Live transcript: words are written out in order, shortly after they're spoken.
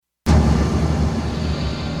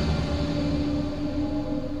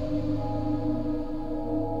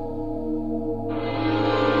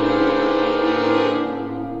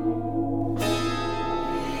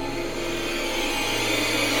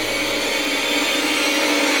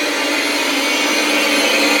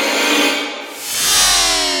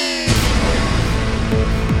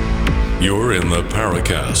Educator in the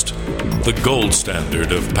Paracast, the gold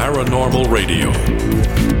standard of paranormal radio.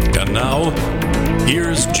 And now,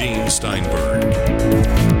 here's Gene Steinberg.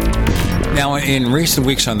 Now, in recent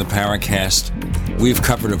weeks on the Paracast, we've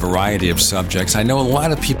covered a variety of subjects. I know a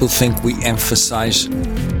lot of people think we emphasize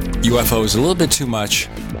UFOs a little bit too much,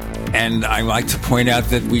 and I like to point out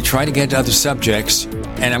that we try to get to other subjects,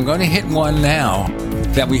 and I'm going to hit one now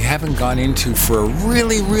that we haven't gone into for a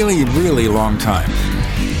really, really, really long time,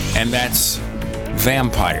 and that's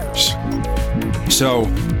vampires. So,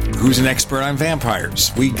 who's an expert on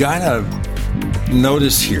vampires? We got a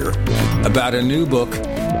notice here about a new book,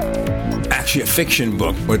 actually a fiction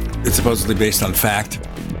book, but it's supposedly based on fact,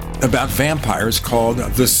 about vampires called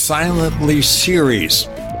The Silently Series.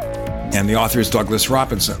 And the author is Douglas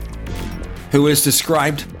Robinson, who is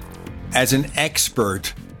described as an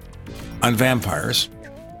expert on vampires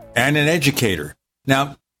and an educator.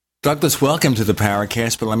 Now, Douglas, welcome to the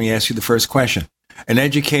Paracast, but let me ask you the first question. An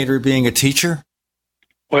educator being a teacher?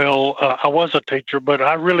 Well, I was a teacher, but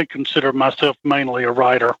I really consider myself mainly a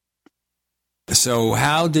writer. So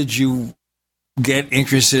how did you get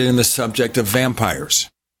interested in the subject of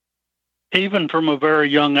vampires? Even from a very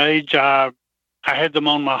young age, I had them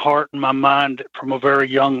on my heart and my mind from a very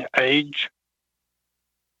young age.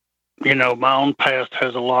 You know, my own past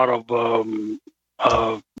has a lot of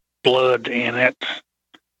blood in it.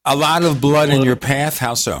 A lot of blood in your path?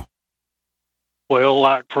 How so? Well,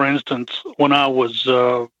 like, for instance, when I was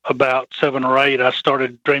about 7 or 8, I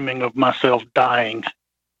started dreaming of myself dying.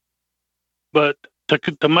 But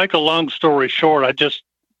to make a long story short, I just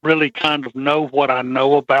really kind of know what I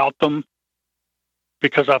know about them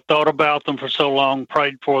because I've thought about them for so long,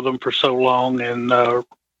 prayed for them for so long, and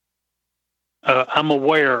I'm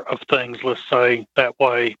aware of things, let's say, that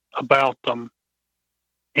way about them.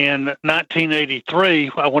 In 1983,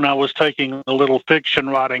 when I was taking a little fiction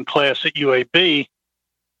writing class at UAB,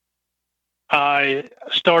 I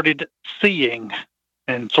started seeing,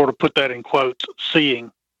 and sort of put that in quotes,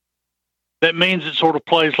 seeing. That means it sort of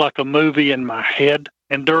plays like a movie in my head.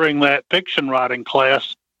 And during that fiction writing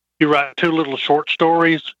class, you write 2 little short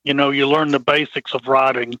stories. You know, you learn the basics of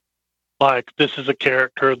writing, like this is a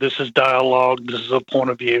character, this is dialogue, this is a point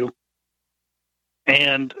of view.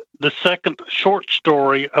 And the second short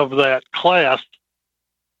story of that class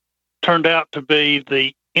turned out to be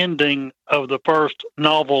the ending of the first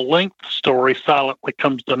novel-length story, Silently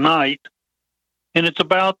Comes the Night. And it's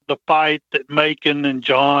about the fight that Macon and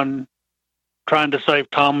John trying to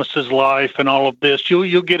save Thomas's life and all of this.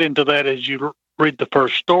 You'll get into that as you read the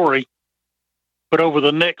first story. But over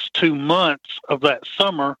the next 2 months of that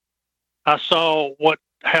summer, I saw what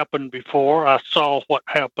happened before. I saw what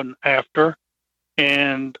happened after.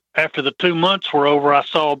 And after the 2 months were over, I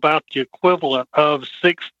saw about the equivalent of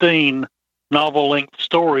 16 novel-length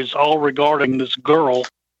stories, all regarding this girl,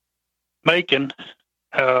 Macon,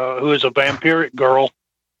 who is a vampiric girl.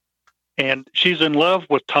 And she's in love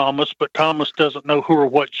with Thomas, but Thomas doesn't know who or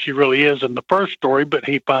what she really is in the first story, but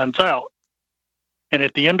he finds out. And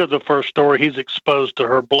at the end of the first story, he's exposed to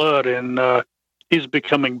her blood, and he's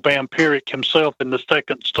becoming vampiric himself in the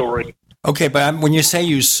second story. Okay, but when you say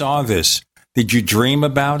you saw this, did you dream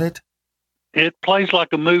about it? It plays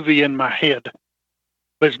like a movie in my head.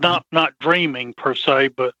 But it's not dreaming per se,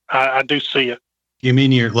 but I do see it. You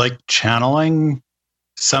mean you're like channeling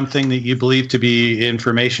something that you believe to be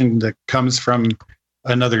information that comes from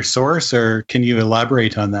another source, or can you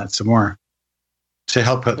elaborate on that some more to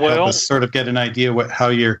help us sort of get an idea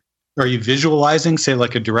are you visualizing, say,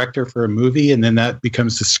 like a director for a movie, and then that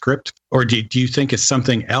becomes the script, or do you think it's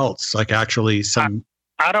something else, like actually some?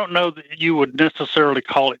 I don't know that you would necessarily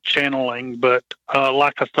call it channeling, but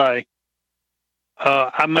like I say,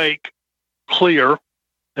 I make clear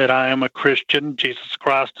that I am a Christian. Jesus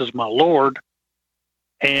Christ is my Lord.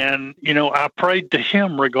 And, you know, I prayed to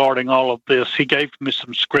him regarding all of this. He gave me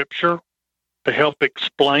some scripture to help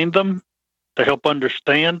explain them, to help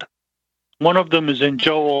understand. One of them is in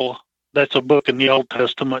Joel. That's a book in the Old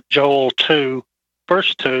Testament, Joel 2,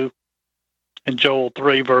 verse 2, and Joel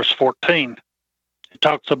 3, verse 14. It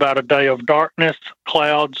talks about a day of darkness,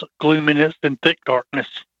 clouds, gloominess, and thick darkness.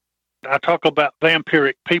 I talk about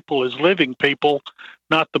vampiric people as living people,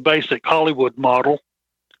 not the basic Hollywood model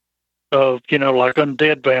of, you know, like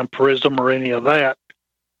undead vampirism or any of that.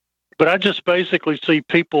 But I just basically see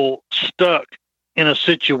people stuck in a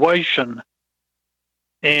situation.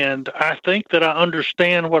 And I think that I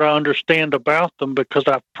understand what I understand about them because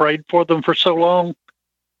I've prayed for them for so long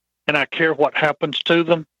and I care what happens to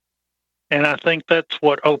them. And I think that's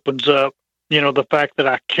what opens up, you know, the fact that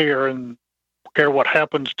I care and care what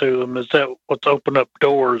happens to them is that what's opened up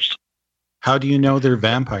doors. How do you know they're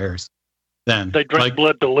vampires? then? They drink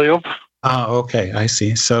blood to live. Oh, okay. I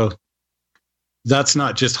see. So that's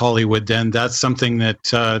not just Hollywood then. That's something that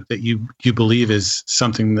that you believe is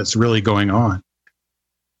something that's really going on.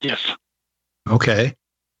 Yes. Okay.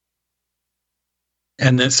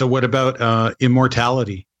 And then, so what about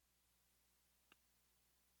immortality?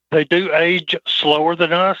 They do age slower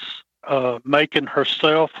than us. Macon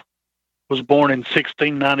herself was born in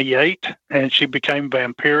 1698, and she became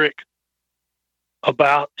vampiric.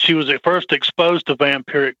 She was at first exposed to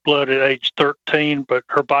vampiric blood at age 13, but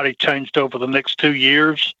her body changed over the next 2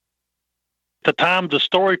 years. At the time the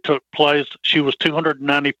story took place, she was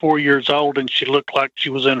 294 years old, and she looked like she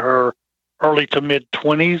was in her early to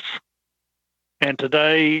mid-20s. And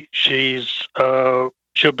today she'll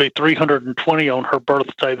be 320 on her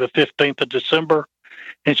birthday, the 15th of December,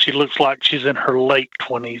 and she looks like she's in her late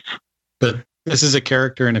 20s. But this is a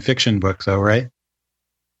character in a fiction book, though, right?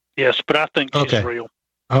 Yes, but I think she's real.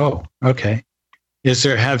 Oh, okay.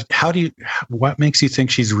 What makes you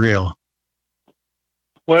think she's real?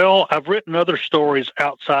 Well, I've written other stories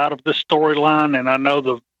outside of this storyline, and I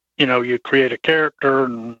know you create a character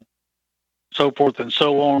and so forth and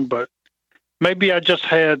so on, but maybe I just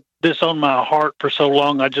had this on my heart for so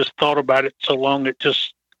long. I just thought about it so long, it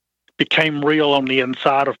just became real on the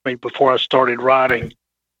inside of me before I started writing.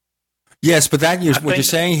 Yes, but what you're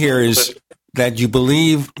saying here is that you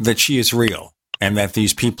believe that she is real and that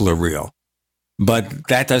these people are real. But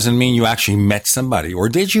that doesn't mean you actually met somebody. Or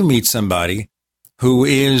did you meet somebody who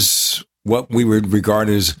is what we would regard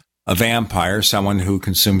as a vampire, someone who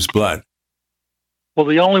consumes blood? Well,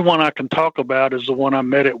 the only one I can talk about is the one I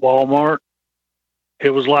met at Walmart.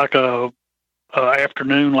 It was like a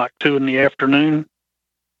afternoon, like 2 p.m,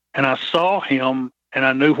 and I saw him and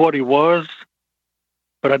I knew what he was,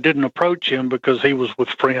 but I didn't approach him because he was with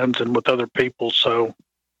friends and with other people. So,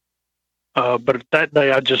 but that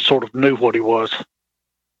day I just sort of knew what he was.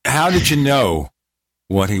 How did you know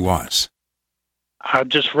what he was? I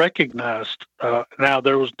just recognized. Now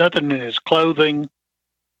there was nothing in his clothing.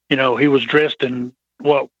 He was dressed in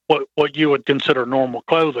what you would consider normal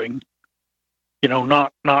clothing.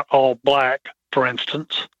 Not all black, for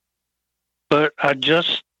instance. But I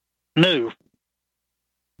just knew.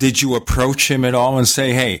 Did you approach him at all and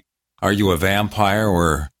say, hey, are you a vampire,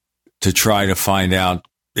 or to try to find out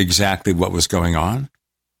exactly what was going on?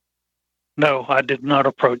 No, I did not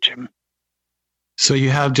approach him. So you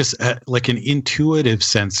have just like an intuitive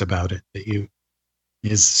sense about it that you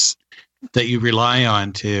rely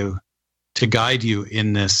on to guide you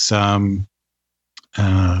in this. I'm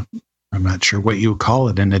not sure what you would call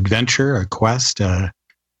it, an adventure, a quest, a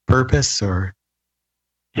purpose, or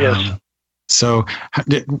yes. So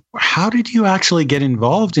how did you actually get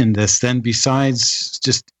involved in this then, besides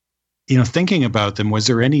just, thinking about them? Was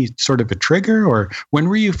there any sort of a trigger, or when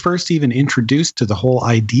were you first even introduced to the whole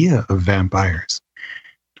idea of vampires?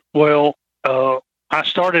 Well, I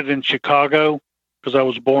started in Chicago because I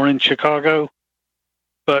was born in Chicago,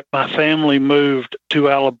 but my family moved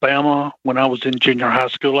to Alabama when I was in junior high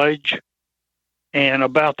school age. And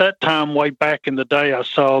about that time, way back in the day, I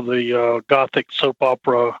saw the Gothic soap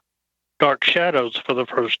opera Dark Shadows for the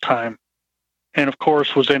first time. And of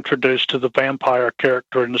course was introduced to the vampire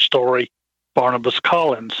character in the story, Barnabas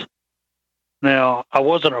Collins. Now, I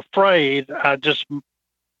wasn't afraid. I just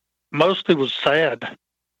mostly was sad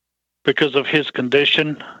because of his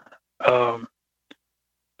condition.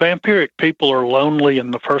 Vampiric people are lonely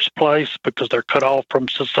in the first place because they're cut off from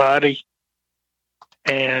society.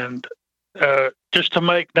 And just to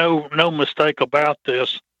make no mistake about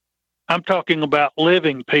this, I'm talking about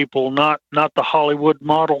living people, not the Hollywood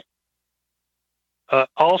model.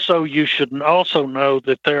 Also, you should also know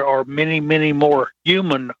that there are many, many more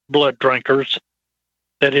human blood drinkers.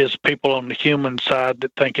 That is, people on the human side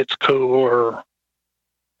that think it's cool or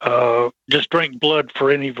just drink blood for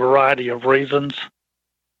any variety of reasons.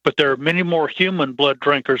 But there are many more human blood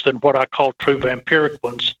drinkers than what I call true vampiric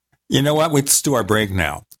ones. You know what? Let's do our break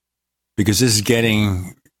now, because this is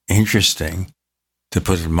getting interesting, to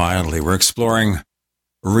put it mildly. We're exploring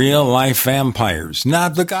real-life vampires,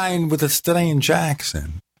 not the guy with the Stallion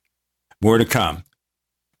Jackson. More to come.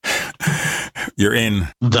 You're in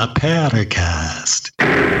the Paracast.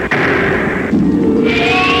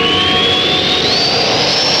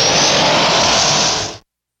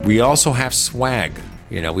 We also have swag.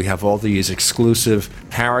 We have all these exclusive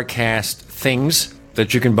Paracast things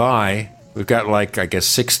that you can buy. We've got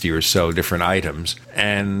 60 or so different items,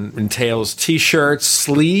 and entails t-shirts,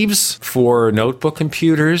 sleeves for notebook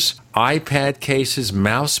computers, iPad cases,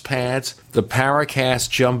 mouse pads, the Paracast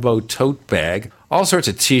Jumbo tote bag, all sorts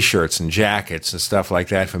of t-shirts and jackets and stuff like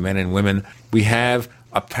that for men and women. We have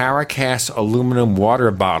a Paracast aluminum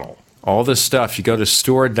water bottle. All this stuff, you go to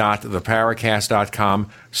store.theparacast.com,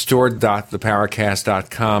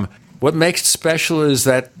 store.theparacast.com. What makes it special is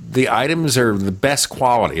that the items are the best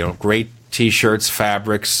quality, great T-shirts,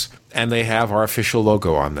 fabrics, and they have our official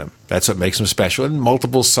logo on them. That's what makes them special, in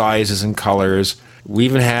multiple sizes and colors. We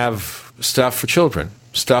even have stuff for children,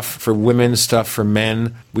 stuff for women, stuff for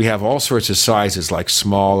men. We have all sorts of sizes, like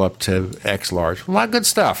small up to X large. A lot of good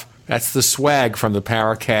stuff. That's the swag from the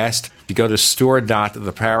Paracast. You go to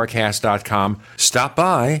store.theparacast.com, stop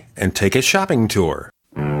by, and take a shopping tour.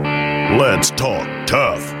 Let's talk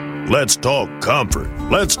tough. Let's talk comfort.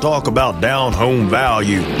 Let's talk about down-home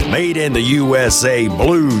value. Made in the USA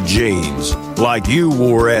blue jeans, like you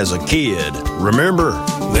wore as a kid. Remember?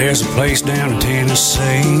 There's a place down in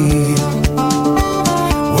Tennessee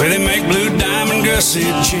where they make blue diamond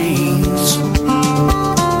gusset jeans.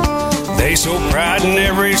 They so pride in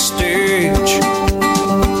every stitch.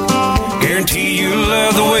 Guarantee you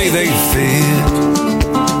love the way they fit.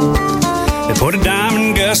 They put a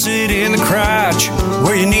diamond gusset in the crotch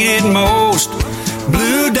where you need it most.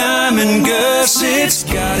 Blue diamond gussets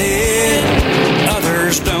got it,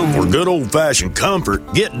 others don't. For good old-fashioned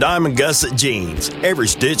comfort, get Diamond Gusset jeans. Every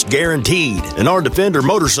stitch guaranteed. And our Defender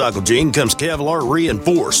motorcycle jean comes Kevlar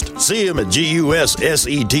reinforced. See them at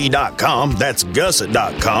GUSSET.com. That's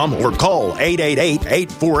gusset.com. Or call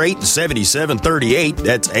 888-848-7738.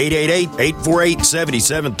 That's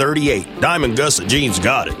 888-848-7738. Diamond Gusset jeans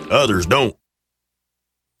got it, others don't.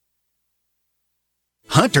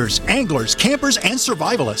 Hunters, anglers, campers, and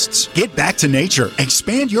survivalists. Get back to nature.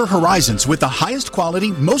 Expand your horizons with the highest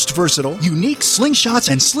quality, most versatile, unique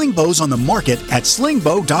slingshots and sling bows on the market at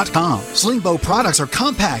slingbow.com. Sling bow products are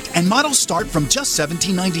compact and models start from just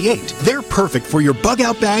 $17.98. They're perfect for your bug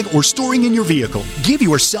out bag or storing in your vehicle. Give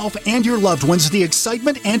yourself and your loved ones the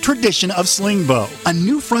excitement and tradition of sling bow. A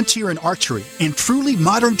new frontier in archery and truly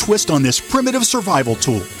modern twist on this primitive survival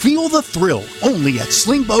tool. Feel the thrill only at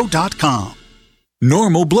slingbow.com.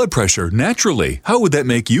 Normal blood pressure, naturally. How would that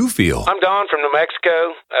make you feel? I'm Don from New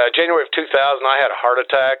Mexico. January of 2000, I had a heart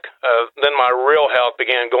attack. Then my real health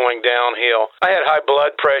began going downhill. I had high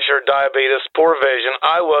blood pressure, diabetes, poor vision.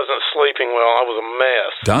 I wasn't sleeping well. I was a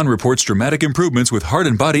mess. Don reports dramatic improvements with Heart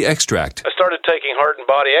and Body Extract. I started taking Heart and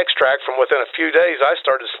Body Extract. From within a few days, I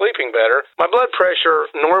started sleeping better. My blood pressure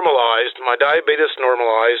normalized. My diabetes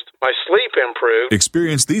normalized. My sleep improved.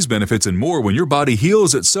 Experience these benefits and more when your body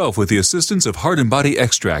heals itself with the assistance of Heart and Body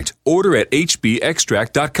Extract. Order at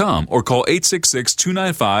hbextract.com or call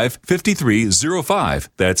 866-295-5305.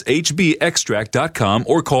 That's hbextract.com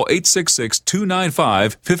or call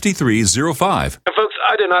 866-295-5305. And folks,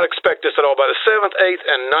 I did not expect this at all. By the 7th, 8th,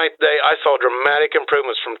 and 9th day, I saw dramatic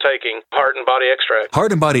improvements from taking Heart and Body Extract.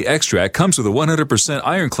 Heart and Body Extract comes with a 100%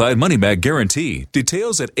 ironclad money-back guarantee.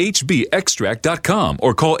 Details at hbextract.com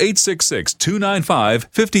or call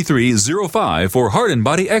 866-295-5305 for Heart and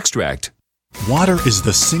Body Extract. Water is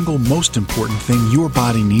the single most important thing your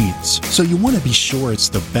body needs, so you want to be sure it's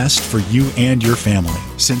the best for you and your family.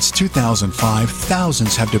 Since 2005,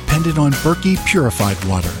 thousands have depended on Berkey purified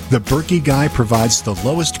water. The Berkey Guy provides the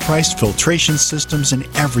lowest priced filtration systems in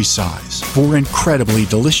every size. For incredibly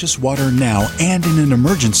delicious water now and in an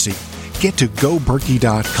emergency, get to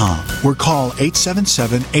goberkey.com or call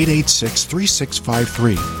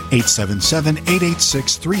 877-886-3653.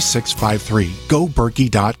 877-886-3653.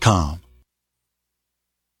 goberkey.com.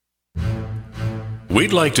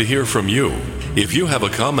 We'd like to hear from you. If you have a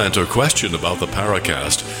comment or question about the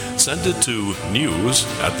Paracast, send it to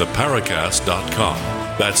news@theparacast.com.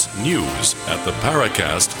 That's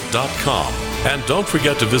news@theparacast.com. And don't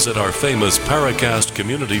forget to visit our famous Paracast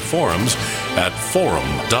community forums at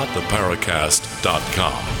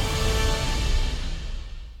forum.theparacast.com.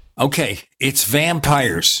 Okay, it's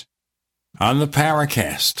vampires on the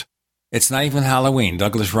Paracast. It's not even Halloween.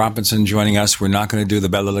 Douglas Robinson joining us. We're not going to do the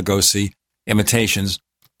Bela Lugosi imitations,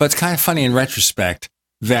 but it's kind of funny in retrospect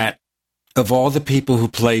that of all the people who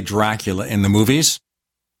played Dracula in the movies,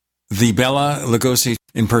 the Bela Lugosi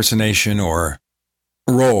impersonation or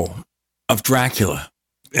role of Dracula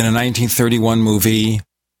in a 1931 movie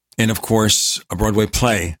and, of course, a Broadway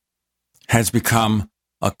play has become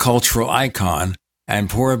a cultural icon, and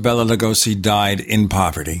poor Bela Lugosi died in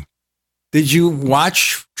poverty. Did you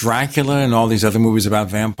watch Dracula and all these other movies about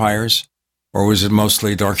vampires, or was it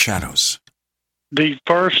mostly Dark Shadows? The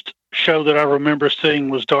first show that I remember seeing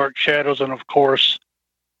was Dark Shadows, and of course,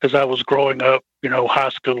 as I was growing up, high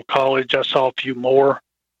school, college, I saw a few more.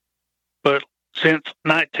 But since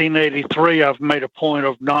 1983, I've made a point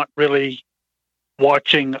of not really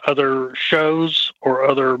watching other shows or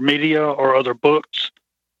other media or other books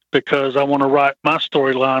because I want to write my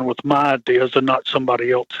storyline with my ideas and not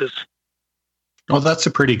somebody else's. Well, that's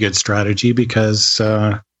a pretty good strategy because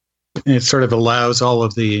it sort of allows all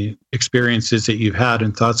of the experiences that you've had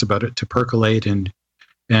and thoughts about it to percolate and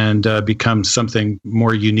become something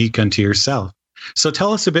more unique unto yourself. So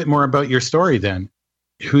tell us a bit more about your story then.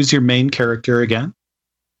 Who's your main character again?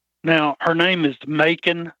 Now, her name is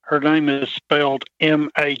Majken. Her name is spelled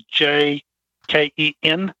Majken.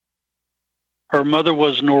 Her mother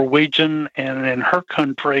was Norwegian, and in her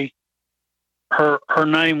country, her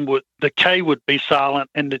name the K would be silent,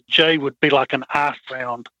 and the J would be like an I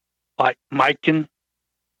sound, like Majken.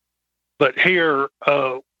 But here,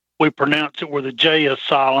 we pronounce it where the J is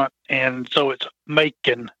silent, and so it's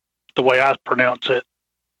Majken, the way I pronounce it.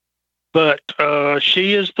 But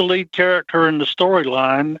she is the lead character in the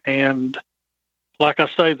storyline, and like I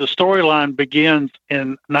say, the storyline begins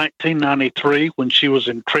in 1993 when she was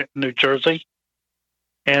in Trenton, New Jersey.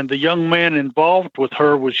 And the young man involved with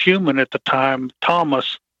her was human at the time,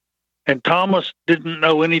 Thomas. And Thomas didn't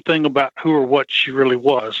know anything about who or what she really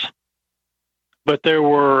was. But there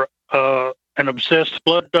were an obsessed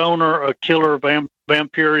blood donor, a killer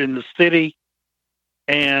vampire in the city,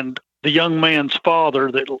 and the young man's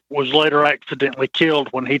father that was later accidentally killed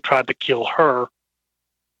when he tried to kill her.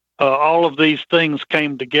 All of these things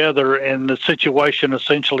came together, and the situation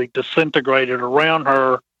essentially disintegrated around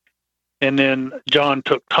her. And then John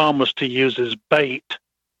took Thomas to use as bait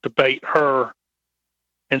to bait her.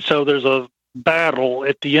 And so there's a battle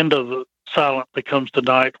at the end of the Silently Comes the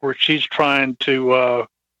Night where she's trying to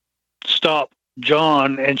stop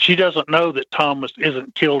John, and she doesn't know that Thomas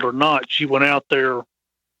isn't killed or not. She went out there,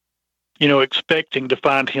 expecting to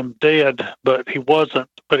find him dead, but he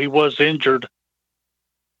wasn't, but he was injured.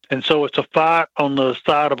 And so it's a fight on the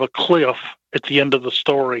side of a cliff at the end of the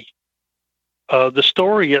story. The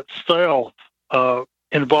story itself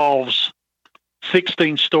involves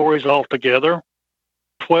 16 stories altogether.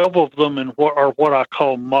 12 of them are what I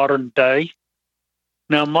call modern day.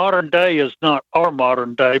 Now, modern day is not our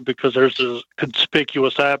modern day because there's a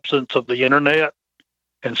conspicuous absence of the internet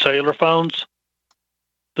and cellular phones.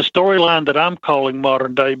 The storyline that I'm calling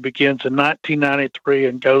modern day begins in 1993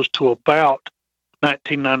 and goes to about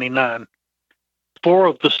 1999. 4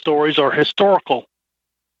 of the stories are historical,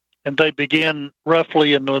 and they begin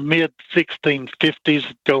roughly in the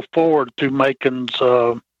mid-1650s, go forward through Majken's,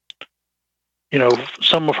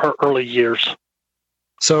 some of her early years.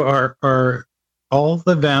 So are all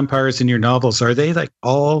the vampires in your novels, are they like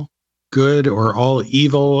all good or all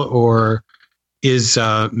evil, or is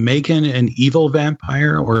Majken an evil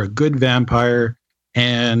vampire or a good vampire?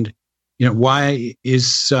 And why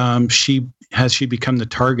has she become the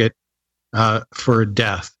target for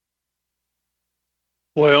death?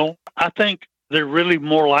 Well, I think they're really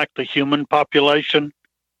more like the human population.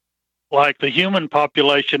 Like the human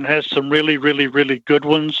population has some really, really, really good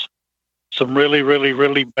ones, some really, really,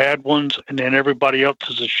 really bad ones, and then everybody else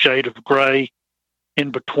is a shade of gray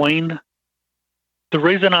in between. The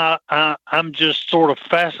reason I'm just sort of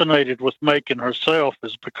fascinated with Majken herself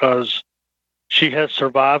is because she has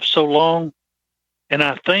survived so long. And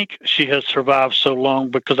I think she has survived so long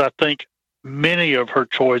because I think many of her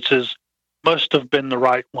choices must have been the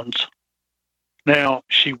right ones. Now,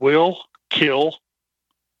 she will kill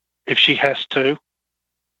if she has to,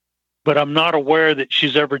 but I'm not aware that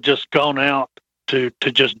she's ever just gone out to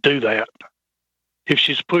just do that. If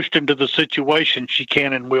she's pushed into the situation, she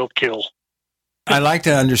can and will kill. I like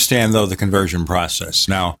to understand, though, the conversion process.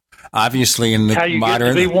 Now, obviously, in the how you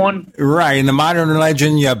modern, get to be one? Right, in the modern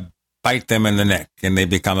legend, you bite them in the neck and they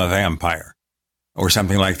become a vampire or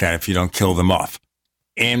something like that if you don't kill them off.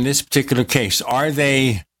 In this particular case, are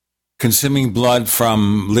they consuming blood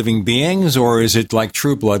from living beings, or is it like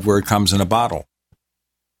True Blood where it comes in a bottle?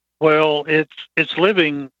 Well, it's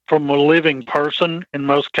living from a living person in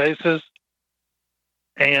most cases.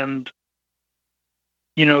 And,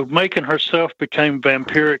 Majken herself became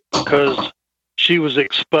vampiric because she was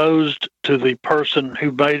exposed to the person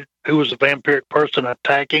who was a vampiric person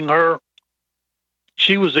attacking her.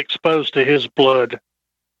 She was exposed to his blood.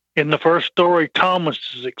 In the first story, Thomas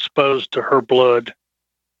is exposed to her blood.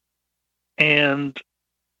 And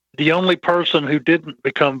the only person who didn't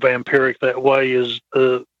become vampiric that way is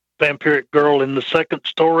the vampiric girl in the second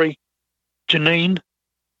story, Janine.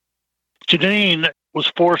 Janine was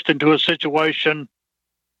forced into a situation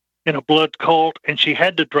in a blood cult, and she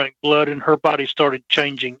had to drink blood, and her body started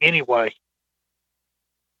changing anyway.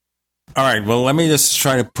 All right, well, let me just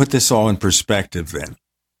try to put this all in perspective then.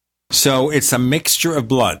 So it's a mixture of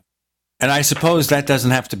blood, and I suppose that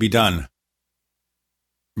doesn't have to be done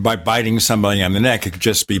by biting somebody on the neck. It could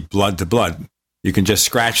just be blood to blood. You can just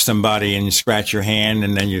scratch somebody and you scratch your hand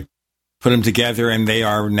and then you put them together and they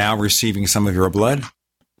are now receiving some of your blood?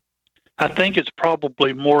 I think it's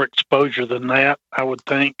probably more exposure than that, I would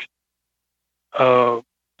think.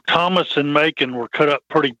 Thomas and Macon were cut up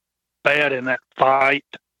pretty bad in that fight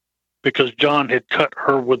because John had cut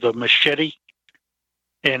her with a machete,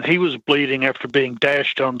 and he was bleeding after being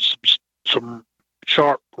dashed on some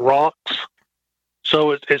sharp rocks.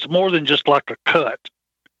 So it's more than just like a cut,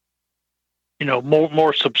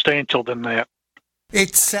 more substantial than that.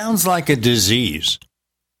 It sounds like a disease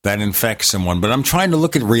that infects someone, but I'm trying to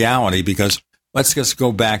look at reality because let's just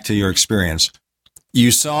go back to your experience.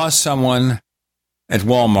 You saw someone at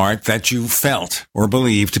Walmart that you felt or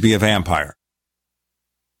believed to be a vampire.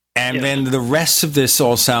 And Yes. then the rest of this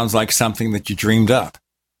all sounds like something that you dreamed up.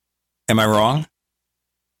 Am I wrong?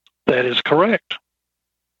 That is correct.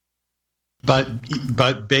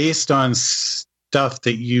 But based on stuff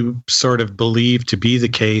that you sort of believe to be the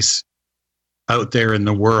case out there in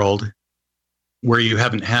the world, where you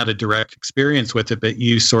haven't had a direct experience with it, but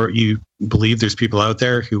you believe there's people out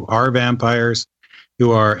there who are vampires,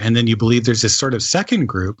 and then you believe there's this sort of second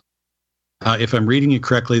group, if I'm reading you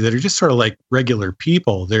correctly, that are just sort of like regular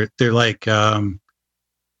people. They're like,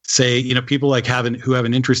 people like who have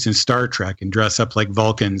an interest in Star Trek and dress up like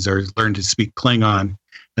Vulcans or learn to speak Klingon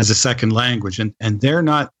as a second language, and they're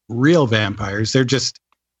not real vampires. They're just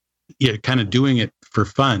kind of doing it for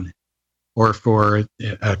fun or for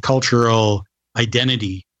a cultural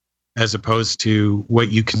identity, as opposed to what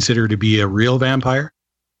you consider to be a real vampire.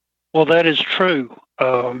 Well, that is true.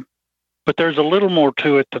 But there's a little more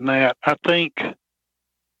to it than that. I think,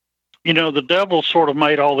 the devil sort of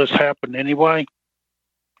made all this happen anyway.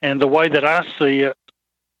 And the way that I see it,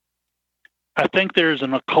 I think there's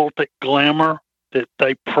an occultic glamour that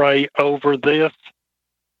they pray over this.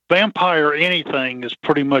 Vampire anything is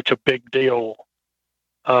pretty much a big deal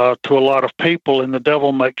to a lot of people, and the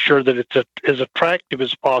devil makes sure that it's as attractive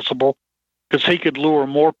as possible because he could lure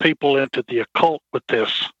more people into the occult with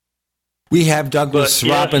this. We have Douglas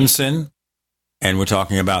Robinson, and we're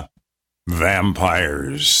talking about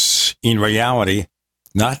vampires in reality,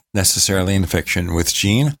 not necessarily in fiction. With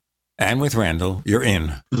Gene and with Randall, you're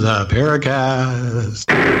in the Paracast.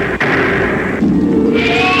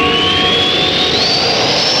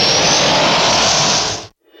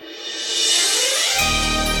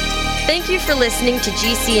 Thank you for listening to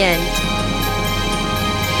GCN.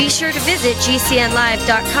 Be sure to visit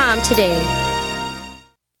GCNlive.com today.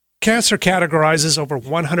 Cancer categorizes over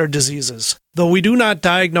 100 diseases. Though we do not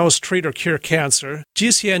diagnose, treat, or cure cancer,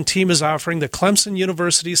 GCN team is offering the Clemson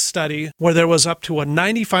University study where there was up to a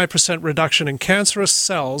 95% reduction in cancerous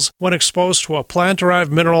cells when exposed to a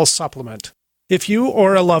plant-derived mineral supplement. If you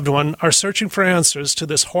or a loved one are searching for answers to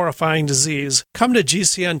this horrifying disease, come to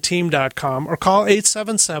GCNteam.com or call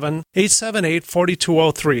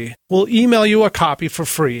 877-878-4203. We'll email you a copy for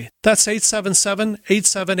free. That's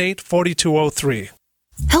 877-878-4203.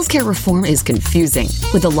 Healthcare reform is confusing.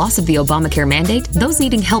 With the loss of the Obamacare mandate, those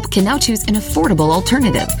needing help can now choose an affordable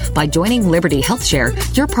alternative. By joining Liberty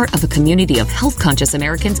HealthShare, you're part of a community of health-conscious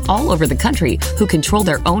Americans all over the country who control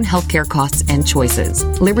their own healthcare costs and choices.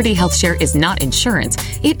 Liberty HealthShare is not insurance.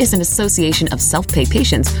 It is an association of self-pay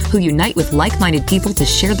patients who unite with like-minded people to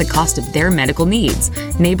share the cost of their medical needs.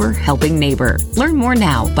 Neighbor helping neighbor. Learn more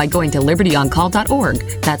now by going to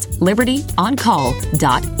libertyoncall.org. That's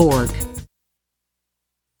libertyoncall.org.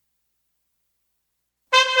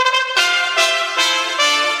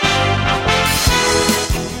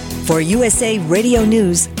 For USA Radio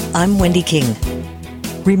News, I'm Wendy King.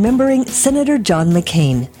 Remembering Senator John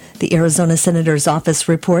McCain. The Arizona Senator's office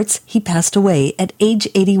reports he passed away at age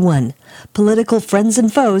 81. Political friends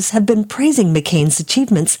and foes have been praising McCain's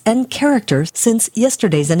achievements and character since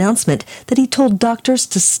yesterday's announcement that he told doctors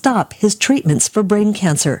to stop his treatments for brain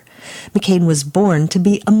cancer. McCain was born to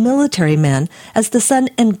be a military man as the son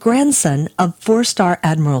and grandson of four-star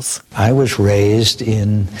admirals. I was raised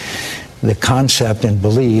in the concept and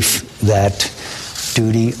belief that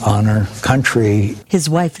duty, honor, country. His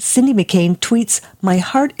wife, Cindy McCain, tweets, "My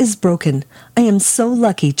heart is broken. I am so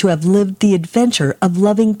lucky to have lived the adventure of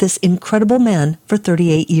loving this incredible man for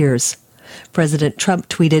 38 years. President Trump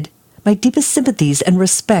tweeted, "My deepest sympathies and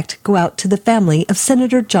respect go out to the family of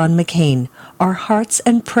Senator John McCain. Our hearts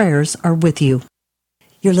and prayers are with you."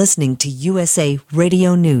 You're listening to USA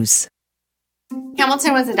Radio News.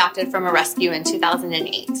 Hamilton was adopted from a rescue in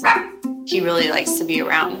 2008. He really likes to be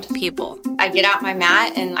around people. I get out my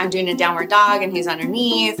mat and I'm doing a downward dog and he's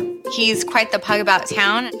underneath. He's quite the pug about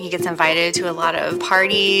town. He gets invited to a lot of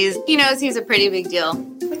parties. He knows he's a pretty big deal.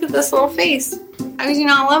 Look at this little face. How could you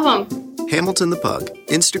not love him? Hamilton the Pug,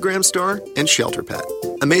 Instagram star, and Shelter Pet.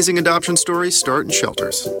 Amazing adoption stories start in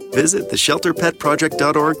shelters. Visit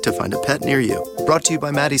theshelterpetproject.org to find a pet near you. Brought to you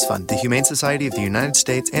by Maddie's Fund, the Humane Society of the United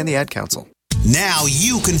States, and the Ad Council. Now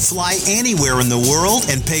you can fly anywhere in the world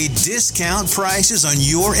and pay discount prices on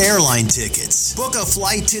your airline tickets. Book a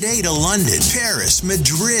flight today to London, Paris,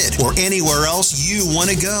 Madrid, or anywhere else you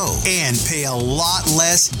want to go. And pay a lot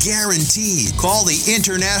less guaranteed. Call the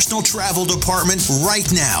International Travel Department right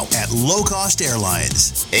now at Low Cost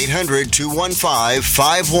Airlines.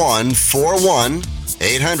 800-215-5141.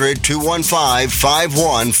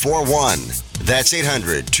 800-215-5141. That's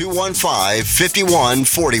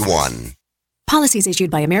 800-215-5141. Policies issued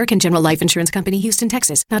by American General Life Insurance Company, Houston,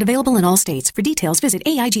 Texas. Not available in all states. For details, visit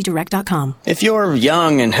AIGdirect.com. If you're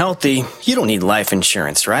young and healthy, you don't need life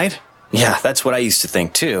insurance, right? Yeah, that's what I used to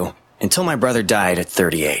think, too. Until my brother died at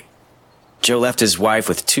 38. Joe left his wife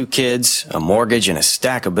with 2 kids, a mortgage, and a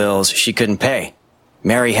stack of bills she couldn't pay.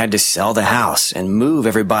 Mary had to sell the house and move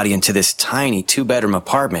everybody into this tiny 2-bedroom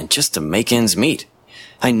apartment just to make ends meet.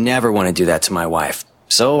 I never want to do that to my wife,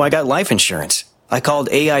 so I got life insurance. I called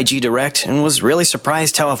AIG Direct and was really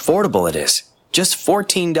surprised how affordable it is. Just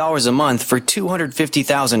 $14 a month for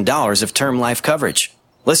 $250,000 of term life coverage.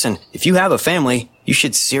 Listen, if you have a family, you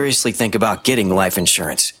should seriously think about getting life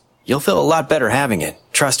insurance. You'll feel a lot better having it.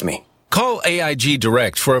 Trust me. Call AIG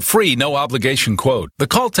Direct for a free no-obligation quote. The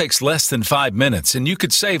call takes less than 5 minutes, and you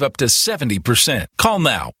could save up to 70%. Call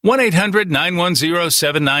now.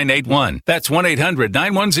 1-800-910-7981. That's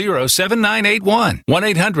 1-800-910-7981.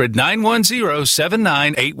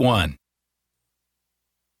 1-800-910-7981.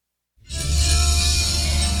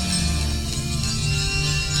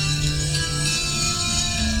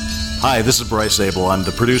 Hi, this is Bryce Abel. I'm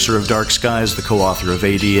the producer of Dark Skies, the co-author of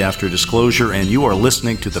AD After Disclosure, and you are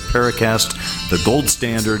listening to the Paracast, the gold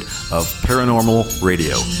standard of paranormal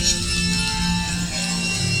radio.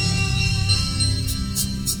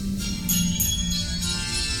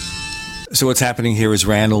 So what's happening here is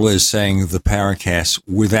Randall is saying the Paracast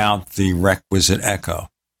without the requisite echo.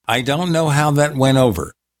 I don't know how that went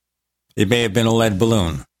over. It may have been a lead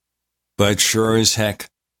balloon, but sure as heck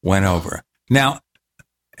went over. Now,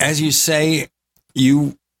 as you say,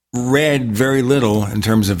 you read very little in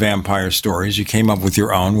terms of vampire stories. You came up with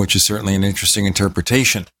your own, which is certainly an interesting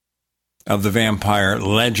interpretation of the vampire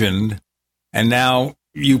legend. And now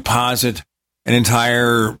you posit an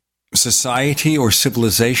entire society or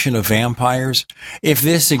civilization of vampires. If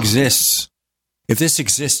this exists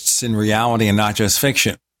in reality and not just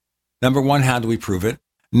fiction, number one, how do we prove it?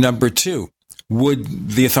 Number two, would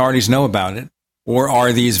the authorities know about it? Or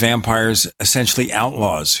are these vampires essentially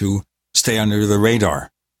outlaws who stay under the radar?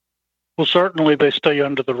 Well, certainly they stay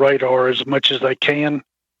under the radar as much as they can.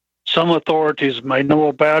 Some authorities may know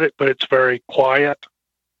about it, but it's very quiet.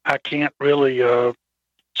 I can't really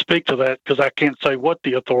speak to that because I can't say what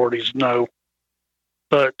the authorities know.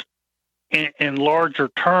 But in larger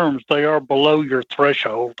terms, they are below your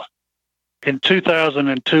threshold. In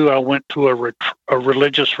 2002, I went to a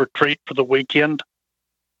religious retreat for the weekend.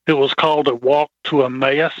 It was called A Walk to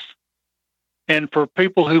Emmaus. And for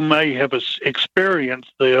people who may have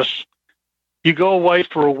experienced this, you go away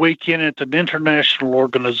for a weekend. It's an international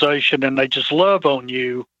organization, and they just love on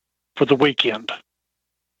you for the weekend.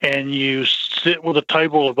 And you sit with a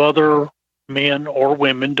table of other men or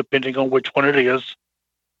women, depending on which one it is,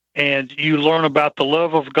 and you learn about the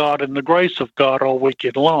love of God and the grace of God all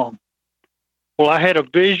weekend long. Well, I had a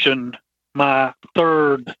vision my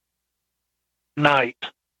third night.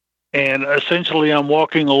 And essentially, I'm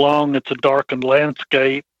walking along. It's a darkened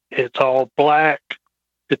landscape. It's all black.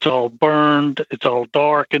 It's all burned. It's all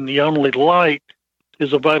dark. And the only light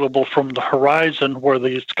is available from the horizon where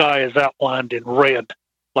the sky is outlined in red,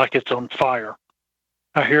 like it's on fire.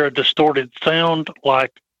 I hear a distorted sound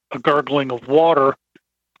like a gurgling of water.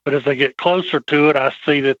 But as I get closer to it, I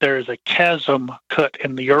see that there is a chasm cut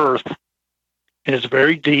in the earth. And it's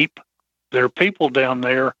very deep. There are people down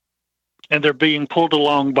there. And they're being pulled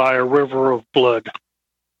along by a river of blood.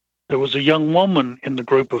 There was a young woman in the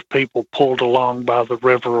group of people pulled along by the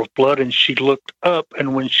river of blood, and she looked up,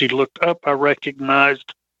 and when she looked up, I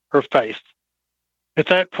recognized her face. At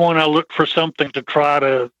that point, I looked for something to try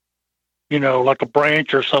to, like a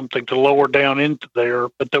branch or something to lower down into there,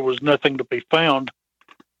 but there was nothing to be found.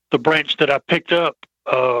 The branch that I picked up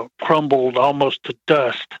crumbled almost to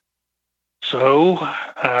dust. So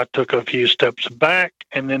I took a few steps back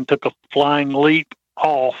and then took a flying leap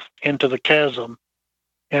off into the chasm.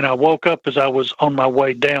 And I woke up as I was on my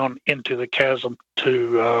way down into the chasm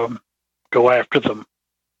to go after them.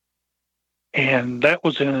 And that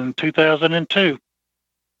was in 2002.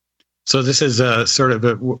 So this is sort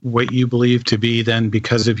of what you believe to be then,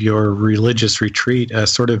 because of your religious retreat, a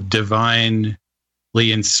sort of divinely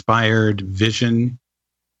inspired vision.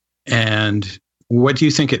 And what do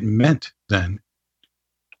you think it meant then?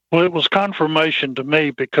 Well, it was confirmation to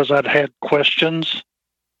me because I'd had questions,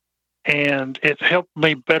 and it helped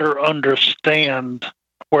me better understand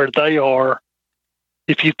where they are.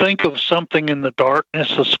 If you think of something in the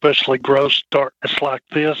darkness, especially gross darkness like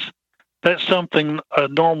this, that's something a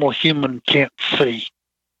normal human can't see.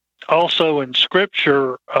 Also in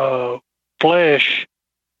Scripture, flesh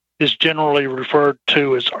is generally referred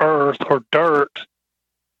to as earth or dirt,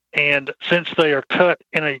 and since they are cut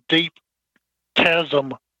in a deep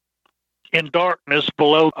chasm in darkness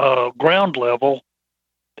below ground level,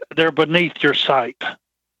 they're beneath your sight.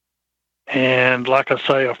 And like I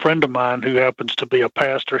say, a friend of mine who happens to be a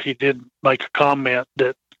pastor, he did make a comment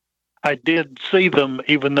that I did see them,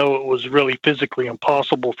 even though it was really physically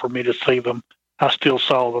impossible for me to see them. I still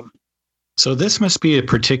saw them. So this must be a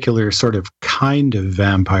particular sort of kind of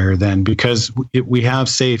vampire then, because we have,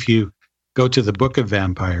 say, if you go to the Book of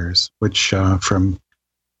Vampires, which from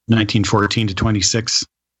 1914 to 26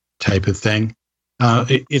 type of thing,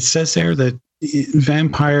 it says there that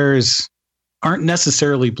vampires aren't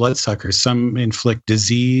necessarily bloodsuckers. Some inflict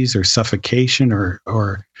disease or suffocation,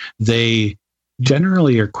 or they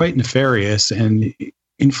generally are quite nefarious and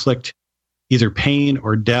inflict either pain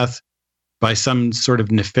or death by some sort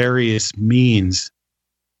of nefarious means.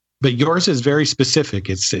 But yours is very specific.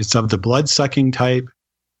 It's of the blood-sucking type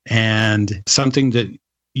and something that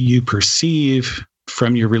you perceive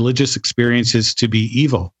from your religious experiences to be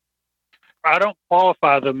evil. I don't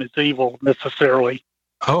qualify them as evil necessarily.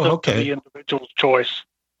 Oh, okay. The individual's choice.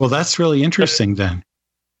 Well, that's really interesting then.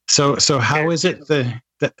 So how is it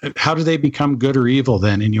how do they become good or evil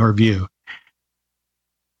then, in your view?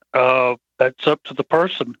 That's up to the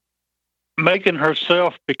person. Megan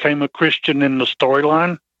herself became a Christian in the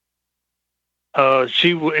storyline.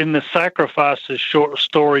 She, in the Sacrifices short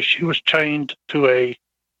story, she was chained to a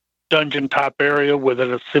dungeon type area with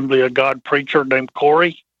an Assembly of God preacher named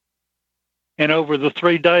Corey. And over the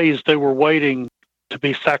 3 days, they were waiting to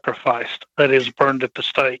be sacrificed, that is, burned at the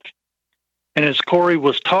stake. And as Corey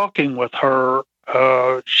was talking with her,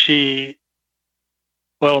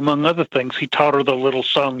 among other things, he taught her the little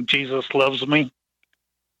song, Jesus Loves Me.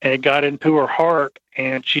 And it got into her heart,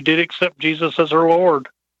 and she did accept Jesus as her Lord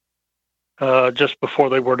just before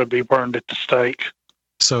they were to be burned at the stake.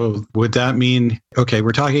 So would that mean, okay,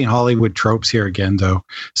 we're talking Hollywood tropes here again, though.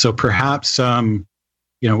 So perhaps,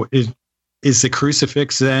 is the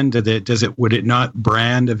crucifix then, would it not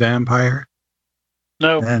brand a vampire?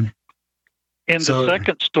 No. In the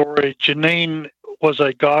second story, Janine was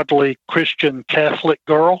a godly Christian Catholic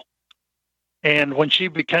girl. And when she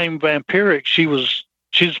became vampiric,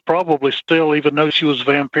 she's probably still, even though she was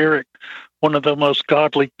vampiric, one of the most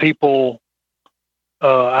godly people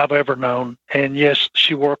I've ever known. And yes,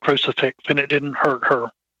 she wore a crucifix, and it didn't hurt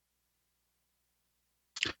her.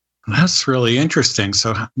 That's really interesting.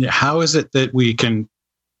 So how is it that we can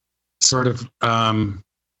sort of, how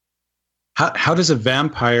does a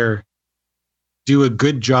vampire do a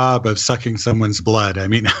good job of sucking someone's blood? I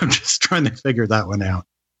mean, I'm just trying to figure that one out.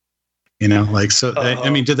 Do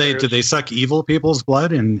they suck evil people's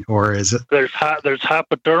blood, or is it? There's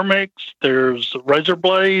hypodermics, there's razor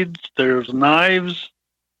blades, there's knives.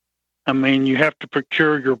 I mean, you have to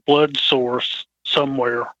procure your blood source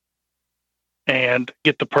somewhere and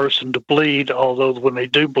get the person to bleed, although when they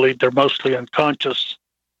do bleed, they're mostly unconscious.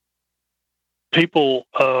 People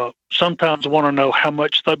sometimes want to know how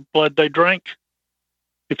much blood they drank.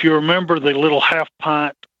 If you remember the little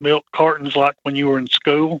half-pint milk cartons like when you were in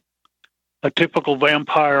school, a typical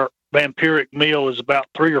vampiric meal is about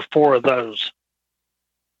 3 or 4 of those.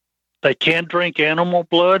 They can drink animal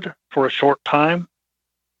blood for a short time,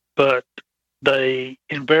 but they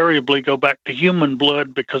invariably go back to human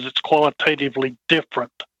blood because it's qualitatively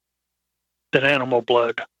different than animal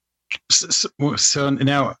blood. So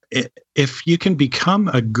now, if you can become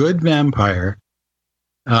a good vampire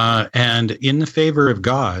and in the favor of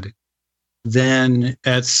God, then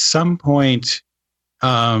at some point,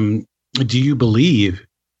 do you believe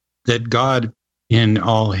that God, in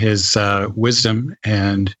all his wisdom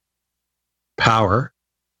and power,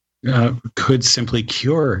 could simply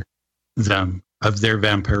cure them of their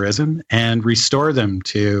vampirism and restore them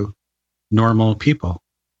to normal people?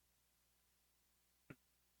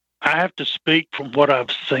 I have to speak from what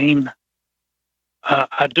I've seen.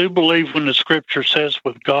 I do believe when the scripture says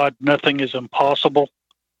with God, nothing is impossible.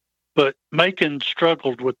 But Macon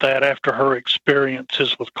struggled with that after her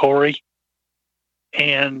experiences with Corey.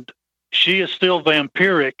 And she is still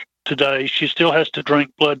vampiric, today. She still has to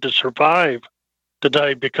drink blood to survive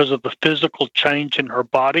today because of the physical change in her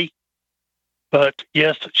body. But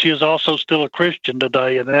yes, she is also still a Christian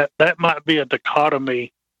today, and that might be a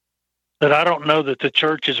dichotomy that I don't know that the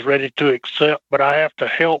church is ready to accept, but I have to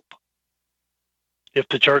help if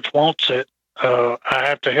the church wants it. I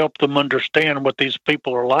have to help them understand what these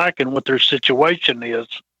people are like and what their situation is.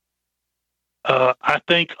 I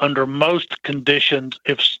think under most conditions,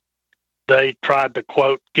 if they tried to,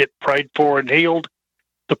 quote, get prayed for and healed,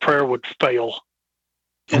 the prayer would fail.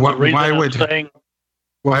 And why would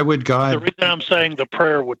God? The reason I'm saying the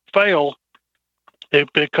prayer would fail is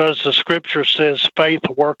because the scripture says faith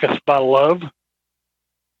worketh by love.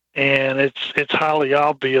 And it's highly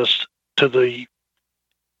obvious to the,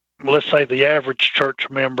 let's say, the average church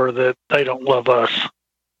member that they don't love us.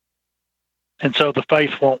 And so the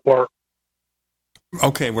faith won't work.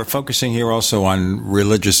 Okay, we're focusing here also on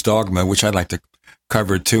religious dogma, which I'd like to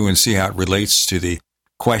cover too and see how it relates to the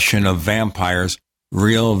question of vampires,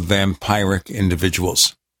 real vampiric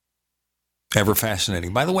individuals. Ever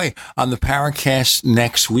fascinating. By the way, on the Paracast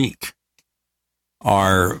next week,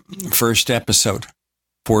 our first episode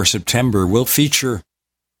for September will feature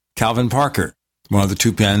Calvin Parker, one of the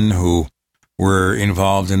two men who were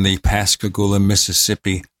involved in the Pascagoula,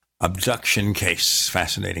 Mississippi abduction case.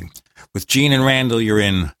 Fascinating. With Gene and Randall, you're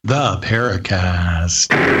in the Paracast.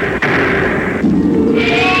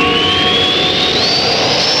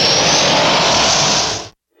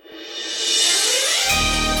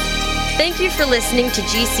 Thank you for listening to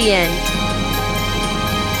GCN.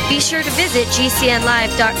 Be sure to visit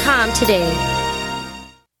GCNlive.com today.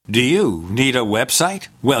 Do you need a website?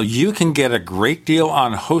 Well, you can get a great deal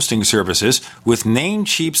on hosting services with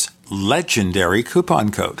Namecheap's legendary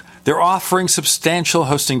coupon code. They're offering substantial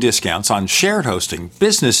hosting discounts on shared hosting,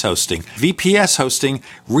 business hosting, VPS hosting,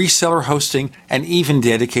 reseller hosting, and even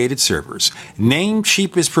dedicated servers.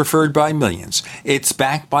 Namecheap is preferred by millions. It's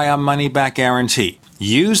backed by a money-back guarantee.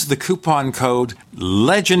 Use the coupon code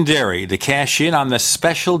LEGENDARY to cash in on the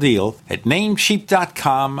special deal at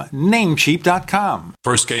Namecheap.com, Namecheap.com.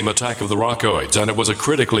 First came Attack of the Rockoids, and it was a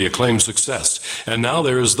critically acclaimed success. And now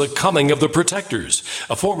there's The Coming of the Protectors.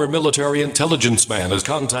 A former military intelligence man is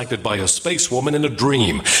contacted by a space woman in a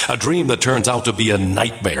dream that turns out to be a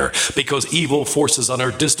nightmare because evil forces on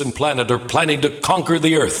our distant planet are planning to conquer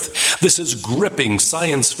the Earth. This is gripping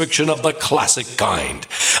science fiction of the classic kind.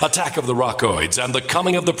 Attack of the Rockoids and The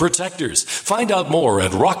Coming of the Protectors. Find out more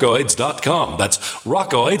at rockoids.com. That's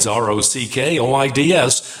Rockoids,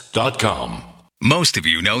 ROCKOIDS.com. Most of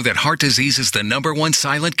you know that heart disease is the #1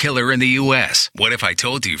 silent killer in the U.S. What if I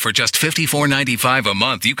told you for just $54.95 a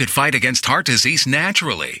month you could fight against heart disease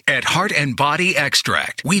naturally? At Heart and Body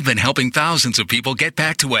Extract, we've been helping thousands of people get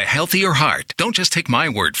back to a healthier heart. Don't just take my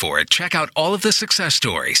word for it. Check out all of the success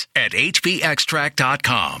stories at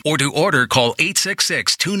hbextract.com. Or to order, call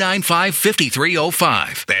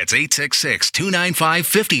 866-295-5305. That's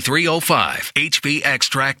 866-295-5305.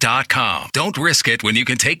 hbextract.com. Don't risk it when you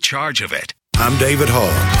can take charge of it. I'm David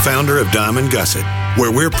Hall, founder of Diamond Gusset,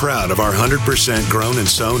 where we're proud of our 100% grown and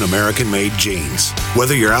sewn American-made jeans.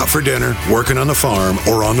 Whether you're out for dinner, working on the farm,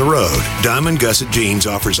 or on the road, Diamond Gusset Jeans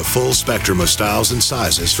offers a full spectrum of styles and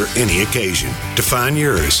sizes for any occasion. To find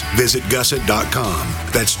yours, visit gusset.com.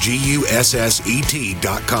 That's GUSSET.com.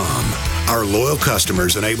 Our loyal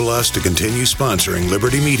customers enable us to continue sponsoring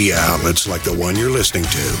Liberty media outlets like the one you're listening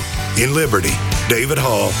to. In Liberty, David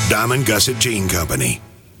Hall, Diamond Gusset Jean Company.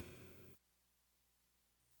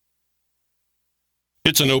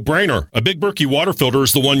 It's a no-brainer. A Big Berkey water filter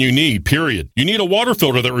is the one you need, period. You need a water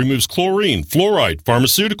filter that removes chlorine, fluoride,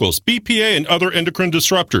 pharmaceuticals, BPA, and other endocrine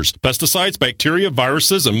disruptors, pesticides, bacteria,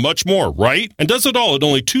 viruses, and much more, right? And does it all at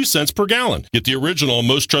only 2 cents per gallon. Get the original and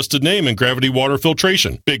most trusted name in gravity water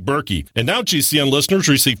filtration, Big Berkey. And now GCN listeners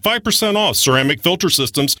receive 5% off ceramic filter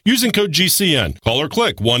systems using code GCN. Call or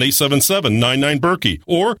click 1-877-99-BERKEY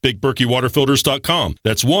or BigBerkeyWaterFilters.com.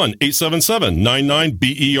 That's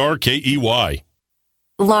 1-877-99-BERKEY.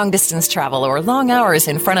 Long-distance travel or long hours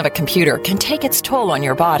in front of a computer can take its toll on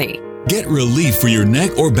your body. Get relief for your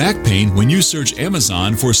neck or back pain when you search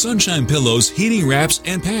Amazon for Sunshine Pillows, heating wraps,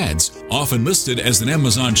 and pads, often listed as an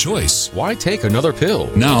Amazon choice. Why take another pill?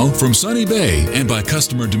 Now, from Sunny Bay and by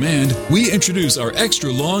customer demand, we introduce our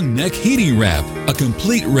extra long neck heating wrap, a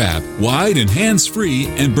complete wrap, wide and hands-free,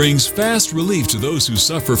 and brings fast relief to those who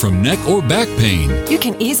suffer from neck or back pain. You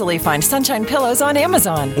can easily find Sunshine Pillows on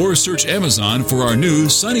Amazon. Or search Amazon for our new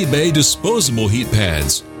Sunny Bay disposable heat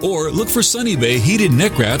pads. Or look for Sunny Bay heated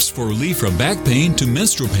neck wraps for relief from back pain to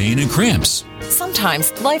menstrual pain and cramps.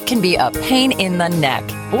 Sometimes life can be a pain in the neck,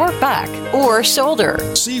 or back, or shoulder.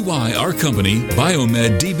 See why our company,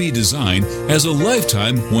 Biomed DB Design, has a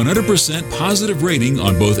lifetime 100% positive rating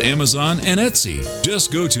on both Amazon and Etsy.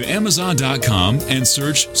 Just go to Amazon.com and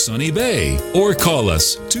search Sunny Bay or call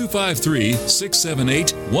us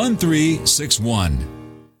 253-678-1361.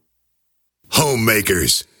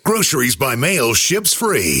 Homemakers. Groceries by mail ships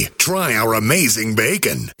free. Try our amazing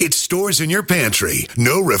bacon. It stores in your pantry.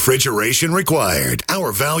 No refrigeration required.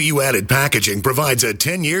 Our value-added packaging provides a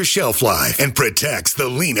 10-year shelf life and protects the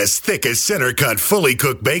leanest, thickest, center-cut, fully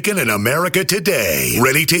cooked bacon in America today.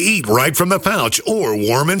 Ready to eat right from the pouch or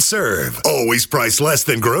warm and serve. Always priced less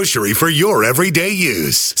than grocery for your everyday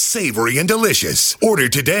use. Savory and delicious. Order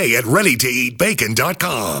today at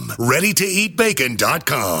readytoeatbacon.com.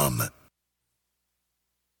 readytoeatbacon.com.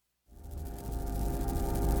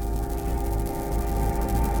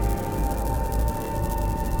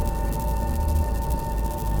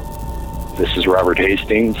 This is Robert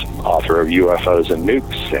Hastings, author of UFOs and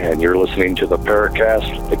Nukes, and you're listening to the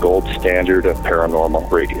Paracast, the gold standard of paranormal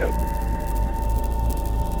radio.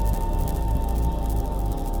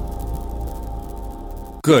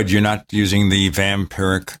 Good, you're not using the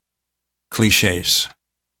vampiric cliches.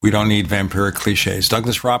 We don't need vampiric cliches.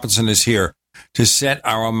 Douglas Robinson is here to set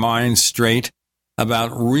our minds straight about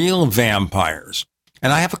real vampires.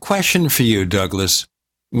 And I have a question for you, Douglas.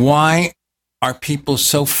 Why are people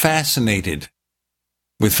so fascinated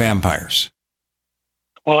with vampires?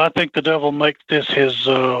 Well, I think the devil makes this his,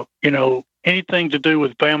 anything to do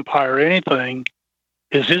with vampire, anything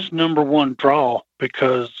is his number one draw,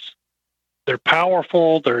 because they're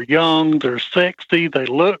powerful, they're young, they're sexy, they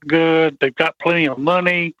look good, they've got plenty of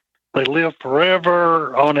money, they live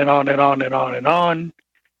forever, on and on and on and on and on.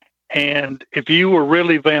 And if you were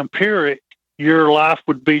really vampiric, your life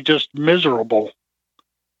would be just miserable.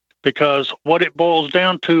 Because what it boils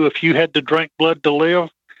down to, if you had to drink blood to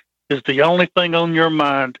live, is the only thing on your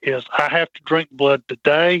mind is, I have to drink blood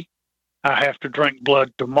today. I have to drink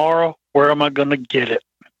blood tomorrow. Where am I going to get it?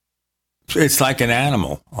 It's like an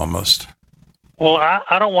animal, almost. Well,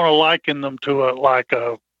 I don't want to liken them to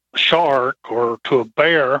a shark or to a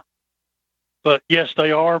bear. But yes,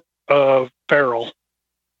 they are feral.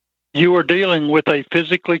 You are dealing with a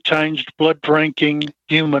physically changed, blood-drinking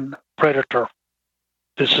human predator.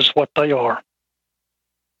 This is what they are.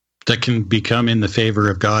 That can become in the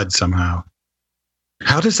favor of God somehow.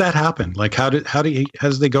 How does that happen? Like, how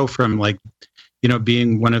does they go from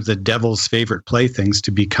being one of the devil's favorite playthings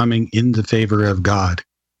to becoming in the favor of God?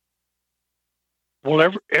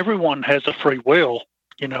 Well, everyone has a free will.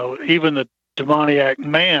 Even the demoniac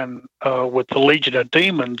man with the legion of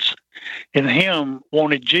demons in him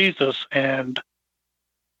wanted Jesus and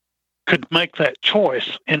could make that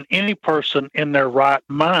choice. And any person in their right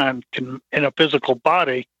mind in a physical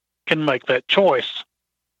body can make that choice.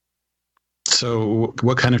 So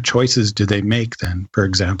what kind of choices do they make then, for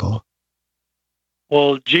example?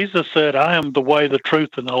 Well, Jesus said, I am the way, the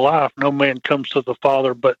truth, and the life. No man comes to the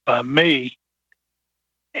Father but by me.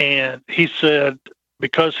 And he said,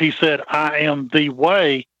 because he said, I am the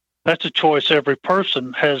way, that's a choice. Every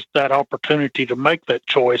person has that opportunity to make that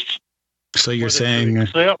choice. So you're saying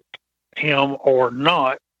accept him or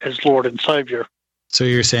not as Lord and Savior. So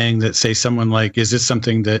you're saying that, say, someone is this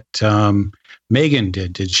something that Megan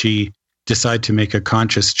did? Did she decide to make a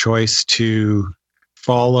conscious choice to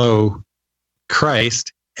follow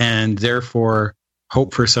Christ and therefore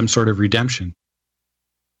hope for some sort of redemption?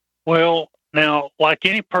 Well, now, like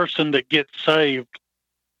any person that gets saved,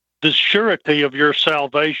 the surety of your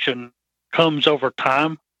salvation comes over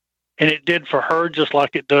time, and it did for her just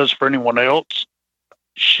like it does for anyone else.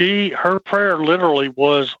 Her prayer literally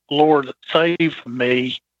was, Lord, save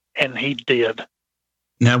me, and he did.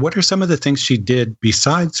 Now, what are some of the things she did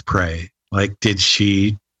besides pray? Like, did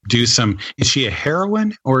she do is she a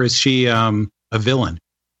heroine or is she a villain?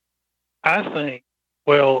 I think,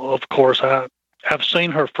 well, of course, I've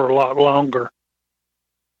seen her for a lot longer.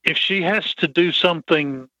 If she has to do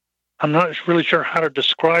something, I'm not really sure how to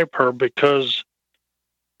describe her, because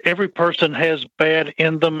every person has bad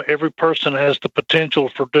in them. Every person has the potential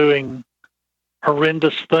for doing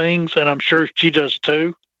horrendous things, and I'm sure she does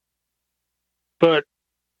too. But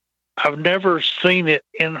I've never seen it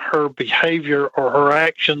in her behavior or her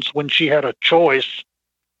actions when she had a choice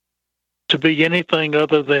to be anything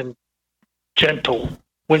other than gentle,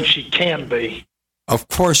 when she can be. Of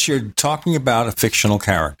course, you're talking about a fictional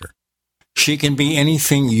character. She can be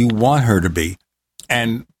anything you want her to be.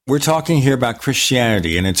 And we're talking here about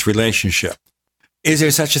Christianity and its relationship. Is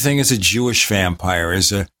there such a thing as a Jewish vampire?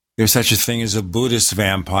 Is a there's such a thing as a Buddhist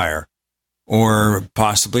vampire or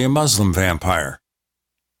possibly a Muslim vampire.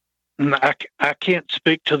 I can't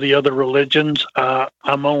speak to the other religions.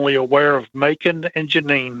 I'm only aware of Macon and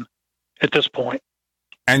Janine at this point.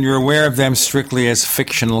 And you're aware of them strictly as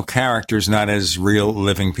fictional characters, not as real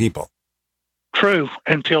living people. True,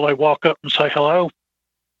 until they walk up and say hello.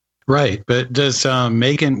 Right, but does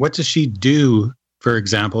Macon, what does she do, for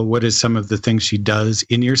example? What is some of the things she does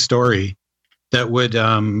in your story that would,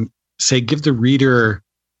 say, give the reader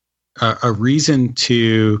a reason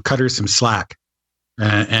to cut her some slack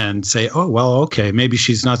and say, oh, well, okay, maybe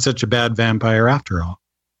she's not such a bad vampire after all?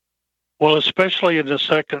 Well, especially in the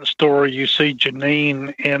second story, you see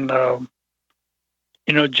Janine, and,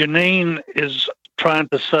 Janine is trying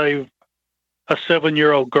to save a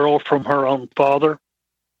 7-year-old girl from her own father.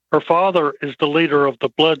 Her father is the leader of the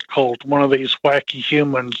blood cult, one of these wacky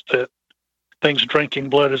humans that thinks drinking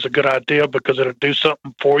blood is a good idea because it'll do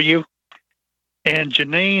something for you. And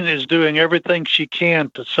Janine is doing everything she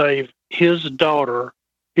can to save his daughter,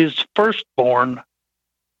 his firstborn,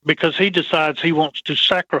 because he decides he wants to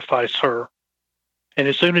sacrifice her. And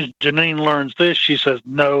as soon as Janine learns this, she says,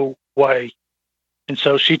 no way. And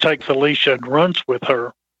so she takes Alicia and runs with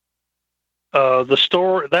her.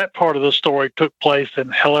 That part of the story took place in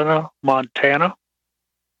Helena, Montana.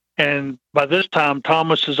 And by this time,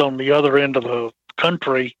 Thomas is on the other end of the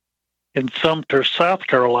country in Sumter, South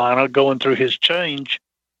Carolina, going through his change.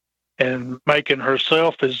 And Macon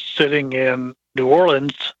herself is sitting in New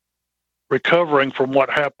Orleans, recovering from what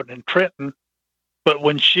happened in Trenton. But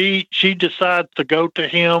when she decides to go to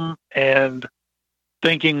him and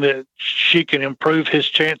thinking that she can improve his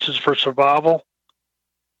chances for survival,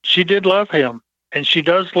 she did love him, and she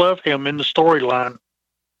does love him in the storyline.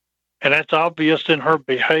 And that's obvious in her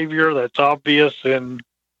behavior. That's obvious in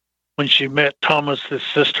when she met Thomas's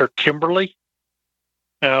sister, Kimberly.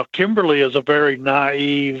 Now, Kimberly is a very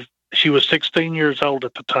naive, she was 16 years old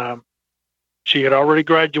at the time. She had already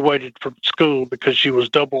graduated from school because she was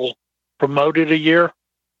double promoted a year.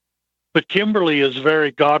 But Kimberly is very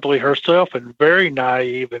godly herself and very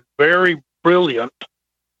naive and very brilliant,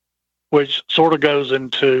 which sort of goes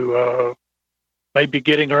into maybe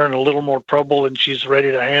getting her in a little more trouble than she's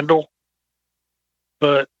ready to handle.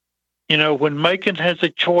 But, when Macon has a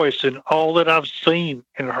choice, in all that I've seen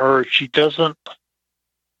in her, she's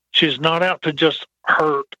not out to just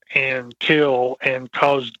hurt and kill and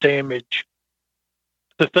cause damage.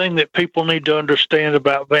 The thing that people need to understand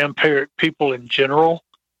about vampiric people in general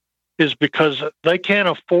is because they can't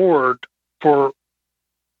afford for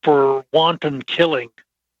wanton killing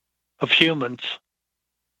of humans,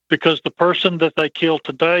 because the person that they kill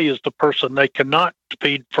today is the person they cannot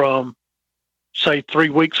feed from, say, 3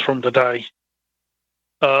 weeks from today.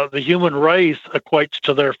 The human race equates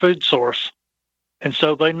to their food source. And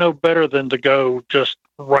so they know better than to go just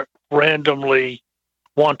randomly,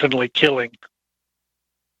 wantonly killing.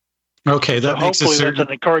 Okay, that makes hopefully that's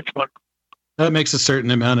an encouragement. That makes a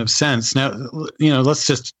certain amount of sense. Now, let's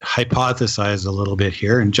just hypothesize a little bit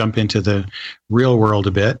here and jump into the real world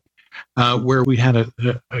a bit, where we had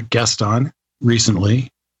a guest on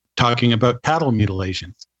recently talking about cattle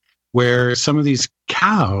mutilations, where some of these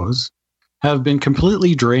cows have been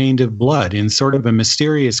completely drained of blood in sort of a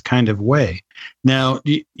mysterious kind of way. Now,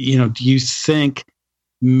 do you think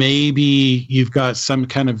maybe you've got some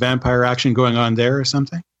kind of vampire action going on there or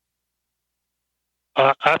something?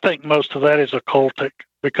 I think most of that is occultic,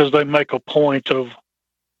 because they make a point of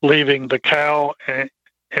leaving the cow and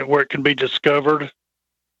where it can be discovered,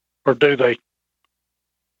 or do they?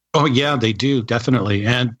 Oh yeah, they do, definitely.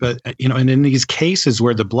 And in these cases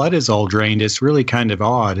where the blood is all drained, it's really kind of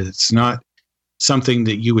odd. It's not something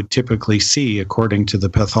that you would typically see, according to the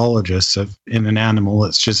pathologists, in an animal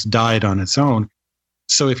that's just died on its own.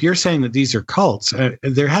 So if you're saying that these are cults,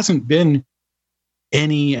 there hasn't been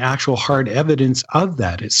any actual hard evidence of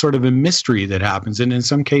that. It's sort of a mystery that happens. And in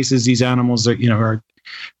some cases, these animals are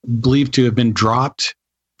believed to have been dropped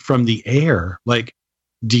from the air. Like,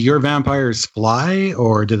 do your vampires fly,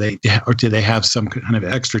 or do they have some kind of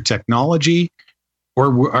extra technology,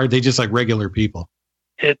 or are they just like regular people?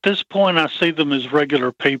 At this point, I see them as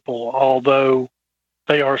regular people, although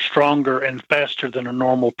they are stronger and faster than a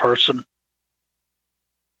normal person.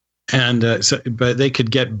 And but they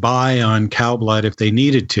could get by on cow blood if they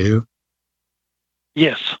needed to.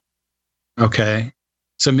 Yes. Okay.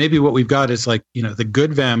 So maybe what we've got is the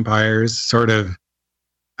good vampires sort of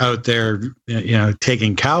out there,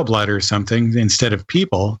 taking cow blood or something instead of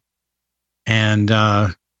people. And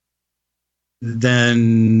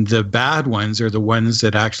then the bad ones are the ones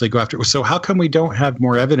that actually go after it. So how come we don't have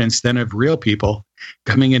more evidence then of real people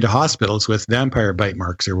coming into hospitals with vampire bite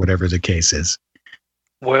marks or whatever the case is?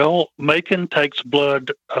 Well, Macon takes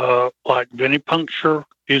blood like venipuncture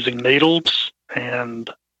using needles and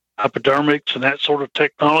hypodermics and that sort of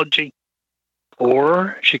technology.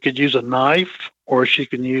 Or she could use a knife, or she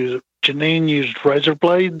can use, Janine used razor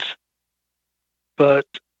blades. But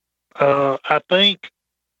I think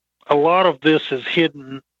a lot of this is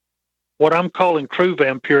hidden. What I'm calling true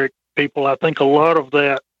vampiric people, I think a lot of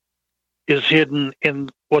that is hidden in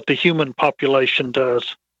what the human population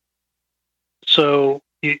does. So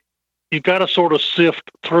you got to sort of sift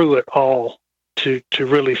through it all to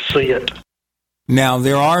really see it. Now,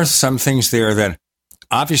 there are some things there that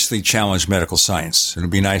obviously challenge medical science. It would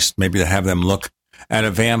be nice maybe to have them look at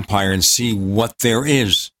a vampire and see what there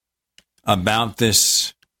is about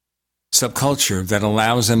this subculture that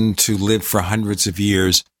allows them to live for hundreds of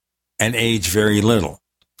years and age very little,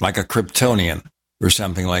 like a Kryptonian or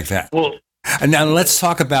something like that. Well, and now let's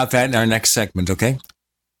talk about that in our next segment, okay?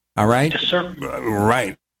 All right? Yes, sir.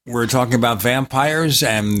 Right. We're talking about vampires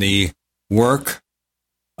and the work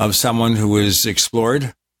of someone who has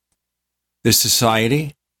explored this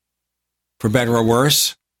society, for better or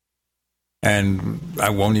worse. And I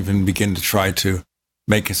won't even begin to try to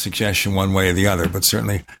make a suggestion one way or the other, but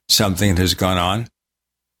certainly something has gone on.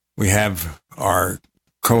 We have our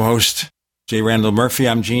co-host, J. Randall Murphy.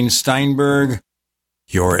 I'm Gene Steinberg.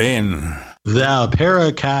 You're in the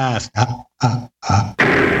Paracast.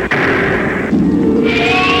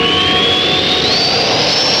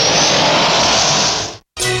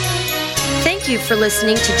 Thank you for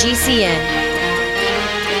listening to GCN.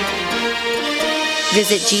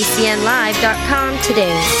 Visit GCNlive.com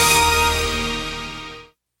today.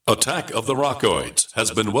 Attack of the Rockoids has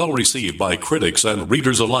been well received by critics and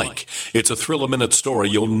readers alike. It's a thrill-a-minute story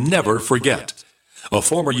you'll never forget. A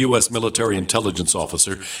former U.S. military intelligence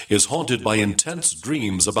officer is haunted by intense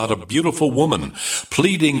dreams about a beautiful woman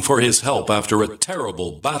pleading for his help after a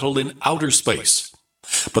terrible battle in outer space.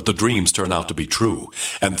 But the dreams turn out to be true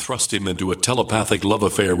and thrust him into a telepathic love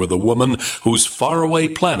affair with a woman whose faraway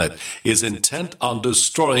planet is intent on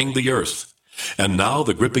destroying the Earth. And now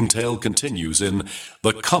the gripping tale continues in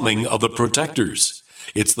The Coming of the Protectors.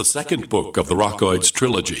 It's the second book of the Rockoids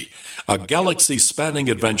trilogy, a galaxy-spanning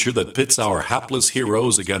adventure that pits our hapless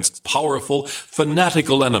heroes against powerful,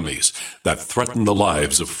 fanatical enemies that threaten the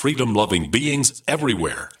lives of freedom-loving beings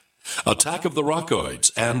everywhere. Attack of the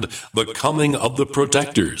Rockoids and The Coming of the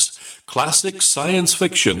Protectors. Classic science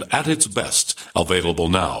fiction at its best, available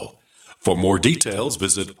now. For more details,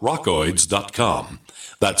 visit rockoids.com.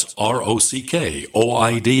 That's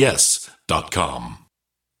ROCKOIDS.com.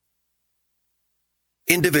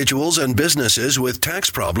 Individuals and businesses with tax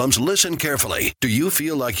problems, listen carefully. Do you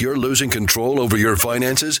feel like you're losing control over your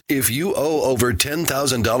finances? If you owe over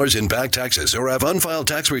 $10,000 in back taxes or have unfiled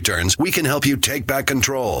tax returns, we can help you take back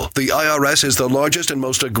control. The IRS is the largest and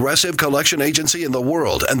most aggressive collection agency in the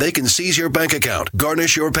world, and they can seize your bank account,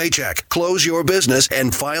 garnish your paycheck, close your business,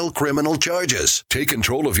 and file criminal charges. Take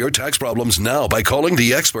control of your tax problems now by calling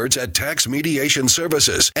the experts at Tax Mediation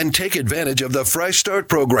Services and take advantage of the Fresh Start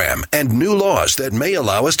program and new laws that may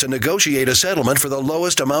allow us to negotiate a settlement for the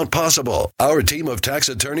lowest amount possible. Our team of tax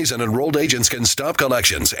attorneys and enrolled agents can stop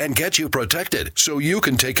collections and get you protected so you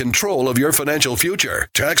can take control of your financial future.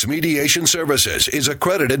 Tax Mediation Services is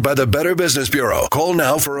accredited by the Better Business Bureau. Call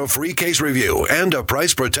now for a free case review and a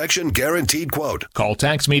price protection guaranteed quote. Call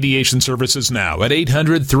Tax Mediation Services now at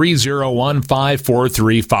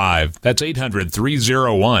 800-301-5435. That's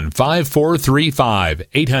 800-301-5435.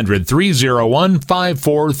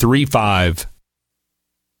 800-301-5435.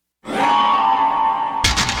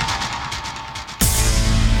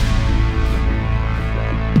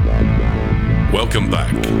 Welcome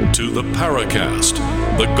back to the Paracast,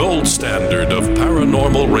 the gold standard of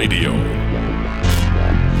paranormal radio.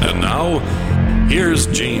 And now, here's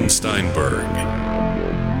Gene Steinberg.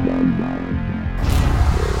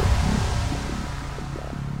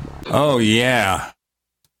 Oh, yeah.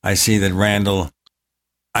 I see that Randall,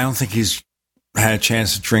 I don't think he's had a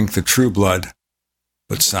chance to drink the True Blood,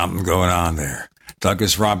 but something going on there.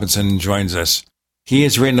 Douglas Robinson joins us. He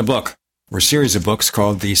has written a book, or a series of books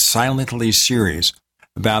called the Silently series,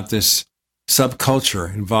 about this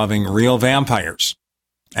subculture involving real vampires.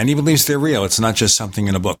 And he believes they're real. It's not just something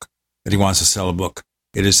in a book that he wants to sell a book.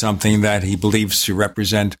 It is something that he believes to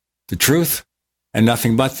represent the truth and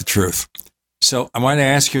nothing but the truth. So I want to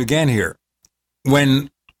ask you again here. When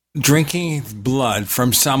drinking blood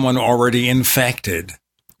from someone already infected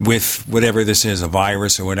with whatever this is, a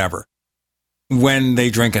virus or whatever, when they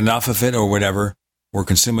drink enough of it or whatever, or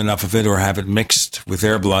consume enough of it or have it mixed with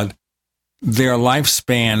their blood, their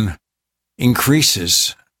lifespan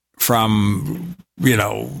increases from,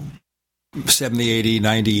 70, 80,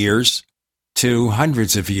 90 years to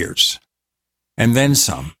hundreds of years, and then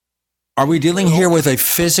some. Are we dealing here with a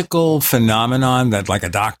physical phenomenon that, like a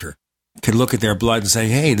doctor, could look at their blood and say,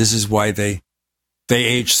 hey, this is why they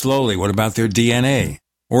age slowly? What about their DNA?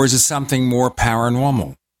 Or is it something more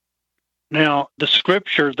paranormal? Now, the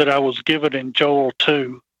scripture that I was given in Joel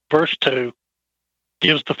 2, verse 2,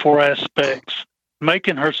 gives the 4 aspects.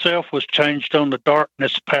 Macon herself was changed on the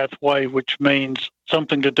darkness pathway, which means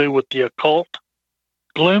something to do with the occult.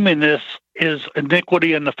 Gloominess is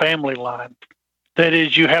iniquity in the family line. That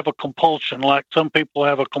is, you have a compulsion, like some people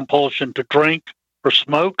have a compulsion to drink or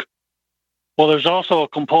smoke. Well, there's also a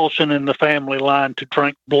compulsion in the family line to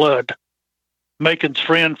drink blood. Macon's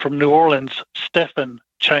friend from New Orleans, Stephen,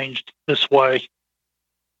 changed this way.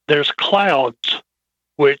 There's clouds,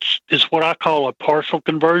 which is what I call a partial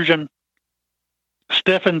conversion.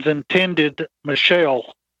 Stephen's intended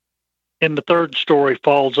Michelle in the 3rd story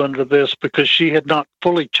falls under this because she had not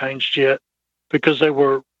fully changed yet because they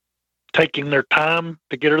were taking their time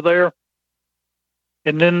to get her there.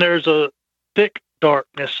 And then there's a thick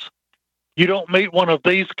darkness. You don't meet one of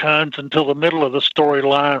these kinds until the middle of the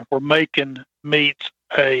storyline where Macon meets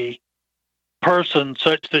a person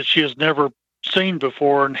such that she has never seen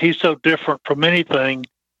before, and he's so different from anything,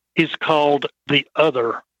 he's called the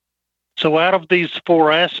other. So out of these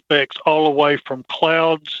 4 aspects, all the way from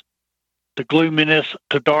clouds to gloominess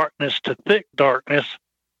to darkness to thick darkness,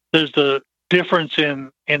 there's the difference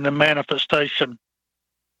in the manifestation.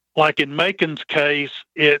 Like in Macon's case,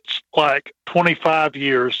 it's like 25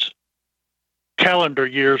 years, calendar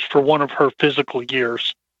years for one of her physical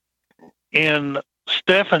years. In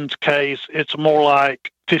Stephen's case, it's more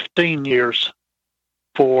like 15 years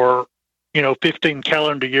for, 15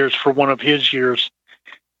 calendar years for one of his years.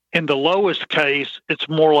 In the lowest case, it's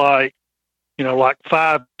more like, like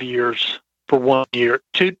 5 years for 1 year,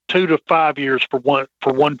 2 to 5 years for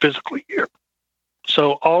one physical year.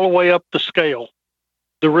 So all the way up the scale.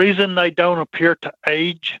 The reason they don't appear to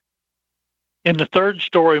age, in the 3rd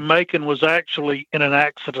story, Macon was actually in an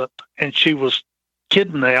accident, and she was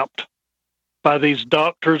kidnapped by these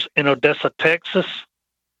doctors in Odessa, Texas.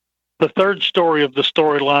 The 3rd story of the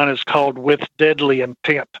storyline is called With Deadly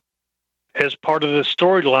Intent. As part of this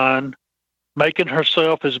storyline, Macon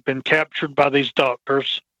herself has been captured by these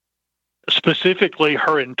doctors. Specifically,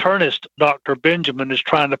 her internist, Dr. Benjamin, is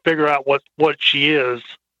trying to figure out what she is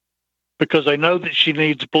because they know that she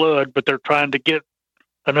needs blood, but they're trying to get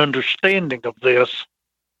an understanding of this.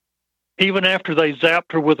 Even after they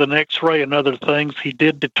zapped her with an X-ray and other things, he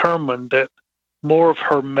did determine that more of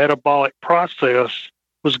her metabolic process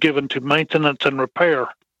was given to maintenance and repair.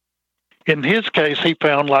 In his case, he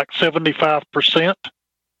found like 75%,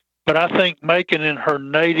 but I think Macon in her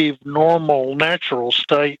native, normal, natural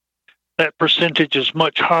state, that percentage is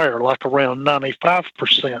much higher, like around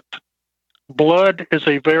 95%. Blood is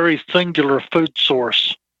a very singular food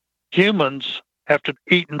source. Humans have to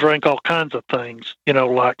eat and drink all kinds of things,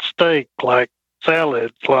 like steak, like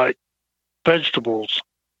salads, like vegetables.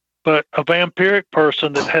 But a vampiric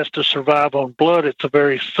person that has to survive on blood, it's a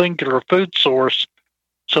very singular food source.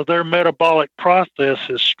 So their metabolic process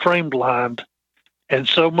is streamlined, and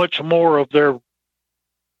so much more of their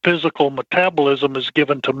physical metabolism is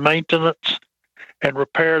given to maintenance and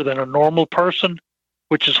repair than a normal person,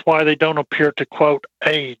 which is why they don't appear to, quote,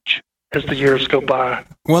 age as the years go by.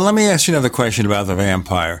 Well, let me ask you another question about the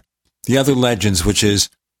vampire. The other legends, which is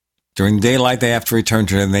during daylight, they have to return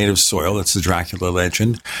to their native soil. That's the Dracula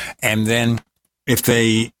legend. And then if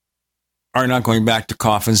they are not going back to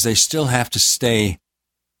coffins, they still have to stay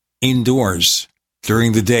indoors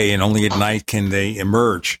during the day, and only at night can they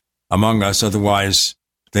emerge among us. Otherwise,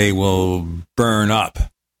 they will burn up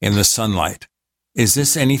in the sunlight. Is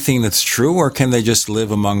this anything that's true, or can they just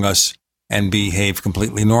live among us and behave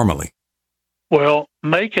completely normally? Well,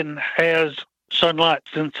 Macon has sunlight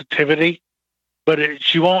sensitivity, but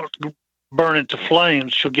she won't burn into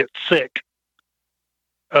flames. She'll get sick.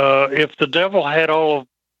 If the devil had all of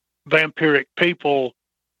vampiric people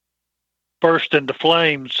burst into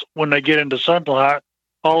flames when they get into sunlight,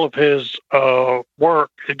 all of his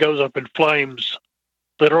work, it goes up in flames,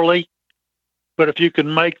 literally. But if you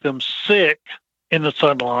can make them sick in the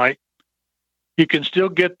sunlight, you can still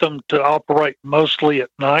get them to operate mostly at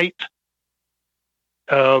night,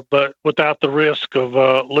 but without the risk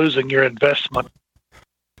of losing your investment.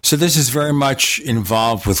 So this is very much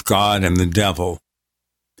involved with God and the devil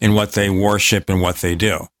in what they worship and what they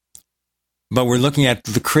do. But we're looking at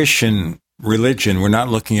the Christian religion. We're not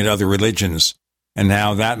looking at other religions and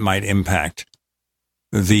how that might impact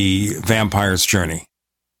the vampire's journey.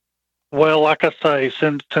 Well, like I say,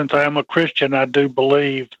 since I am a Christian, I do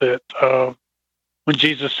believe that when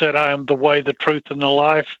Jesus said, "I am the way, the truth, and the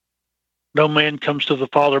life," no man comes to the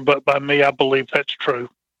Father but by me. I believe that's true.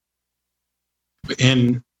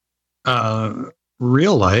 In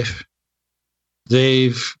real life,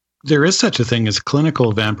 there is such a thing as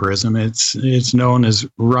clinical vampirism. It's known as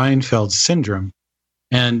Reinfeld's syndrome,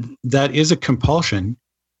 and that is a compulsion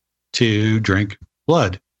to drink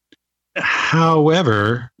blood.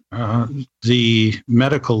 However, the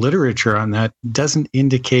medical literature on that doesn't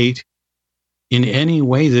indicate in any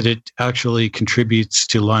way that it actually contributes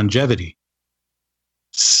to longevity.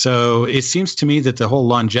 So it seems to me that the whole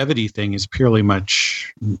longevity thing is purely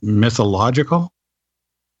much mythological,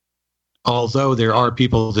 although there are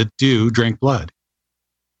people that do drink blood.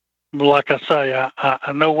 Like I say,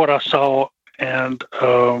 I know what I saw, and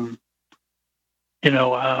I'm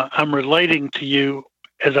relating to you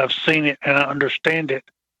as I've seen it and I understand it.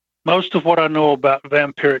 Most of what I know about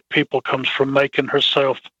vampiric people comes from Macon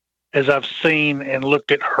herself, as I've seen and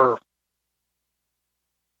looked at her.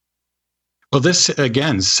 Well, this,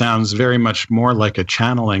 again, sounds very much more like a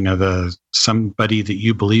channeling of somebody that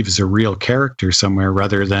you believe is a real character somewhere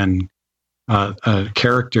rather than a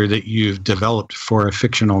character that you've developed for a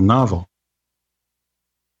fictional novel.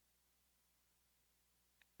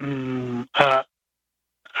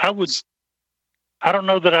 I don't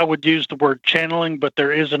know that I would use the word channeling, but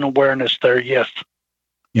there is an awareness there, yes.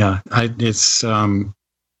 Yeah, it's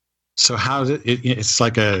so how is it? It's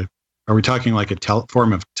like are we talking like a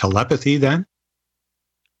form of telepathy then?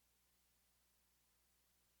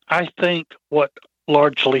 I think what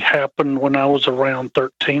largely happened when I was around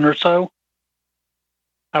 13 or so,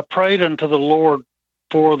 I prayed unto the Lord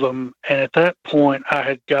for them, and at that point I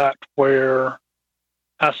had got where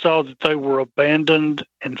I saw that they were abandoned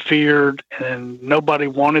and feared and nobody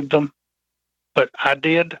wanted them, but I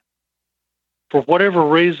did. For whatever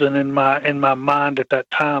reason in my mind at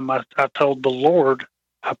that time, I told the Lord,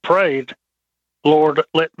 I prayed, Lord,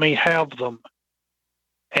 let me have them.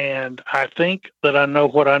 And I think that I know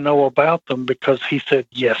what I know about them because he said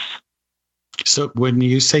yes. So when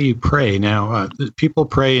you say you pray, now people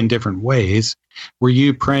pray in different ways. Were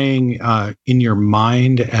you praying in your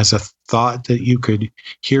mind as a thought that you could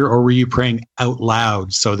hear, or were you praying out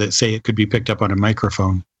loud so that, say, it could be picked up on a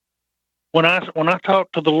microphone? When I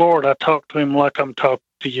talk to the Lord, I talk to him like I'm talking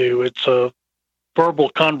to you. It's a verbal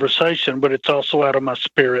conversation, but it's also out of my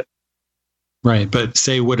spirit. Right. But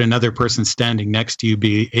say, would another person standing next to you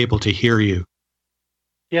be able to hear you?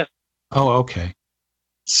 Yes. Oh, okay.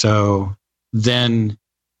 So then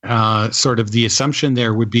sort of the assumption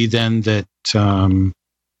there would be then that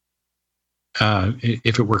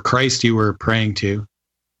if it were Christ you were praying to,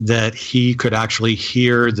 that he could actually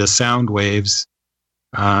hear the sound waves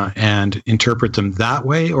and interpret them that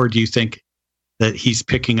way? Or do you think that he's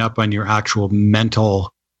picking up on your actual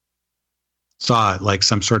mental thought, like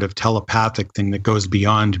some sort of telepathic thing that goes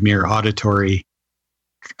beyond mere auditory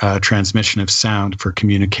transmission of sound for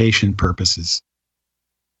communication purposes?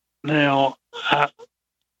 Now, how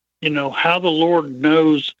the Lord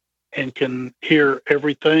knows and can hear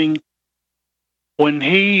everything. When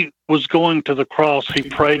he was going to the cross, he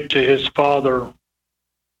prayed to his Father,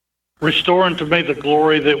 restore unto me the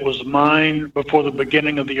glory that was mine before the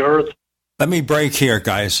beginning of the earth. Let me break here,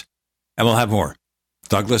 guys, and we'll have more.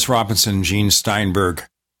 Douglas Robinson, Gene Steinberg,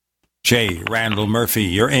 J. Randall Murphy,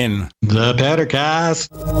 you're in the Pettercast.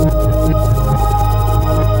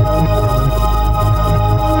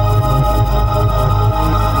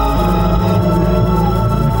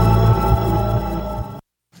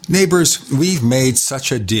 Neighbors, we've made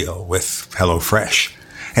such a deal with HelloFresh,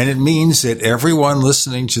 and it means that everyone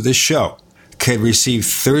listening to this show can receive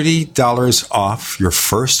 $30 off your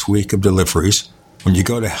first week of deliveries when you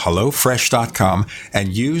go to HelloFresh.com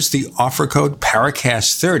and use the offer code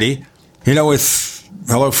PARACAST30. With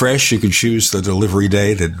HelloFresh, you can choose the delivery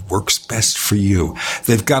day that works best for you.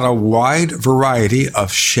 They've got a wide variety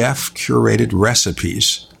of chef-curated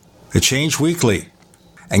recipes that change weekly.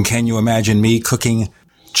 And can you imagine me cooking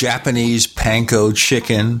Japanese panko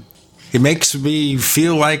chicken? It makes me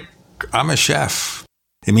feel like I'm a chef.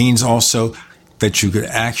 It means also that you could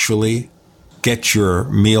actually get your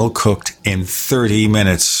meal cooked in 30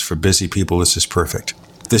 minutes. For busy people, this is perfect.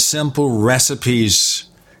 The simple recipes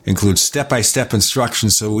include step-by-step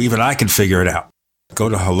instructions so even I can figure it out. Go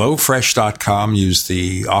to HelloFresh.com, use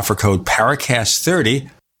the offer code PARACAST30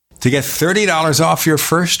 to get $30 off your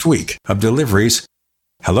first week of deliveries.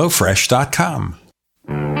 HelloFresh.com.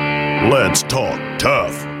 Let's talk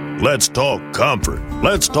tough. Let's talk comfort.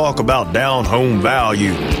 Let's talk about down-home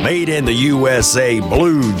value. Made in the USA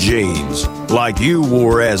blue jeans, like you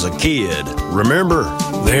wore as a kid. Remember?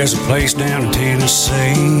 There's a place down in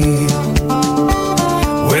Tennessee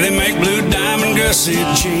where they make blue diamond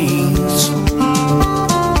gusset jeans.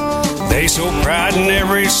 They show pride in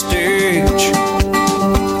every stitch.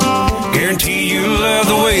 Guarantee you love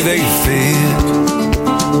the way they fit.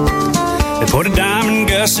 They put a diamond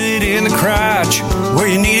gusset in the crotch where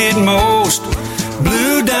you need it most.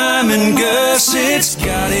 Blue diamond gussets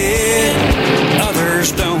got it,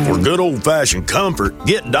 others don't. For good old-fashioned comfort,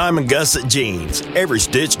 get Diamond Gusset jeans. Every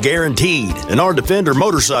stitch guaranteed. And our Defender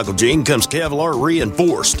motorcycle jean comes Kevlar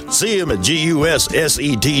reinforced. See them at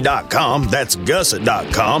GUSSET.com. That's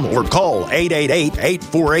gusset.com. Or call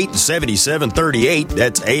 888-848-7738.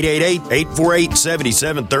 That's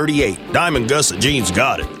 888-848-7738. Diamond Gusset jeans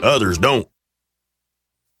got it, others don't.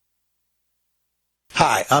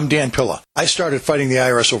 Hi, I'm Dan Pilla. I started fighting the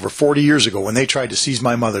IRS over 40 years ago when they tried to seize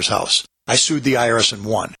my mother's house. I sued the IRS and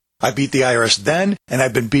won. I beat the IRS then, and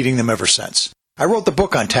I've been beating them ever since. I wrote the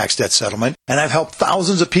book on tax debt settlement, and I've helped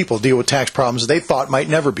thousands of people deal with tax problems they thought might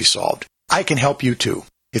never be solved. I can help you too.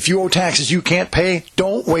 If you owe taxes you can't pay,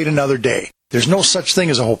 don't wait another day. There's no such thing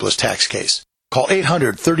as a hopeless tax case. Call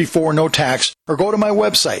 800-34-NO-TAX or go to my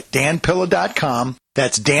website, danpilla.com.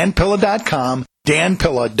 That's danpilla.com,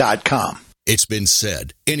 danpilla.com. It's been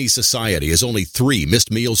said, any society is only 3 missed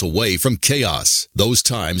meals away from chaos. Those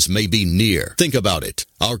times may be near. Think about it.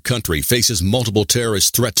 Our country faces multiple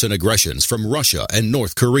terrorist threats and aggressions from Russia and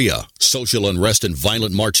North Korea. Social unrest and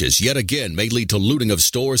violent marches yet again may lead to looting of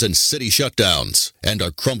stores and city shutdowns. And our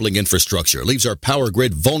crumbling infrastructure leaves our power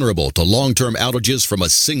grid vulnerable to long-term outages from a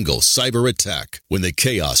single cyber attack. When the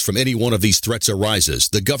chaos from any one of these threats arises,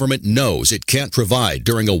 the government knows it can't provide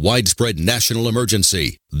during a widespread national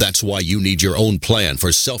emergency. That's why you need your own plan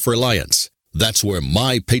for self-reliance. That's where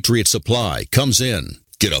My Patriot Supply comes in.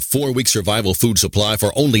 Get a 4-week survival food supply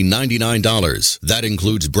for only $99. That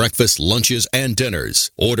includes breakfast, lunches, and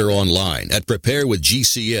dinners. Order online at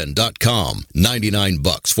preparewithgcn.com.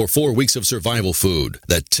 $99 for 4 weeks of survival food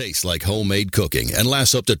that tastes like homemade cooking and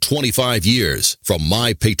lasts up to 25 years. From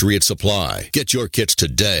My Patriot Supply. Get your kits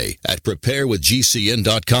today at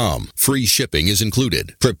preparewithgcn.com. Free shipping is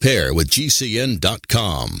included.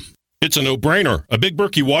 Preparewithgcn.com. It's a no-brainer. A Big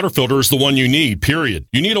Berkey water filter is the one you need, period.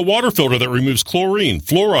 You need a water filter that removes chlorine,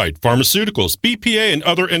 fluoride, pharmaceuticals, BPA, and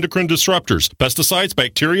other endocrine disruptors, pesticides,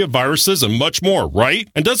 bacteria, viruses, and much more, right?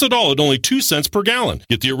 And does it all at only 2 cents per gallon.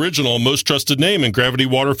 Get the original and most trusted name in gravity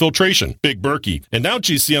water filtration, Big Berkey. And now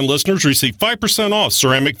GCN listeners receive 5% off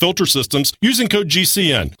ceramic filter systems using code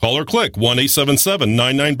GCN. Call or click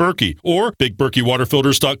 1-877-99-BERKEY or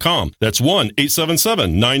BigBerkeyWaterFilters.com. That's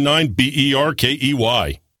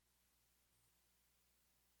 1-877-99-BERKEY.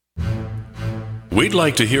 We'd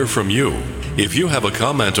like to hear from you. If you have a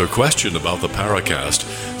comment or question about the Paracast,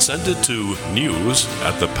 send it to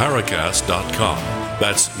news@theparacast.com.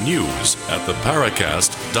 That's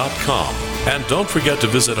news@theparacast.com. And don't forget to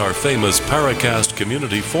visit our famous Paracast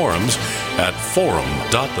community forums at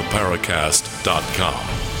forum.theparacast.com.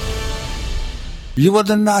 You will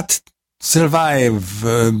not survive,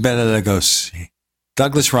 Bela Lugosi.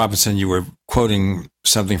 Douglas Robinson, you were quoting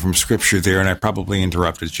something from Scripture there, and I probably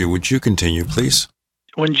interrupted you. Would you continue, please?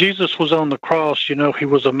 When Jesus was on the cross, he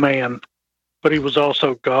was a man, but he was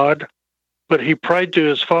also God. But he prayed to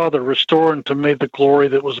his Father, restore unto me the glory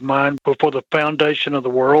that was mine before the foundation of the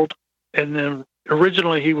world. And then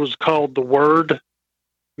originally he was called the Word.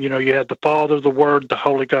 You had the Father, the Word, the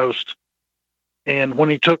Holy Ghost. And when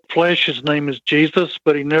he took flesh, his name is Jesus,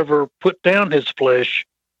 but he never put down his flesh.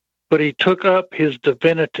 But he took up his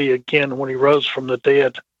divinity again when he rose from the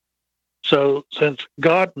dead. So since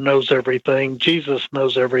God knows everything, Jesus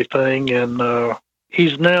knows everything, and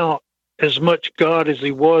he's now as much God as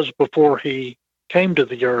he was before he came to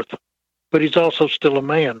the earth. But he's also still a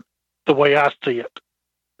man, the way I see it.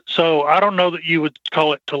 So I don't know that you would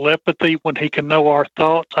call it telepathy when he can know our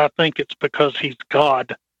thoughts. I think it's because he's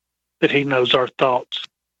God that he knows our thoughts.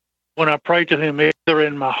 When I pray to him, either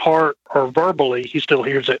in my heart or verbally, he still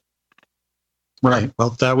hears it. Right. Well,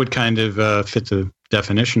 that would kind of fit the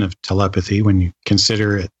definition of telepathy when you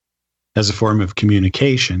consider it as a form of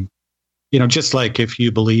communication. Just like if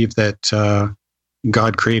you believe that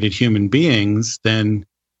God created human beings, then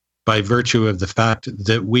by virtue of the fact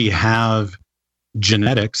that we have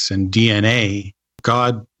genetics and DNA,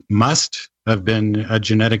 God must have been a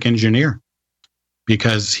genetic engineer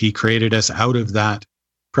because he created us out of that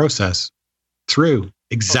process through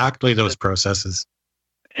exactly those processes.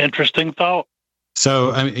 Interesting thought.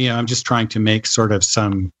 So, I'm just trying to make sort of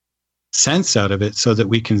some sense out of it so that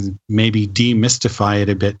we can maybe demystify it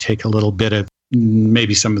a bit, take a little bit of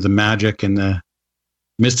maybe some of the magic and the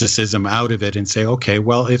mysticism out of it and say, okay,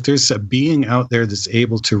 well, if there's a being out there that's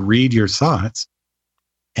able to read your thoughts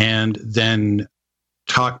and then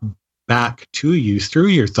talk back to you through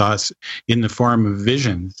your thoughts in the form of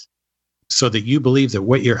visions, so that you believe that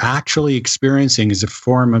what you're actually experiencing is a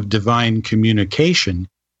form of divine communication,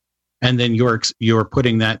 and then you're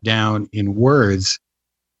putting that down in words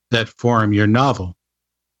that form your novel.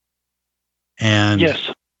 And yes,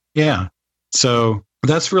 yeah, so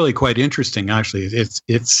that's really quite interesting. Actually,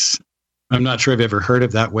 it's I'm not sure I've ever heard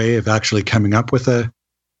of that way of actually coming up with a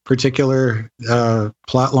particular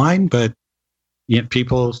plot line, but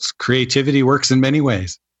people's creativity works in many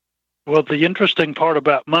ways. Well, the interesting part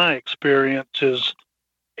about my experience is,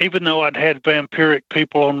 even though I'd had vampiric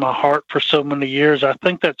people on my heart for so many years, I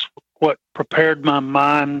think that's what prepared my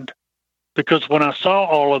mind, because when I saw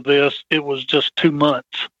all of this, it was just 2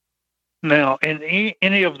 months. Now, in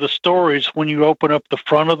any of the stories, when you open up the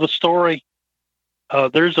front of the story,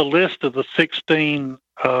 there's a list of the 16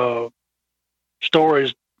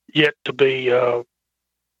 stories yet to be.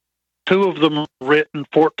 2 of them are written,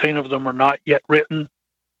 14 of them are not yet written.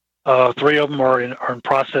 3 of them are in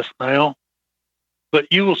process now. But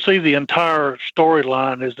you will see the entire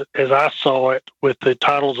storyline as I saw it, with the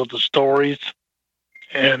titles of the stories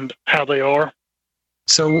and how they are.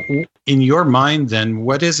 So in your mind then,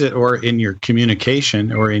 what is it, or in your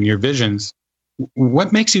communication or in your visions,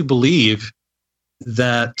 what makes you believe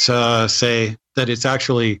that, say, that it's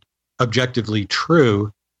actually objectively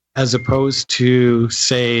true, as opposed to,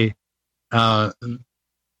 say,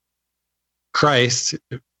 Christ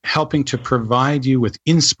helping to provide you with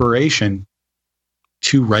inspiration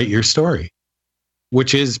to write your story,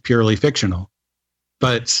 which is purely fictional,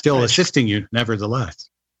 but still assisting you nevertheless?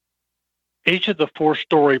 Each of the 4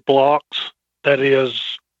 story blocks, that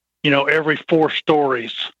is, every 4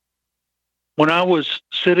 stories. When I was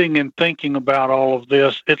sitting and thinking about all of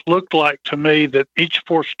this, it looked like to me that each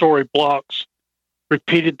 4 story blocks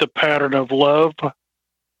repeated the pattern of love,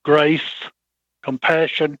 grace,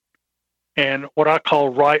 compassion, and what I call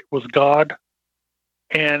right with God.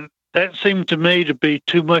 And that seemed to me to be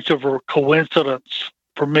too much of a coincidence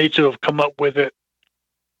for me to have come up with it,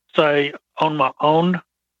 say, on my own.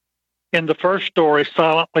 In the first story,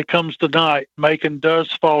 Silently Comes the Night, Macon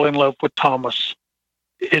does fall in love with Thomas.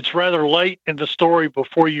 It's rather late in the story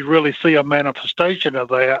before you really see a manifestation of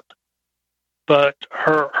that. But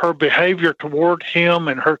her behavior toward him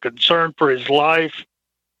and her concern for his life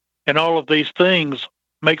and all of these things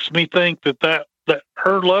makes me think that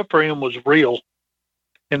her love for him was real.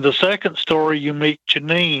 In the second story, you meet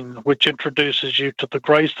Janine, which introduces you to the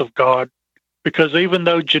grace of God, because even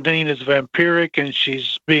though Janine is vampiric and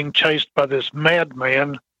she's being chased by this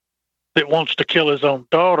madman that wants to kill his own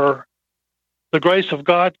daughter, the grace of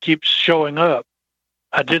God keeps showing up.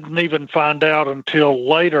 I didn't even find out until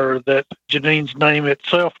later that Janine's name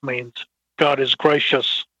itself means God is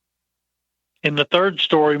gracious. In the third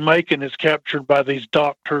story, Macon is captured by these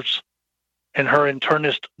doctors and her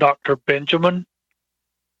internist, Dr. Benjamin.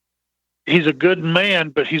 He's a good man,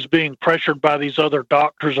 but he's being pressured by these other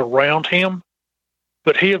doctors around him.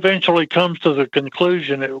 But he eventually comes to the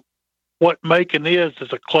conclusion that what Macon is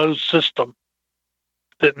a closed system,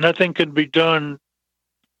 that nothing can be done,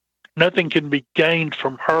 nothing can be gained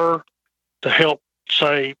from her to help,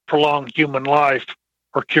 say, prolong human life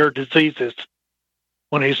or cure diseases.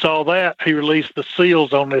 When he saw that, he released the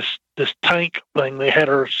seals on this tank thing they had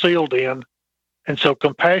her sealed in, and so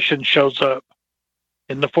compassion shows up.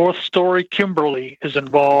 In the fourth story, Kimberly is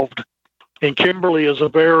involved, and Kimberly is a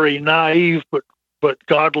very naive but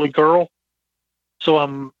godly girl. So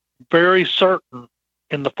I'm very certain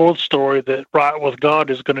in the fourth story that right with God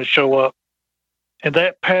is going to show up. And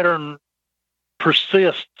that pattern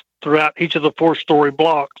persists throughout each of the 4 story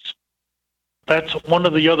blocks. That's one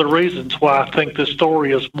of the other reasons why I think this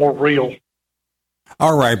story is more real.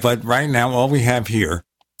 All right, but right now all we have here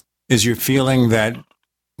is your feeling that,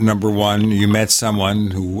 number one, you met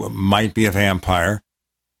someone who might be a vampire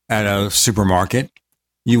at a supermarket.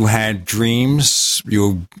 You had dreams.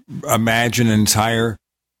 You imagine an entire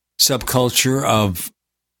subculture of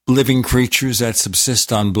living creatures that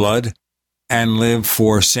subsist on blood and live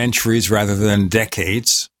for centuries rather than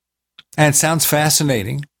decades. And it sounds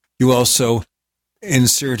fascinating. You also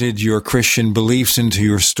inserted your Christian beliefs into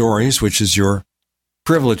your stories, which is your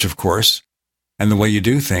privilege, of course, and the way you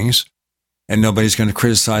do things. And nobody's going to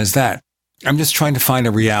criticize that. I'm just trying to find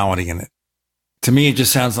a reality in it. To me, it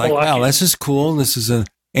just sounds like, wow, this is cool. This is an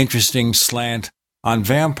interesting slant on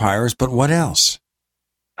vampires, but what else?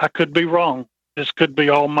 I could be wrong. This could be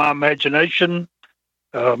all my imagination.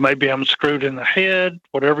 Maybe I'm screwed in the head,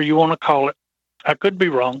 whatever you want to call it. I could be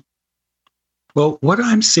wrong. Well, what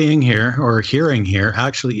I'm seeing here or hearing here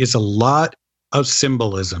actually is a lot of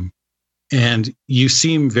symbolism. And you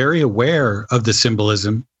seem very aware of the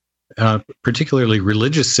symbolism, particularly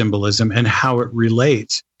religious symbolism, and how it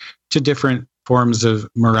relates to different forms of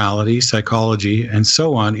morality, psychology, and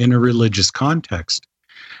so on in a religious context.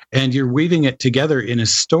 And you're weaving it together in a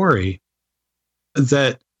story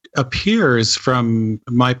that appears, from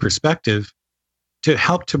my perspective, to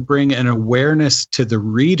help to bring an awareness to the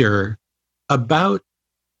reader about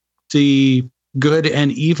the good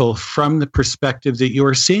and evil from the perspective that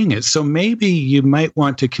you're seeing it. So maybe you might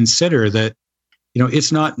want to consider that,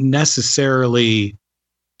 it's not necessarily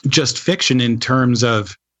just fiction in terms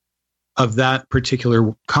of that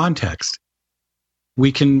particular context.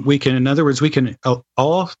 We can, in other words,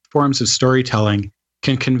 all forms of storytelling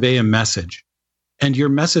can convey a message, and your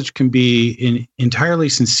message can be entirely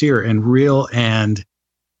sincere and real and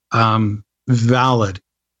valid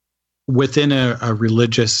within a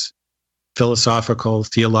religious, philosophical,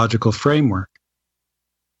 theological framework,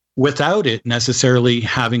 without it necessarily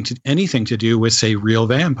having anything to do with, say, real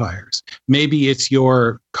vampires. Maybe it's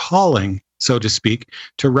your calling, so to speak,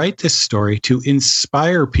 to write this story to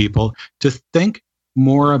inspire people to think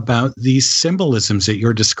more about these symbolisms that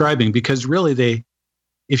you're describing, because really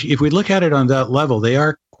if we look at it on that level, they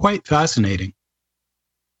are quite fascinating.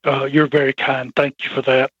 You're very kind. Thank you for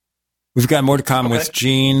that. We've got more to come with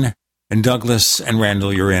Gene and Douglas and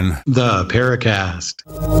Randall. You're in the Paracast.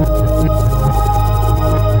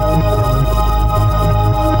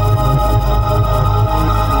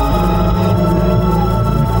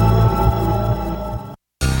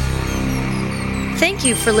 Thank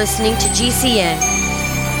you for listening to GCN.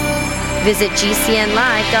 Visit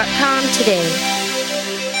GCNlive.com today.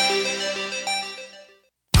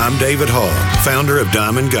 I'm David Hall, founder of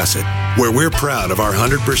Diamond Gusset, where we're proud of our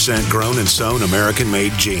 100% grown and sewn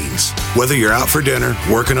American-made jeans. Whether you're out for dinner,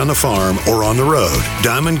 working on the farm, or on the road,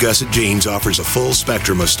 Diamond Gusset Jeans offers a full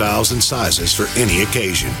spectrum of styles and sizes for any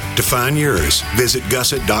occasion. To find yours, visit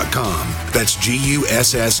gusset.com. That's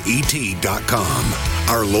GUSSET.com.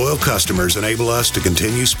 Our loyal customers enable us to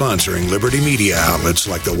continue sponsoring Liberty media outlets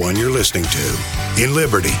like the one you're listening to. In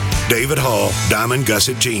Liberty, David Hall, Diamond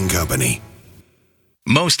Gusset Jean Company.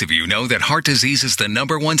 Most of you know that heart disease is the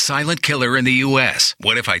 #1 silent killer in the U.S.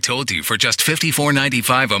 What if I told you for just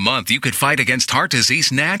 $54.95 a month you could fight against heart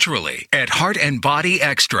disease naturally? At Heart and Body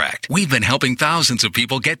Extract, we've been helping thousands of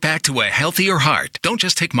people get back to a healthier heart. Don't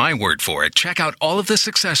just take my word for it. Check out all of the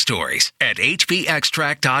success stories at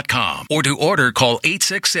hbextract.com, or to order, call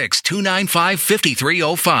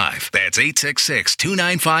 866-295-5305. That's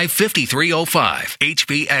 866-295-5305.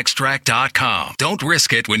 hbextract.com. Don't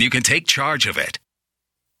risk it when you can take charge of it.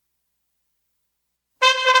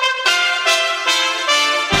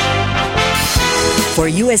 For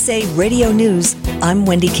USA Radio News, I'm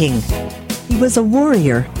Wendy King. He was a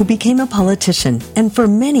warrior who became a politician, and for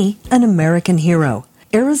many, an American hero.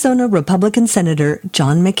 Arizona Republican Senator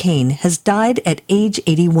John McCain has died at age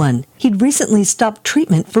 81. He'd recently stopped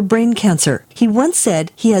treatment for brain cancer. He once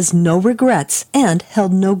said he has no regrets and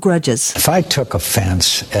held no grudges. If I took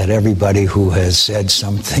offense at everybody who has said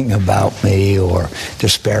something about me or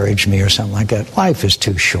disparaged me or something like that, life is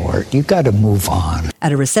too short. You've got to move on.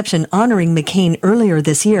 At a reception honoring McCain earlier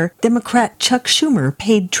this year, Democrat Chuck Schumer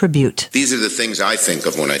paid tribute. These are the things I think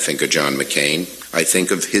of when I think of John McCain. I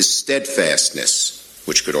think of his steadfastness,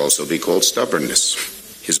 which could also be called stubbornness,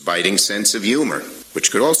 his biting sense of humor, which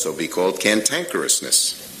could also be called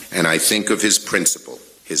cantankerousness. And I think of his principle,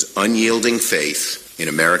 his unyielding faith in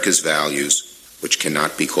America's values, which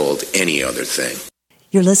cannot be called any other thing.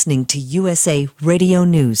 You're listening to USA Radio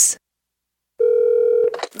News.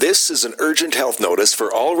 This is an urgent health notice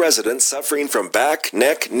for all residents suffering from back,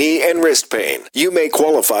 neck, knee, and wrist pain. You may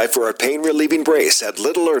qualify for a pain-relieving brace at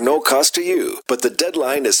little or no cost to you, but the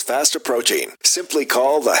deadline is fast approaching. Simply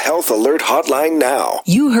call the Health Alert Hotline now.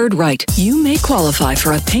 You heard right. You may qualify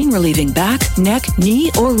for a pain-relieving back, neck, knee,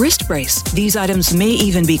 or wrist brace. These items may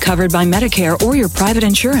even be covered by Medicare or your private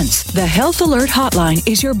insurance. The Health Alert Hotline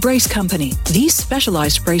is your brace company. These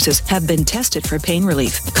specialized braces have been tested for pain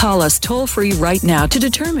relief. Call us toll-free right now to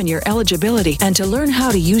determine determine your eligibility and to learn how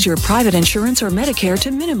to use your private insurance or Medicare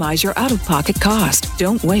to minimize your out-of-pocket cost.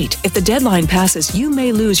 Don't wait. If the deadline passes, you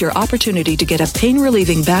may lose your opportunity to get a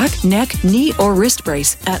pain-relieving back, neck, knee, or wrist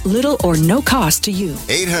brace at little or no cost to you.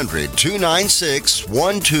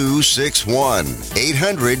 800-296-1261.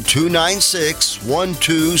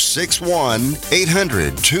 800-296-1261.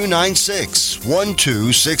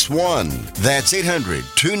 800-296-1261. That's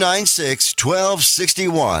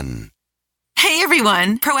 800-296-1261. Hey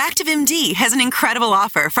everyone, Proactive MD has an incredible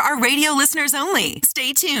offer for our radio listeners only.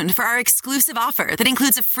 Stay tuned for our exclusive offer that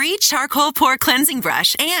includes a free charcoal pore cleansing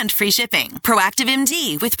brush and free shipping. Proactive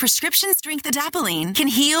MD with prescription strength adapalene can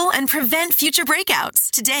heal and prevent future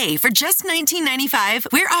breakouts. Today, for just $19.95,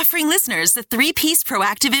 we're offering listeners the 3-piece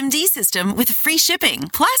Proactive MD system with free shipping,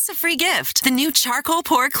 plus a free gift, the new charcoal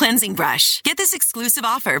pore cleansing brush. Get this exclusive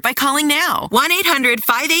offer by calling now,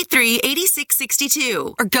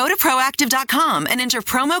 1-800-583-8662, or go to proactive.com and enter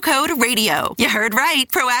promo code RADIO. You heard right.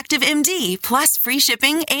 Proactive MD plus free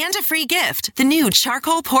shipping and a free gift. The new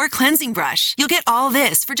charcoal pore cleansing brush. You'll get all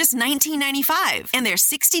this for just $19.95 and their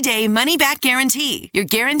 60-day money-back guarantee. You're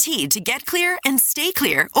guaranteed to get clear and stay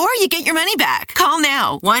clear, or you get your money back. Call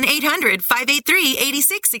now.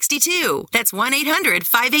 1-800-583-8662. That's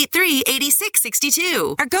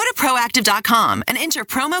 1-800-583-8662. Or go to proactive.com and enter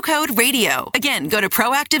promo code RADIO. Again, go to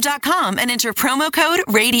proactive.com and enter promo code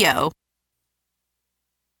RADIO.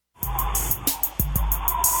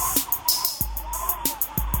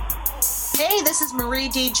 Hey, this is Marie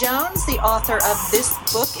D. Jones, the author of This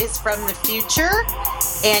Book is from the Future,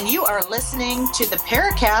 and you are listening to the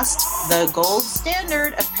Paracast, the gold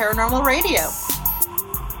standard of paranormal radio.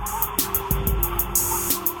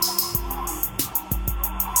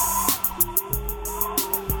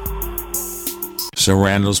 So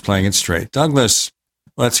Randall's playing it straight. Douglas,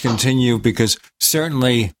 let's continue, because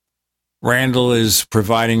certainly Randall is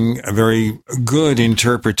providing a very good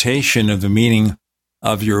interpretation of the meaning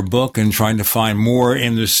of your book and trying to find more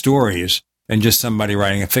in the stories than just somebody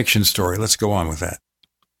writing a fiction story. Let's go on with that.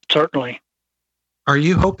 Certainly. Are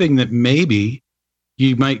you hoping that maybe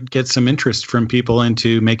you might get some interest from people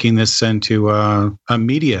into making this into a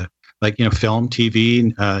media, like, film,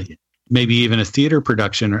 TV, maybe even a theater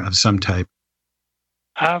production of some type?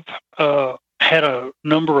 I've had a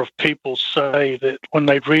number of people say that when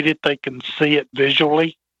they read it, they can see it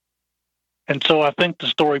visually. And so I think the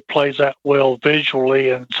story plays out well visually.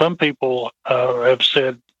 And some people have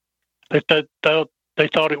said that they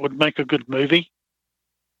thought it would make a good movie.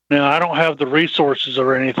 Now, I don't have the resources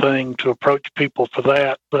or anything to approach people for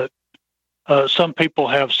that, but some people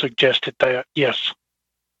have suggested that, yes.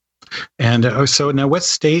 And so now, what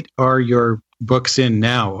state are your books in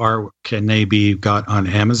now? Can they be got on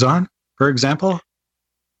Amazon, for example?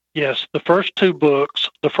 Yes, the first 2 books.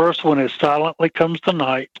 The first one is Silently Comes the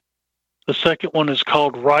Night. The second one is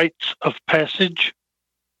called Rites of Passage.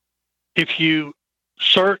 If you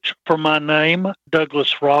search for my name,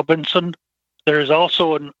 Douglas Robinson, there is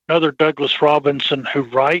also another Douglas Robinson who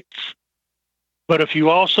writes. But if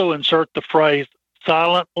you also insert the phrase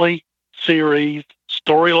Silently Series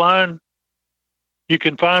Storyline, you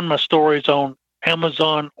can find my stories on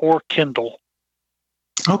Amazon or Kindle.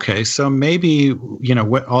 Okay, so maybe,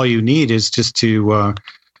 what all you need is just to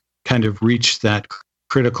kind of reach that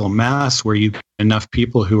critical mass where you get enough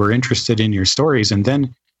people who are interested in your stories. And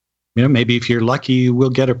then, maybe if you're lucky, you will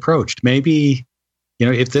get approached. Maybe,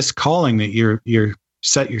 if this calling that you're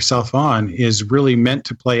set yourself on is really meant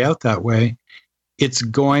to play out that way, it's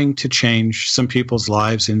going to change some people's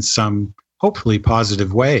lives in some hopefully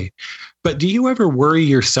positive way. But do you ever worry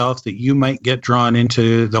yourself that you might get drawn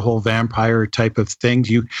into the whole vampire type of thing?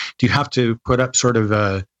 Do you have to put up sort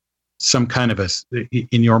of some kind of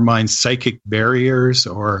in your mind, psychic barriers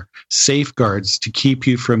or safeguards to keep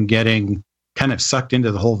you from getting kind of sucked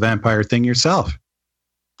into the whole vampire thing yourself?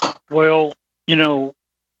 Well,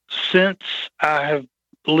 since I have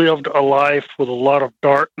lived a life with a lot of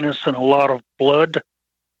darkness and a lot of blood,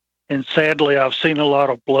 and sadly I've seen a lot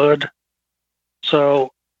of blood, so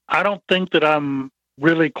I don't think that I'm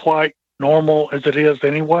really quite normal as it is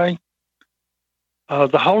anyway.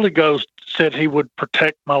 The Holy Ghost said he would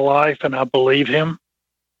protect my life, and I believe him.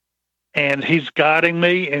 And he's guiding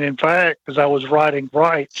me. And in fact, as I was writing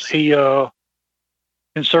Rites, he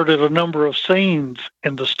inserted a number of scenes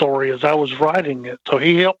in the story as I was writing it. So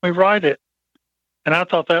he helped me write it. And I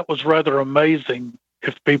thought that was rather amazing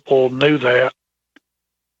if people knew that.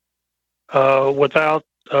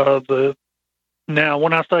 Now,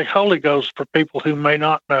 when I say Holy Ghost, for people who may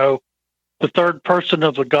not know, the third person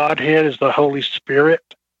of the Godhead is the Holy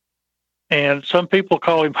Spirit. And some people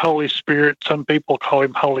call him Holy Spirit. Some people call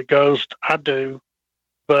him Holy Ghost. I do.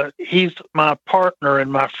 but he's my partner and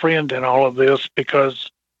my friend in all of this, because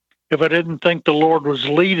if I didn't think the Lord was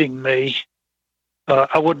leading me,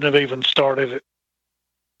 I wouldn't have even started it.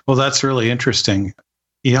 Well, that's really interesting.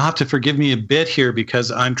 You'll have to forgive me a bit here, because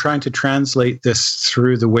I'm trying to translate this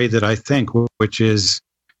through the way that I think, which is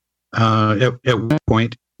at one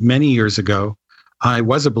point, many years ago, I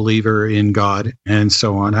was a believer in God and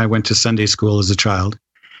so on. I went to Sunday school as a child.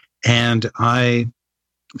 And I,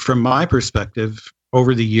 from my perspective,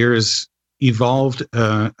 over the years, evolved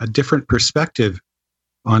a different perspective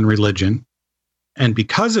on religion. And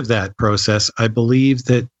because of that process, I believe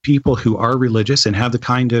that people who are religious and have the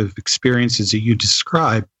kind of experiences that you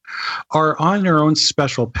describe are on their own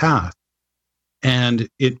special path. And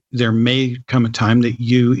there may come a time that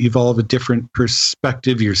you evolve a different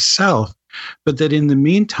perspective yourself, but that in the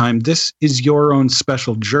meantime, this is your own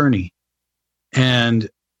special journey. And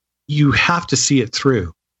you have to see it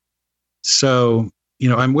through. So,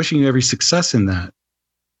 I'm wishing you every success in that.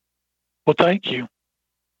 Well, thank you.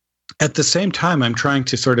 At the same time, I'm trying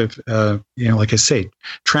to sort of, like I say,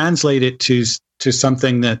 translate it to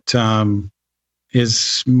something that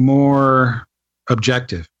is more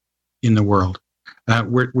objective in the world.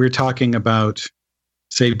 We're talking about,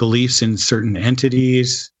 say, beliefs in certain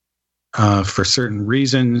entities for certain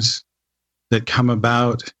reasons that come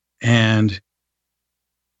about, and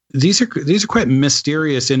these are quite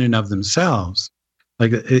mysterious in and of themselves.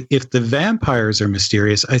 Like, if the vampires are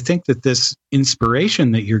mysterious, I think that this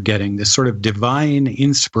inspiration that you're getting, this sort of divine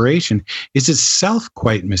inspiration, is itself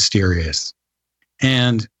quite mysterious.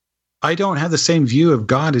 And I don't have the same view of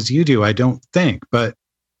God as you do, I don't think. But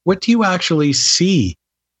what do you actually see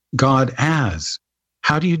God as?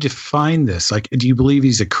 How do you define this? Like, do you believe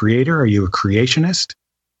he's a creator? Are you a creationist?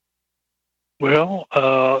 Well,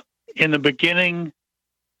 in the beginning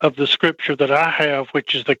of the scripture that I have,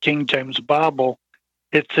 which is the King James Bible,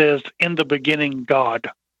 it says, "In the beginning,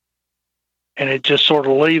 God." And it just sort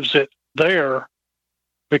of leaves it there,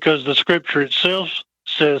 because the scripture itself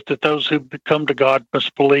says that those who come to God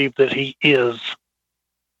must believe that he is.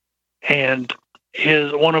 And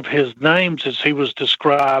one of his names, as he was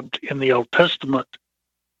described in the Old Testament,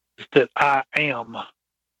 is that I am.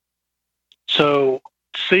 So,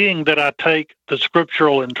 seeing that I take the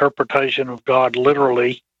scriptural interpretation of God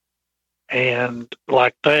literally, and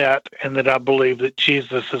like that, and that I believe that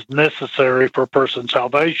Jesus is necessary for a person's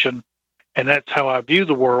salvation, and that's how I view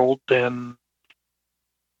the world, then,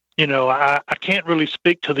 I can't really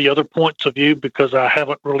speak to the other points of view because I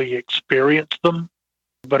haven't really experienced them.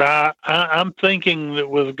 But I'm thinking that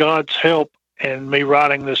with God's help and me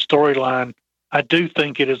writing this storyline, I do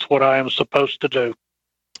think it is what I am supposed to do.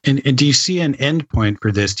 And do you see an end point for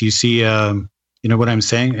this? Do you see, what I'm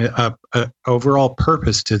saying, a overall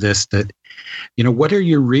purpose to this, that, what are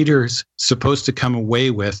your readers supposed to come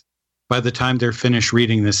away with by the time they're finished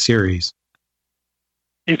reading this series?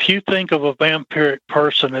 If you think of a vampiric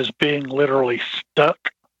person as being literally stuck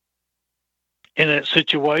in that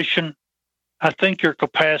situation, I think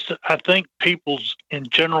people's in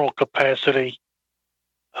general capacity,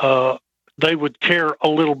 they would care a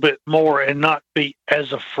little bit more and not be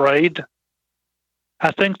as afraid.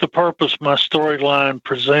 I think the purpose my storyline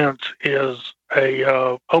presents is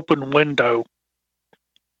a open window.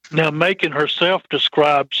 Now, Macon herself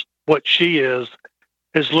describes what she is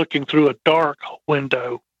looking through a dark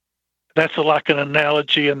window. That's like an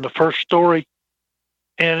analogy in the first story.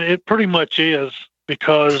 And it pretty much is,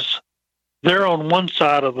 because they're on one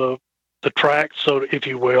side of the track, so if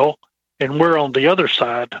you will, and we're on the other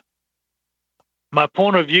side. My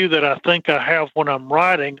point of view that I think I have when I'm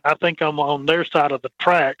writing, I think I'm on their side of the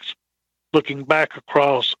tracks, looking back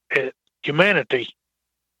across at humanity,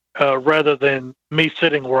 rather than me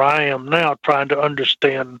sitting where I am now trying to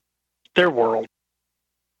understand their world.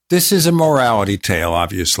 This is a morality tale,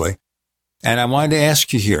 obviously. And I wanted to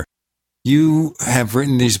ask you here, you have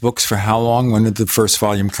written these books for how long? When did the first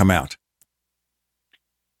volume come out?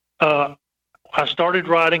 I started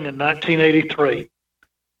writing in 1983.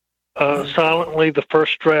 Silently, the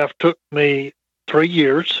first draft took me 3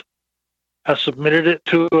 years. I submitted it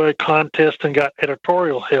to a contest and got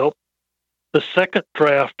editorial help. The second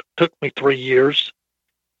draft took me 3 years.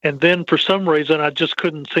 And then for some reason, I just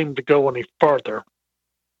couldn't seem to go any farther.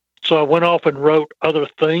 So I went off and wrote other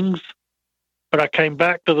things, but I came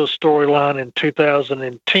back to the storyline in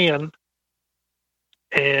 2010,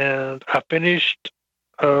 and I finished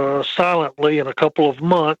Silently in a couple of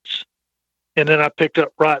months, and then I picked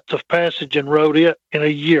up Rites of Passage and wrote it in a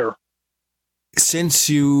year. Since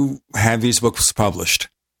you have these books published,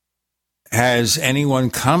 has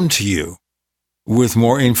anyone come to you with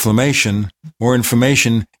more information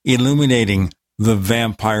illuminating the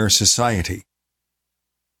Vampire Society?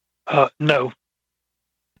 No.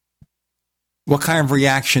 What kind of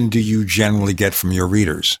reaction do you generally get from your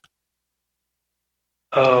readers?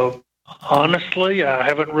 Honestly, I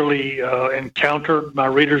haven't really encountered my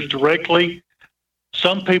readers directly.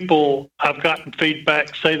 Some people I've gotten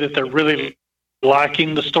feedback say that they're really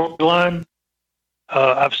liking the storyline.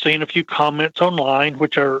 I've seen a few comments online,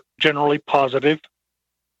 which are generally positive,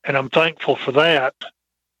 and I'm thankful for that.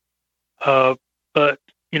 But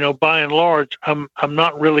by and large, I'm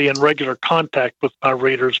not really in regular contact with my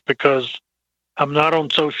readers because I'm not on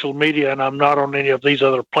social media and I'm not on any of these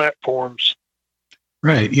other platforms.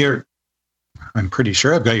 Right. I'm pretty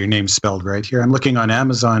sure I've got your name spelled right here. I'm looking on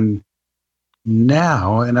Amazon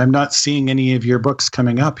now, and I'm not seeing any of your books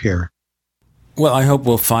coming up here. Well, I hope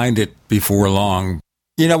we'll find it before long.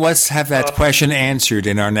 Let's have that question answered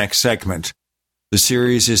in our next segment. The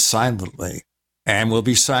series is Silently, and we'll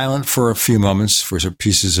be silent for a few moments for some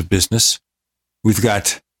pieces of business. We've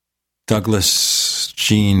got Douglas,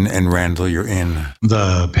 Gene, and Randall. You're in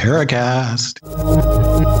the Paracast.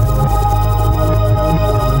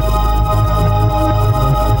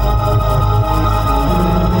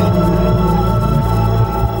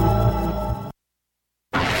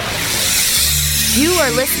 You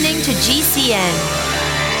are listening to GCN.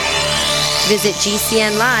 Visit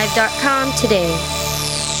GCNlive.com today.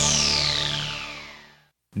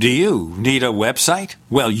 Do you need a website?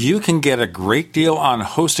 Well, you can get a great deal on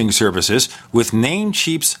hosting services with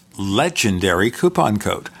Namecheap's legendary coupon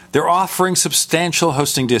code. They're offering substantial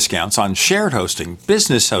hosting discounts on shared hosting,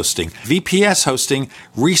 business hosting, VPS hosting,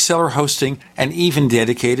 reseller hosting, and even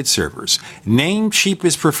dedicated servers. Namecheap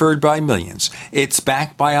is preferred by millions. It's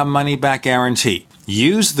backed by a money-back guarantee.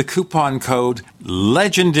 Use the coupon code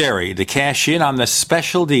LEGENDARY to cash in on the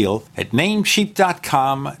special deal at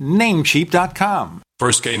Namecheap.com, Namecheap.com.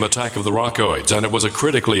 First came Attack of the Rockoids, and it was a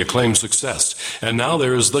critically acclaimed success. And now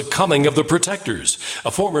there's The Coming of the Protectors. A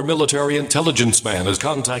former military intelligence man is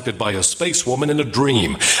contacted by a space woman in a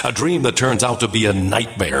dream that turns out to be a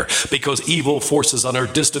nightmare because evil forces on her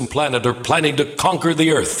distant planet are planning to conquer the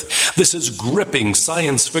Earth. This is gripping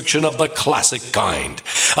science fiction of the classic kind.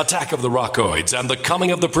 Attack of the Rockoids and The Coming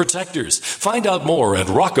of the Protectors. Find out more at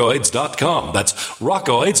rockoids.com. That's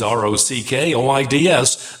Rockoids,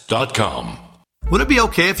 ROCKOIDS.com. Would it be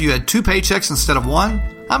okay if you had 2 paychecks instead of 1?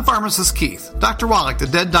 I'm Pharmacist Keith. Dr. Wallach, the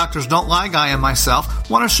Dead Doctors Don't Lie guy, and myself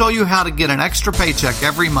want to show you how to get an extra paycheck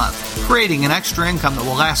every month, creating an extra income that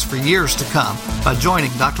will last for years to come by joining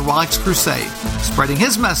Dr. Wallach's crusade, spreading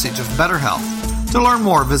his message of better health. To learn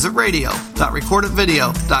more, visit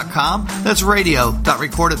radio.recordedvideo.com. That's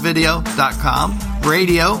radio.recordedvideo.com,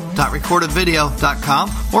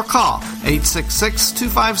 radio.recordedvideo.com, or call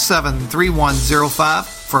 866-257-3105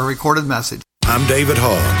 for a recorded message. I'm David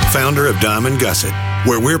Hall, founder of Diamond Gusset,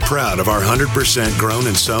 where we're proud of our 100% grown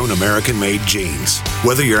and sewn American-made jeans.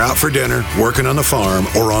 Whether you're out for dinner, working on the farm,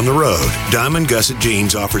 or on the road, Diamond Gusset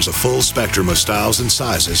Jeans offers a full spectrum of styles and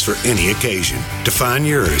sizes for any occasion. To find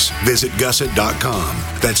yours, visit gusset.com.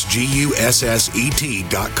 That's GUSSET.com.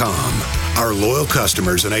 Our loyal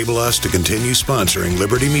customers enable us to continue sponsoring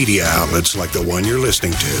Liberty media outlets like the one you're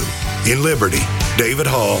listening to. In Liberty, David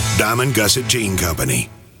Hall, Diamond Gusset Jean Company.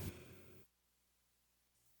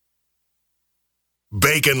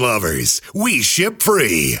 Bacon lovers, we ship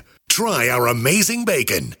free. Try our amazing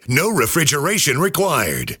bacon. No refrigeration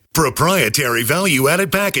required. Proprietary value-added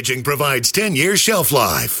packaging provides 10-year shelf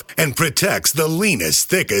life and protects the leanest,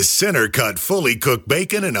 thickest, center-cut, fully cooked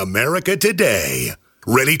bacon in America today.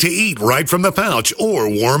 Ready to eat right from the pouch or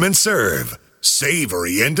warm and serve.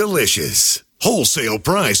 Savory and delicious. Wholesale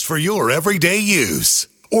price for your everyday use.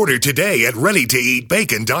 Order today at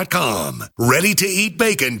readytoeatbacon.com.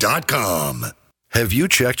 readytoeatbacon.com. Have you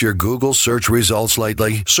checked your Google search results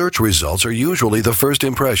lately? Search results are usually the first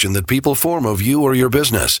impression that people form of you or your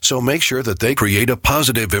business, so make sure that they create a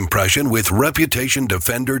positive impression with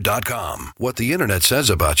ReputationDefender.com. What the internet says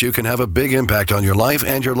about you can have a big impact on your life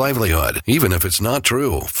and your livelihood, even if it's not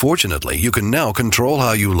true. Fortunately, you can now control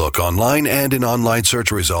how you look online and in online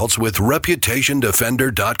search results with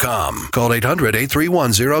ReputationDefender.com. Call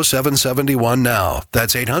 800-831-0771 now.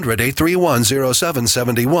 That's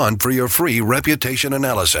 800-831-0771 for your free reputation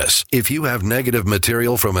analysis. If you have negative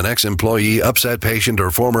material from an ex-employee, upset patient, or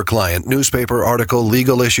former client, newspaper article,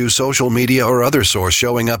 legal issue, social media, or other source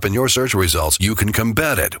showing up in your search results, you can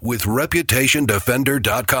combat it with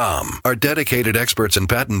ReputationDefender.com. Our dedicated experts in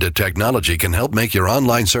patented technology can help make your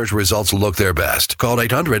online search results look their best. Call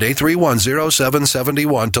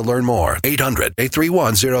 800-831-0771 to learn more.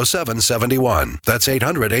 800-831-0771. That's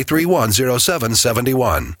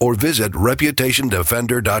 800-831-0771. Or visit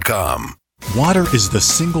ReputationDefender.com. Water is the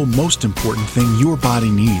single most important thing your body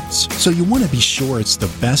needs, so you want to be sure it's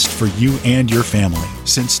the best for you and your family.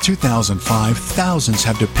 Since 2005, thousands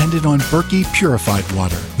have depended on Berkey purified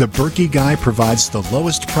water. The Berkey Guy provides the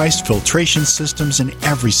lowest priced filtration systems in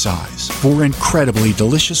every size. For incredibly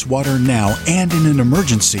delicious water now and in an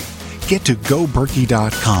emergency, get to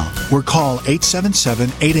goberkey.com or call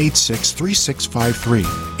 877-886-3653.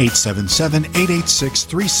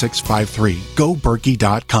 877-886-3653.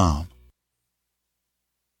 goberkey.com.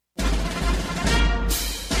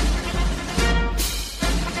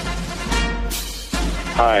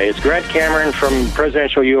 Hi, it's Grant Cameron from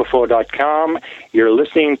presidentialufo.com. You're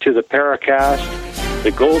listening to the Paracast,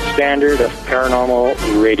 the gold standard of paranormal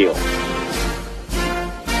radio.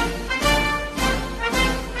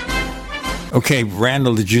 Okay,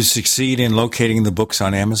 Randall, did you succeed in locating the books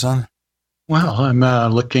on Amazon? Well, I'm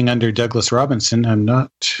looking under Douglas Robinson. I'm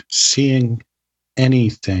not seeing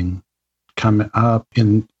anything come up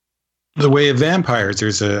in the way of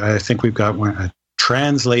vampires. I think we've got a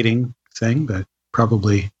translating thing, but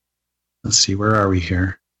probably, let's see, where are we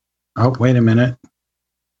here? Oh, wait a minute.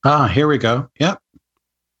 Here we go. Yep.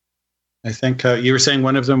 I think you were saying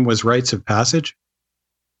one of them was rites of passage?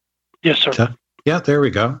 Yes, sir. Yeah, there we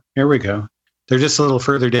go. Here we go. They're just a little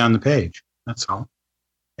further down the page. That's all.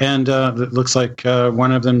 And it looks like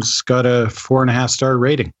one of them's got a 4.5-star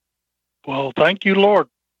rating. Well, thank you, Lord.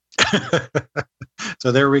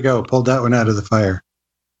 So there we go. Pulled that one out of the fire.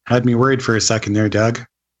 Had me worried for a second there, Doug.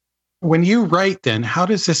 When you write, then, how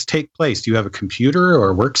does this take place? Do you have a computer or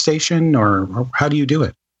a workstation, or how do you do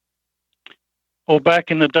it? Well, back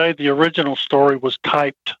in the day, the original story was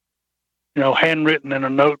typed, handwritten in a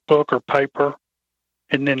notebook or paper,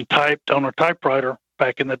 and then typed on a typewriter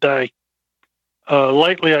back in the day.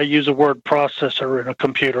 Lately, I use a word processor in a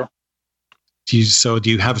computer. Do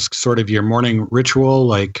you have sort of your morning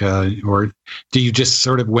ritual, or do you just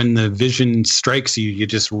sort of, when the vision strikes you, you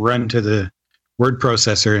just run to the word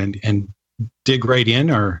processor and dig right in,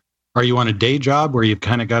 or are you on a day job where you've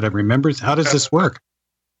kind of got to remember? How does this work?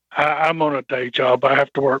 I'm on a day job. I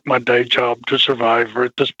have to work my day job to survive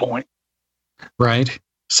at this point. Right.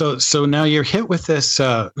 So now you're hit with this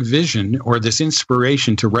vision or this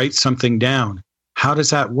inspiration to write something down. How does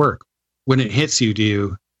that work? When it hits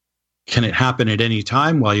you, can it happen at any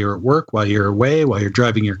time while you're at work, while you're away, while you're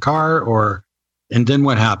driving your car, and then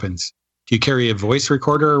what happens? Do you carry a voice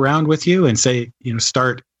recorder around with you and say,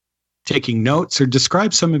 start taking notes, or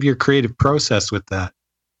describe some of your creative process with that?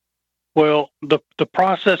 Well, the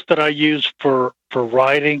process that I use for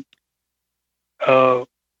writing, for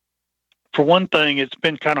one thing, it's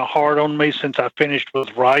been kind of hard on me since I finished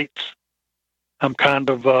with rights. I'm kind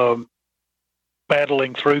of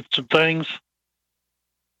battling through some things.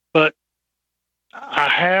 But I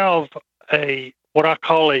have what I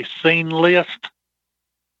call a scene list.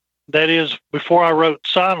 That is, before I wrote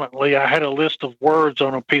silently, I had a list of words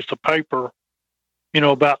on a piece of paper,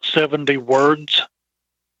 about 70 words.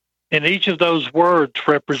 And each of those words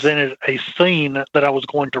represented a scene that I was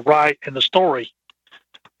going to write in the story.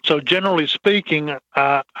 So generally speaking,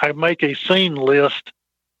 I make a scene list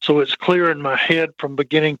so it's clear in my head from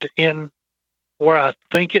beginning to end where I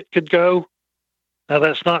think it could go. Now,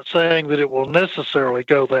 that's not saying that it will necessarily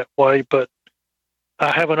go that way, but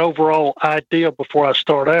I have an overall idea before I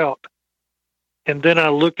start out. And then I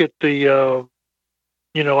look at I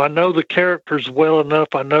know the characters well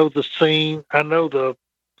enough. I know the scene. I know the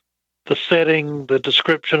setting, the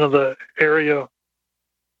description of the area.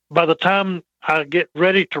 By the time I get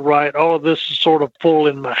ready to write, all of this is sort of full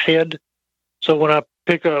in my head. So when I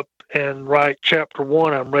pick up and write chapter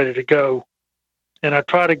 1, I'm ready to go. And I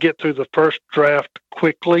try to get through the first draft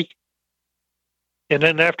quickly. And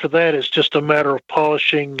then after that, it's just a matter of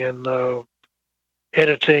polishing and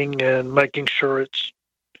editing and making sure it's,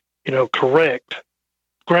 correct,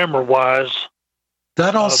 grammar-wise.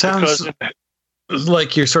 That all sounds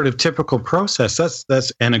like your sort of typical process.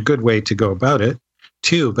 That's and a good way to go about it,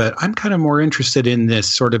 too. But I'm kind of more interested in this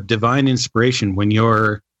sort of divine inspiration when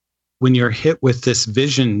you're hit with this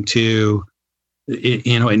vision to,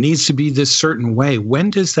 it needs to be this certain way.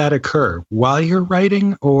 When does that occur? While you're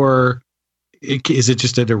writing, or is it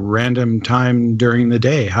just at a random time during the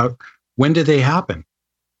day? When do they happen?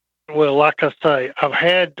 Well, like I say, I've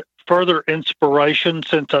had further inspiration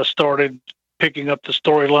since I started picking up the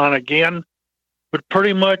storyline again. But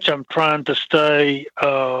pretty much I'm trying to stay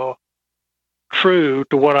true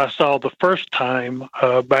to what I saw the first time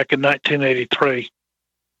back in 1983.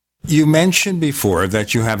 You mentioned before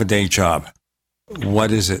that you have a day job.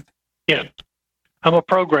 What is it? Yeah, I'm a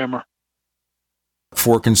programmer.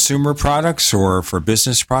 For consumer products or for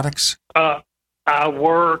business products? I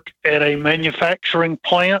work at a manufacturing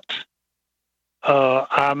plant.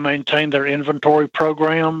 I maintain their inventory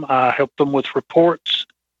program. I help them with reports.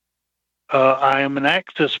 I am an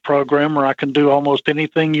access programmer. I can do almost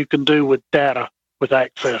anything you can do with data with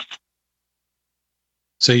access.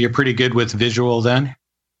 So you're pretty good with Visual then?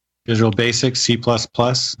 Visual Basic, C++?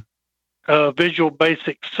 Visual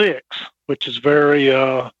Basic 6, which is very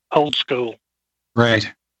old school.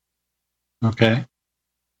 Right. Okay.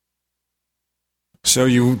 So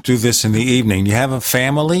you do this in the evening. You have a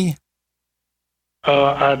family?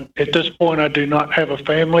 At this point, I do not have a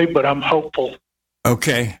family, but I'm hopeful.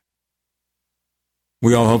 Okay.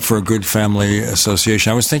 We all hope for a good family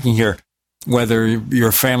association. I was thinking here whether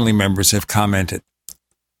your family members have commented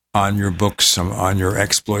on your books, on your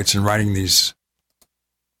exploits in writing these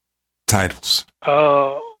titles.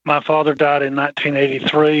 My father died in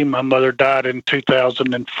 1983. My mother died in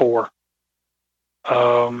 2004.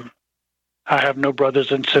 I have no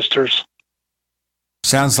brothers and sisters.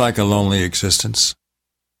 Sounds like a lonely existence.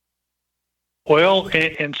 Well,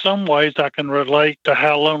 in some ways, I can relate to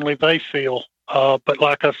how lonely they feel. But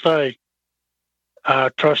like I say, I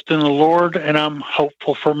trust in the Lord, and I'm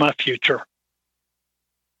hopeful for my future.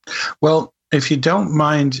 Well, if you don't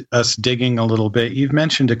mind us digging a little bit, you've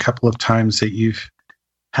mentioned a couple of times that you've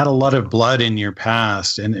had a lot of blood in your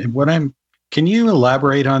past. And can you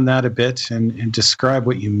elaborate on that a bit and describe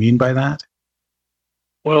what you mean by that?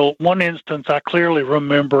 Well, one instance I clearly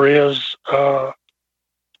remember is I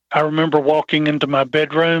remember walking into my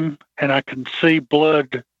bedroom and I can see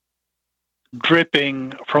blood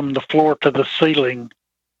dripping from the floor to the ceiling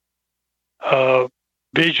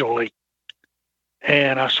visually.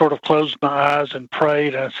 And I sort of closed my eyes and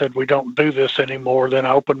prayed. And I said, we don't do this anymore. Then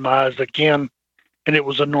I opened my eyes again, and it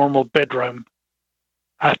was a normal bedroom.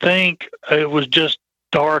 I think it was just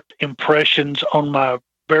dark impressions on my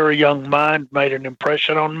very young mind made an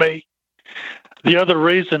impression on me. The other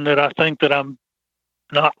reason that I think that I'm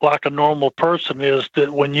not like a normal person is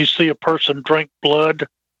that when you see a person drink blood,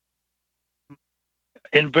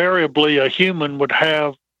 invariably a human would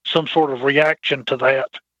have some sort of reaction to that.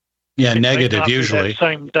 Yeah, negative usually. That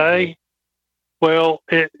same day. Well,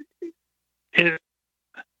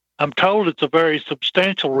 I'm told it's a very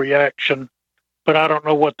substantial reaction, but I don't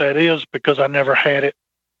know what that is because I never had it.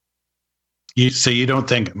 So you don't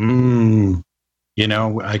think,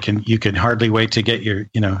 you can hardly wait to get your,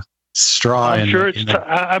 straw.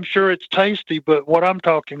 I'm sure it's tasty, but what I'm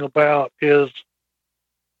talking about is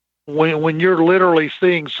when you're literally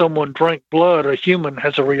seeing someone drink blood, a human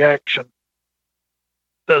has a reaction.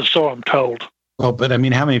 So I'm told. Well, but I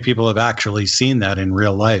mean, how many people have actually seen that in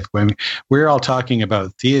real life? I mean, we're all talking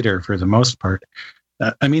about theater for the most part.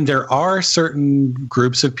 I mean, there are certain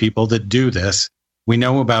groups of people that do this. We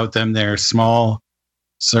know about them. They're small,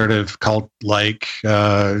 sort of cult-like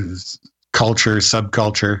culture,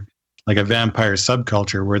 subculture, like a vampire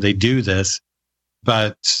subculture where they do this.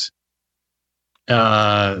 But,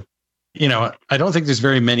 I don't think there's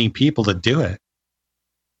very many people that do it.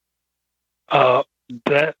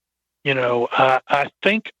 I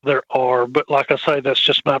think there are, but like I say, that's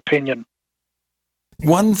just my opinion.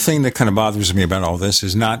 One thing that kind of bothers me about all this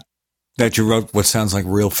is not that you wrote what sounds like a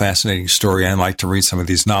real fascinating story. I'd like to read some of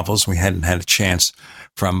these novels. We hadn't had a chance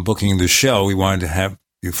from booking the show. We wanted to have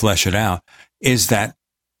you flesh it out. Is that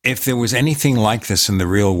if there was anything like this in the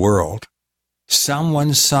real world,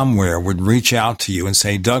 someone somewhere would reach out to you and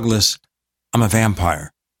say, Douglas, I'm a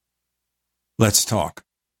vampire. Let's talk.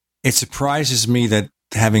 It surprises me that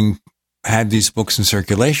having had these books in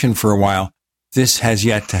circulation for a while, this has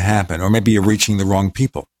yet to happen, or maybe you're reaching the wrong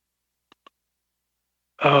people.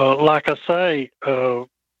 Like I say,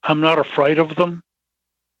 I'm not afraid of them.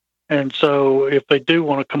 And so if they do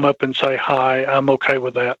want to come up and say hi, I'm okay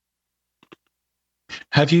with that.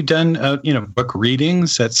 Have you done, book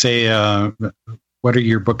readings at, say, what are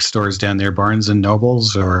your bookstores down there, Barnes and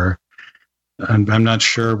Nobles, or I'm not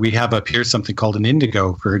sure. We have up here something called an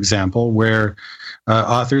Indigo, for example, where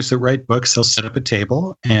authors that write books, they'll set up a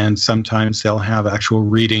table and sometimes they'll have actual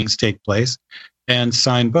readings take place and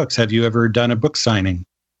sign books. Have you ever done a book signing?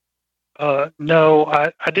 No,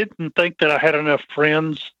 I didn't think that I had enough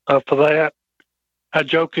friends for that. I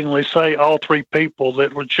jokingly say all three people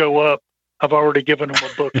that would show up, I've already given them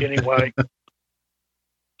a book anyway.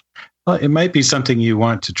 Well, it might be something you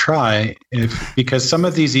want to try because some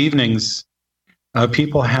of these evenings,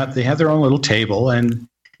 people have their own little table, and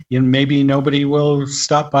maybe nobody will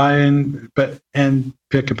stop by and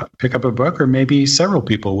pick up a book, or maybe several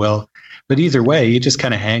people will. But either way, you just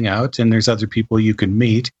kind of hang out, and there's other people you can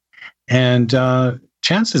meet. And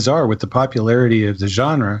chances are, with the popularity of the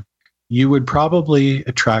genre, you would probably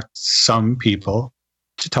attract some people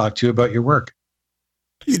to talk to you about your work.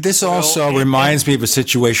 This also reminds me of a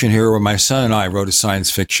situation here where my son and I wrote a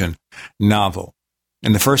science fiction novel.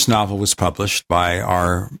 And the first novel was published by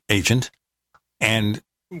our agent. And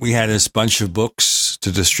we had this bunch of books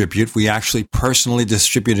to distribute. We actually personally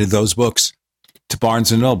distributed those books to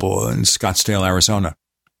Barnes & Noble in Scottsdale, Arizona.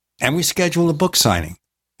 And we scheduled a book signing.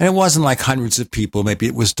 And it wasn't like hundreds of people. Maybe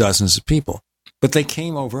it was dozens of people. But they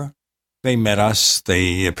came over. They met us.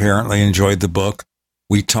 They apparently enjoyed the book.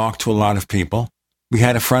 We talked to a lot of people. We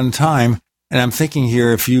had a fun time. And I'm thinking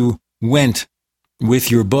here, if you went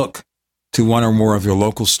with your book to one or more of your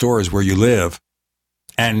local stores where you live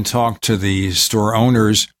and talked to the store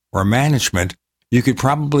owners or management, you could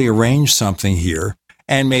probably arrange something here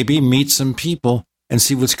and maybe meet some people and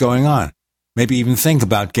see what's going on. Maybe even think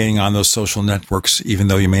about getting on those social networks, even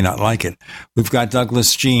though you may not like it. We've got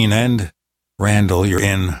Douglas, Gene, and Randall. You're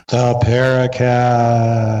in the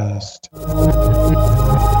Paracast.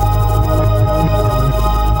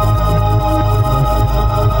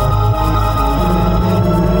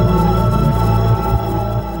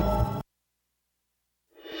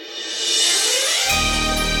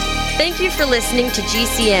 Thank you for listening to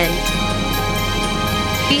GCN.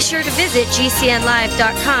 Be sure to visit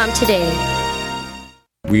GCNlive.com today.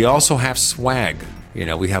 We also have swag. You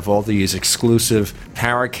know, we have all these exclusive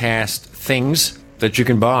Paracast things that you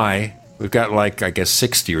can buy. We've got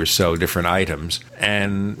 60 or so different items,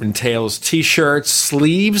 and entails t-shirts,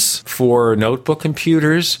 sleeves for notebook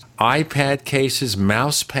computers, iPad cases,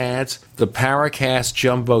 mouse pads, the Paracast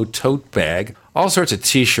Jumbo tote bag, all sorts of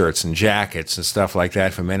t-shirts and jackets and stuff like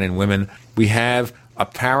that for men and women. We have a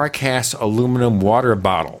Paracast aluminum water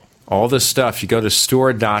bottle. All this stuff, you go to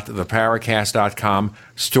store.theparacast.com,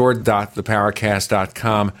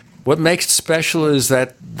 store.theparacast.com. What makes it special is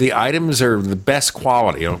that the items are the best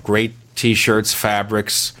quality, great t-shirts,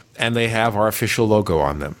 fabrics, and they have our official logo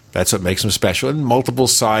on them. That's what makes them special, in multiple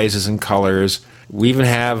sizes and colors. We even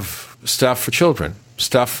have stuff for children,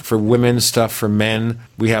 stuff for women, stuff for men.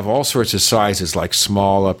 We have all sorts of sizes, like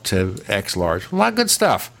small up to X large. A lot of good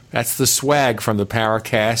stuff. That's the swag from the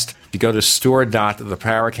Paracast. You go to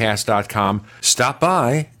store.theparacast.com, stop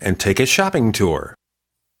by, and take a shopping tour.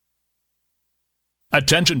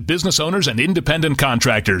 Attention business owners and independent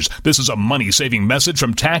contractors. This is a money-saving message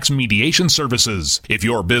from Tax Mediation Services. If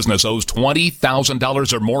your business owes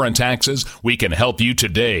 $20,000 or more in taxes, we can help you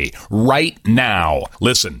today, right now.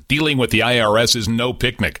 Listen, dealing with the IRS is no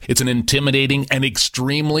picnic. It's an intimidating and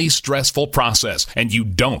extremely stressful process, and you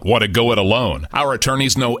don't want to go it alone. Our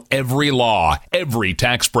attorneys know every law, every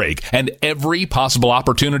tax break, and every possible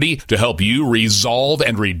opportunity to help you resolve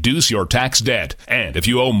and reduce your tax debt. And if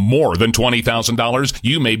you owe more than $20,000,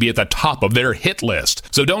 you may be at the top of their hit list.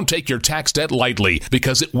 So don't take your tax debt lightly,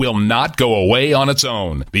 because it will not go away on its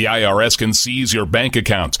own. The IRS can seize your bank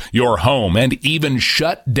accounts, your home, and even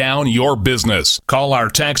shut down your business. Call our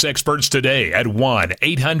tax experts today at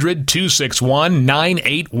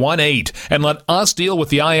 1-800-261-9818 and let us deal with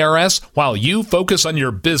the IRS while you focus on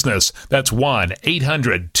your business. That's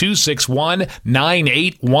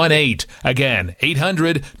 1-800-261-9818. Again,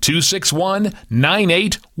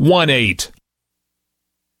 800-261-9818.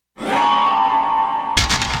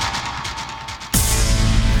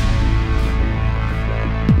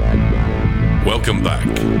 Welcome back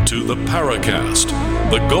to the Paracast,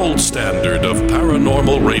 the gold standard of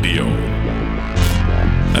paranormal radio.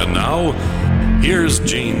 And now, here's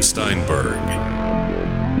Gene Steinberg.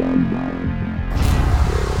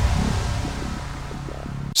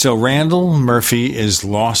 So Randall Murphy is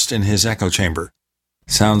lost in his echo chamber.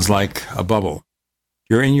 Sounds like a bubble.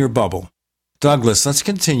 You're in your bubble. Douglas, let's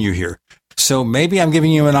continue here. So maybe I'm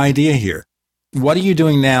giving you an idea here. What are you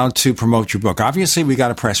doing now to promote your book? Obviously, we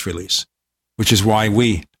got a press release, which is why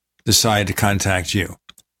we decided to contact you.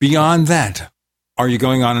 Beyond that, are you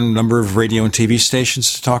going on a number of radio and TV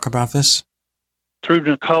stations to talk about this? Through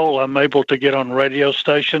Nicole, I'm able to get on radio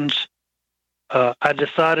stations. I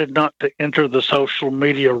decided not to enter the social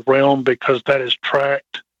media realm because that is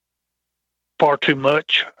tracked far too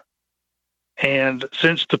much. And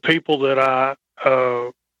since the people that I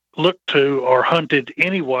look to are hunted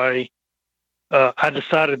anyway, I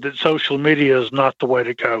decided that social media is not the way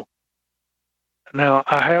to go. Now,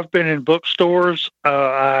 I have been in bookstores.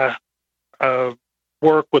 I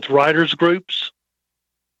work with writers groups,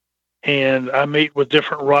 and I meet with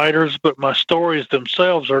different writers, but my stories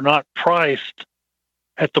themselves are not priced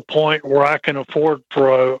at the point where I can afford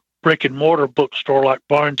for a brick and mortar bookstore like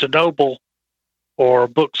Barnes & Noble or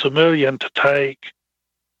Books A Million to take,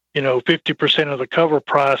 50% of the cover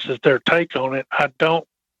price as their take on it. I don't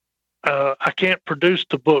I can't produce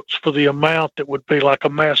the books for the amount that would be like a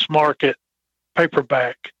mass market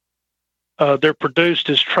paperback. They're produced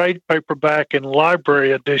as trade paperback and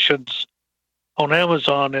library editions on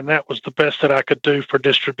Amazon, and that was the best that I could do for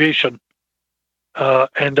distribution.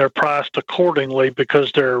 And they're priced accordingly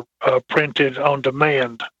because they're printed on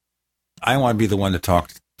demand. I want to be the one to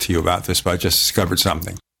talk to you about this, but I just discovered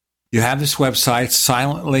something. You have this website,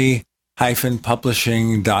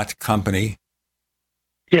 silently-publishing.company.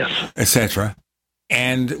 Yes. Etc.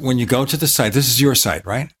 And when you go to the site, this is your site,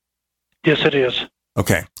 right? Yes, it is.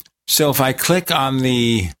 Okay. So if I click on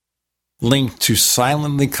the link to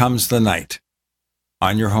Silently Comes the Night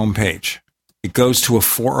on your homepage, it goes to a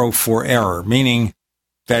 404 error, meaning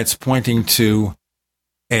that it's pointing to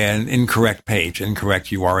an incorrect page,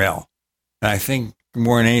 incorrect URL. And I think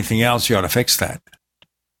more than anything else, you ought to fix that.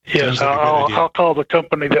 Yes, I'll call the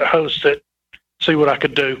company that hosts it, see what I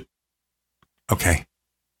could do. Okay.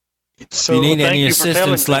 So if you need any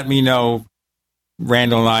assistance, let me know.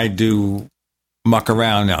 Randall and I do muck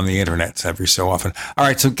around on the internet every so often. All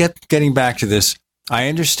right, so getting back to this, I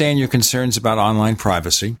understand your concerns about online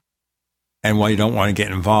privacy and why you don't want to get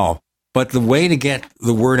involved. But the way to get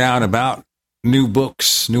the word out about new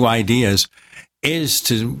books, new ideas, is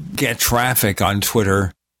to get traffic on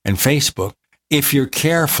Twitter and Facebook. If you're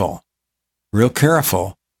careful, real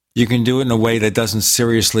careful, you can do it in a way that doesn't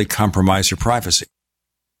seriously compromise your privacy.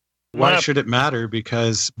 Why should it matter?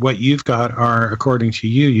 Because what you've got are, according to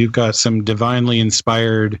you, you've got some divinely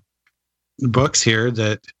inspired books here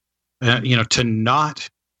that, to not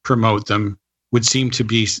promote them would seem to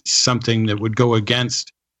be something that would go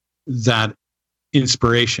against that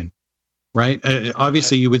inspiration, right?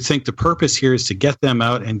 Obviously, you would think the purpose here is to get them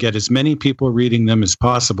out and get as many people reading them as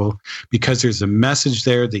possible because there's a message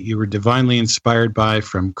there that you were divinely inspired by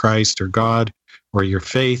from Christ or God or your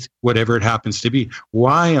faith, whatever it happens to be.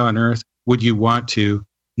 Why on earth would you want to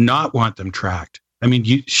not want them tracked? I mean,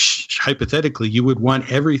 hypothetically, you would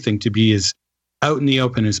want everything to be as out in the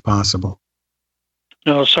open as possible.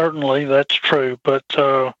 No, certainly that's true. But,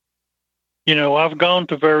 I've gone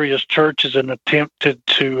to various churches and attempted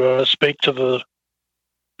to speak to the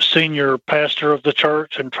senior pastor of the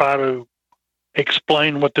church and try to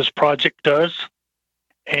explain what this project does.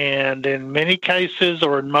 And in many cases,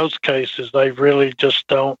 or in most cases, they really just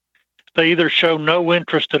don't. They either show no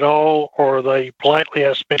interest at all, or they politely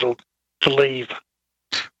ask me to leave.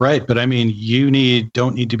 Right, but I mean,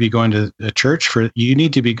 don't need to be going to a church you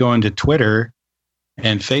need to be going to Twitter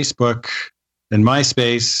and Facebook and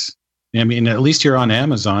MySpace. I mean, at least you're on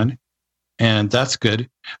Amazon, and that's good.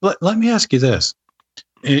 Let me ask you this: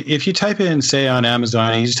 if you type in, say, on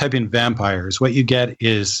Amazon, and you just type in vampires, what you get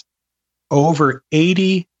is over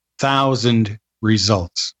 80,000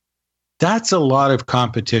 results. That's a lot of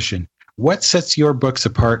competition. What sets your books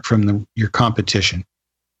apart from your competition?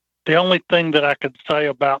 The only thing that I could say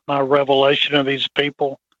about my revelation of these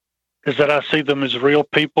people is that I see them as real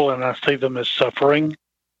people and I see them as suffering.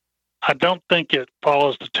 I don't think it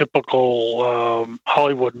follows the typical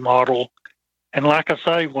Hollywood model. And like I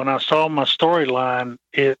say, when I saw my storyline,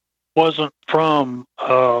 it wasn't from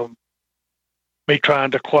me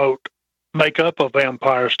trying to, quote, make up a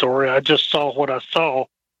vampire story. I just saw what I saw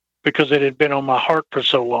because it had been on my heart for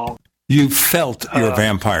so long. You felt your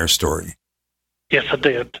vampire story. Yes, I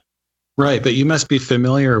did. Right, but you must be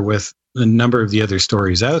familiar with a number of the other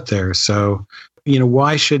stories out there. So,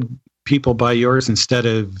 why should people buy yours instead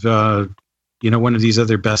of, one of these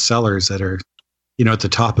other bestsellers that are, at the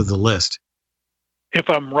top of the list? If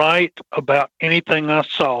I'm right about anything I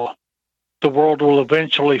saw, the world will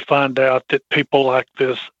eventually find out that people like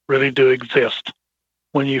this really do exist.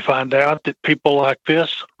 When you find out that people like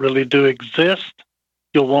this really do exist,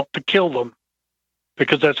 you'll want to kill them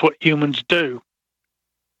because that's what humans do.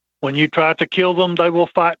 When you try to kill them, they will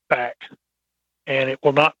fight back, and it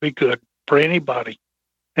will not be good for anybody.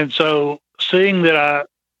 And so seeing that I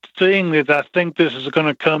think this is going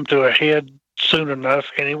to come to a head soon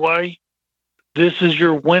enough anyway, this is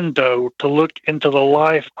your window to look into the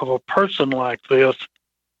life of a person like this,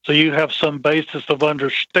 so you have some basis of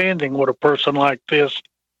understanding what a person like this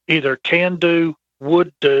either can do,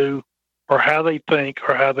 would do, or how they think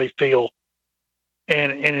or how they feel.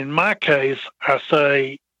 And in my case, I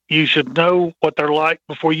say you should know what they're like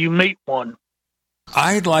before you meet one.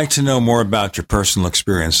 I'd like to know more about your personal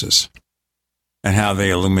experiences and how they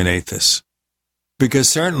illuminate this. Because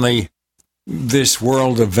certainly this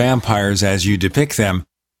world of vampires, as you depict them,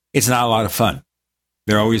 it's not a lot of fun.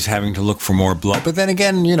 They're always having to look for more blood. But then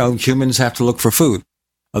again, humans have to look for food.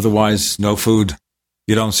 Otherwise, no food,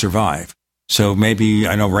 you don't survive. So maybe,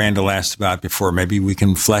 I know Randall asked about it before, maybe we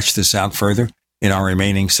can flesh this out further. in our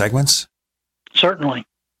remaining segments? Certainly.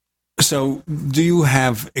 So, do you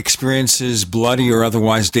have experiences, bloody or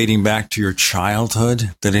otherwise, dating back to your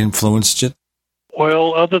childhood that influenced it?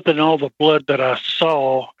 Well, other than all the blood that I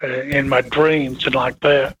saw in my dreams and like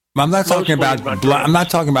that. I'm not talking about I'm not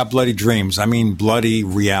talking about bloody dreams. I mean bloody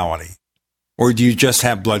reality. Or do you just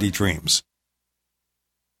have bloody dreams?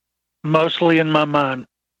 Mostly in my mind.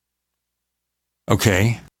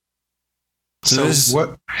 Okay. So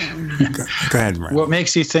what? Go ahead, Randall. What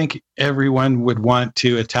makes you think everyone would want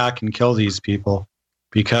to attack and kill these people?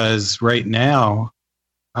 Because right now,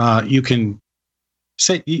 you can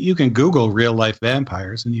Google real life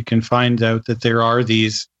vampires, and you can find out that there are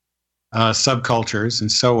these subcultures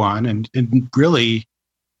and so on, and really,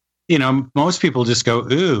 most people just go,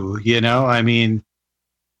 ooh, I mean,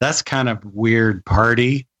 that's kind of weird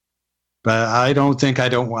party, but I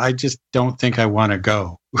just don't think I want to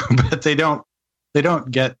go. But they don't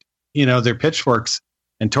get, their pitchforks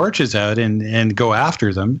and torches out and go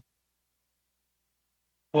after them.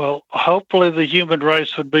 Well, hopefully the human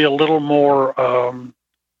race would be a little more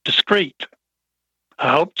discreet.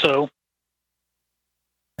 I hope so.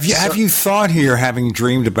 Have you thought here, having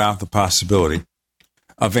dreamed about the possibility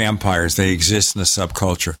of vampires, they exist in the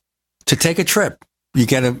subculture, to take a trip? You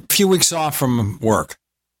get a few weeks off from work,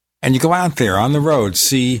 and you go out there on the road,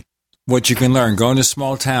 see what you can learn, go into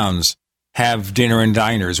small towns, have dinner in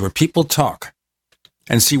diners where people talk,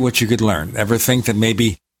 and see what you could learn. Ever think that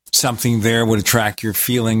maybe something there would attract your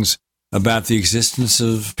feelings about the existence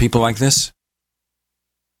of people like this?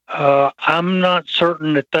 I'm not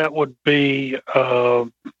certain that would be,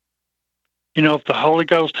 if the Holy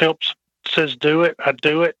Ghost says do it, I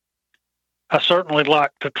do it. I certainly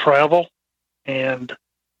like to travel and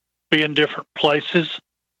be in different places.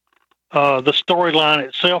 The storyline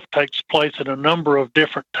itself takes place in a number of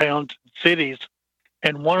different towns and cities.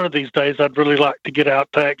 And one of these days, I'd really like to get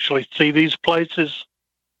out to actually see these places,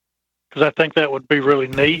 because I think that would be really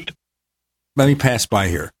neat. Let me pass by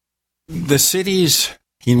here. The cities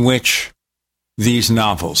in which these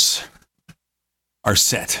novels are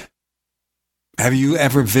set, have you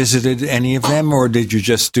ever visited any of them, or did you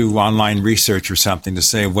just do online research or something to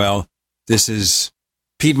say, well, this is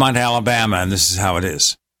Piedmont, Alabama, and this is how it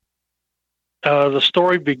is? The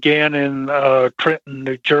story began in Trenton,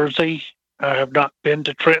 New Jersey. I have not been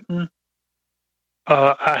to Trenton.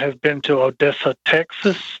 I have been to Odessa,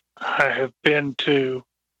 Texas. I have been to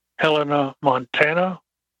Helena, Montana.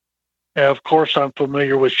 And of course, I'm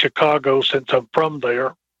familiar with Chicago since I'm from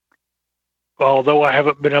there, although I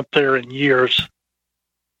haven't been up there in years.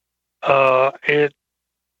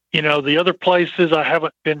 The other places I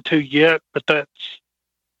haven't been to yet, but that's,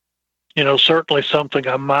 certainly something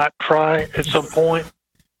I might try at some point.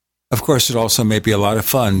 Of course, it also may be a lot of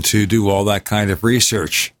fun to do all that kind of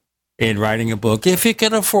research in writing a book, if you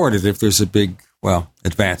can afford it, if there's a big,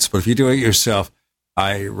 advance. But if you do it yourself,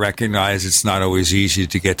 I recognize it's not always easy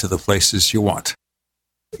to get to the places you want.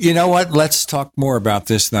 You know what? Let's talk more about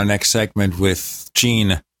this in our next segment with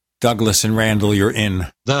Gene, Douglas, and Randall. You're in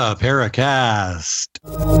the Paracast.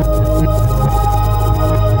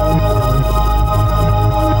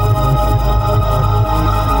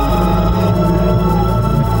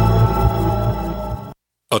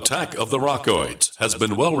 Attack of the Rockoids has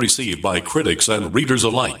been well received by critics and readers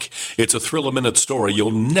alike. It's a thrill-a-minute story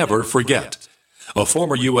you'll never forget. A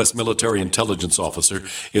former U.S. military intelligence officer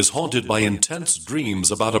is haunted by intense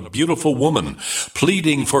dreams about a beautiful woman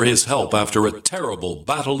pleading for his help after a terrible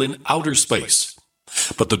battle in outer space.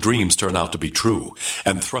 But the dreams turn out to be true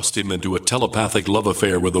and thrust him into a telepathic love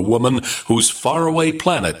affair with a woman whose faraway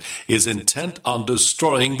planet is intent on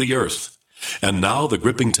destroying the Earth. And now the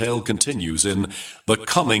gripping tale continues in The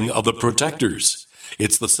Coming of the Protectors.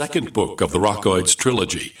 It's the second book of the Rockoids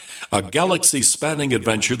trilogy, a galaxy-spanning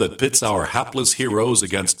adventure that pits our hapless heroes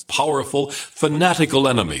against powerful, fanatical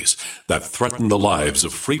enemies that threaten the lives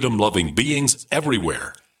of freedom-loving beings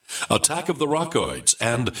everywhere. Attack of the Rockoids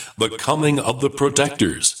and The Coming of the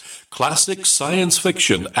Protectors, classic science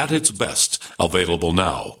fiction at its best, available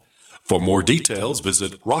now. For more details,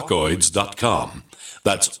 visit rockoids.com.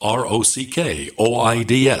 That's ROCKOIDS.com.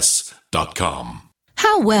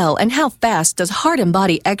 How well and how fast does Heart and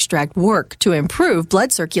Body Extract work to improve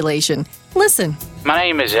blood circulation? Listen. My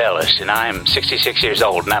name is Ellis, and I am 66 years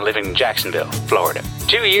old, and I live in Jacksonville, Florida.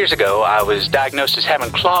 2 years ago, I was diagnosed as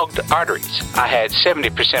having clogged arteries. I had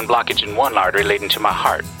 70% blockage in one artery leading to my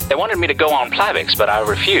heart. They wanted me to go on Plavix, but I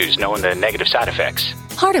refused, knowing the negative side effects.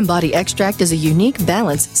 Heart and Body Extract is a unique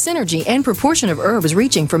balance, synergy, and proportion of herbs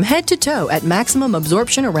reaching from head to toe at maximum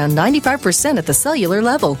absorption around 95% at the cellular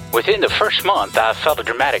level. Within the first month, I felt a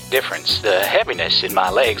dramatic difference. The heaviness in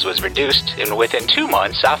my legs was reduced, and within 2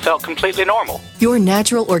 months, I felt completely normal. Your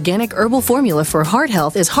natural organic herbal formula for heart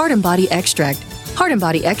health is Heart and Body Extract. Heart and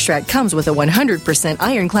Body Extract comes with a 100%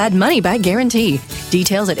 ironclad money-back guarantee.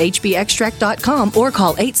 Details at hbextract.com or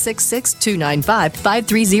call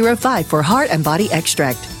 866-295-5305 for Heart and Body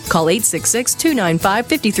Extract. Call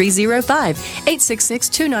 866-295-5305,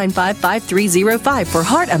 866-295-5305 for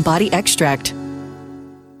Heart and Body Extract.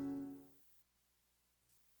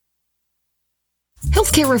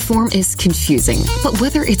 Healthcare reform is confusing, but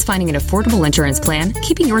whether it's finding an affordable insurance plan,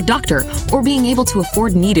 keeping your doctor, or being able to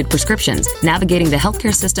afford needed prescriptions, navigating the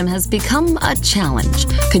healthcare system has become a challenge.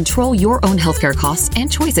 Control your own healthcare costs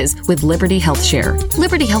and choices with Liberty HealthShare.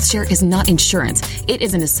 Liberty HealthShare is not insurance. It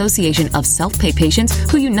is an association of self-pay patients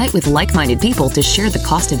who unite with like-minded people to share the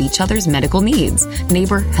cost of each other's medical needs.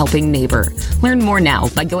 Neighbor helping neighbor. Learn more now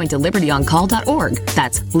by going to libertyoncall.org.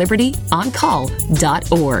 That's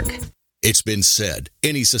libertyoncall.org. It's been said,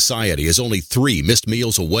 any society is only 3 missed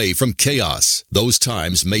meals away from chaos. Those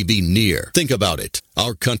times may be near. Think about it.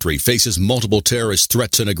 Our country faces multiple terrorist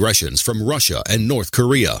threats and aggressions from Russia and North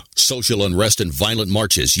Korea. Social unrest and violent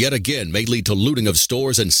marches yet again may lead to looting of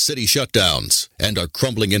stores and city shutdowns. And our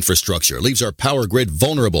crumbling infrastructure leaves our power grid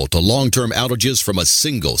vulnerable to long-term outages from a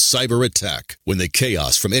single cyber attack. When the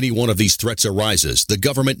chaos from any one of these threats arises, the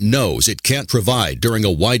government knows it can't provide during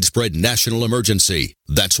a widespread national emergency.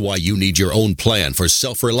 That's why you need your own plan for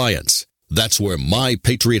self-reliance. That's where My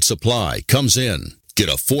Patriot Supply comes in. Get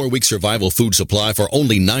a 4-week survival food supply for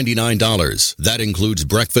only $99. That includes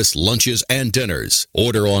breakfast, lunches, and dinners.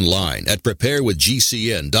 Order online at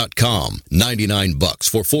preparewithgcn.com. $99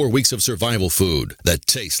 for 4 weeks of survival food that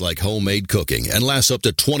tastes like homemade cooking and lasts up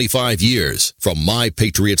to 25 years. From My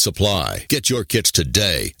Patriot Supply. Get your kits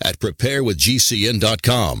today at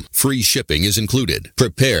preparewithgcn.com. Free shipping is included.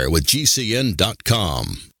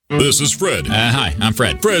 Preparewithgcn.com. This is Fred. Hi, I'm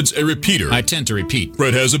Fred. Fred's a repeater. I tend to repeat.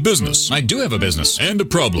 Fred has a business. I do have a business. And a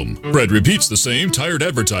problem. Fred repeats the same tired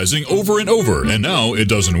advertising over and over, and now it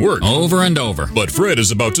doesn't work. Over and over. But Fred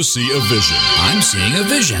is about to see a vision. I'm seeing a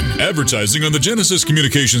vision. Advertising on the Genesis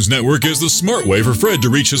Communications Network is the smart way for Fred to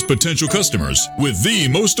reach his potential customers with the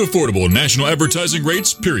most affordable national advertising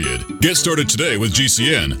rates, period. Get started today with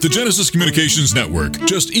GCN, the Genesis Communications Network.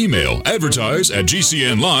 Just email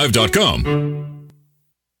advertise@gcnlive.com.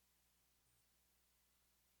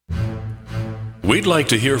 We'd like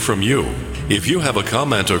to hear from you. If you have a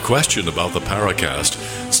comment or question about the Paracast,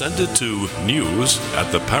 send it to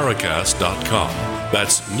news@theparacast.com.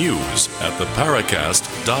 That's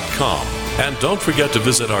news@theparacast.com. And don't forget to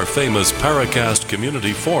visit our famous Paracast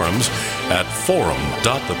community forums at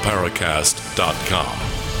forum.theparacast.com.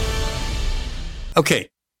 Okay,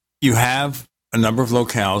 you have a number of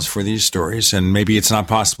locales for these stories, and maybe it's not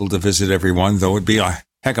possible to visit every one, though it'd be a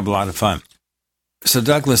heck of a lot of fun. So,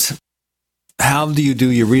 Douglas, how do you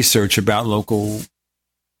do your research about local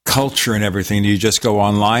culture and everything? Do you just go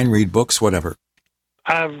online, read books, whatever?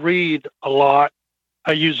 I read a lot.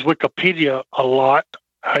 I use Wikipedia a lot.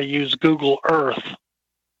 I use Google Earth,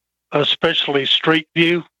 especially Street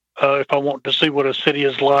View, if I want to see what a city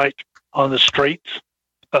is like on the streets.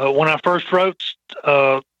 When I first wrote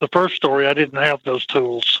the first story, I didn't have those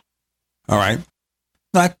tools. All right.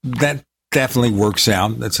 That definitely works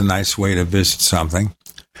out. That's a nice way to visit something.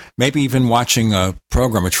 Maybe even watching a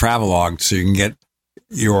program, a travelogue, so you can get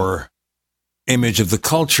your image of the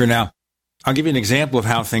culture. Now, I'll give you an example of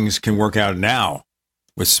how things can work out now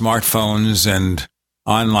with smartphones and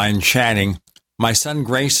online chatting. My son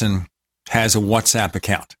Grayson has a WhatsApp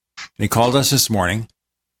account. And he called us this morning,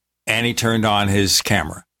 and he turned on his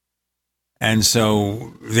camera. And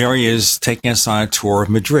so there he is taking us on a tour of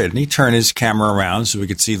Madrid. And he turned his camera around so we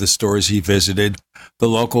could see the stores he visited, the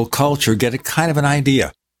local culture, get a kind of an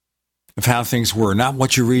idea of how things were. Not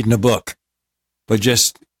what you read in a book, but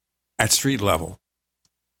just at street level,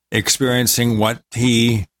 experiencing what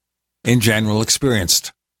he, in general,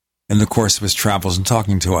 experienced in the course of his travels and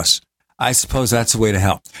talking to us. I suppose that's a way to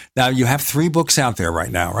help. Now, you have 3 books out there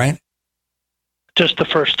right now, right? Just the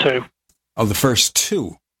first 2. Oh, the first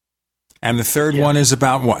 2. And the third one is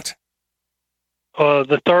about what?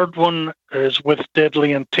 The third one is With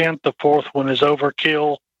Deadly Intent. The fourth one is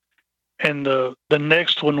Overkill. and the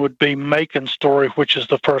next one would be Macon's story, which is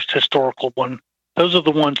the first historical one. Those are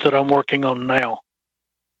the ones that I'm working on now.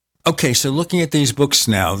 Okay, so looking at these books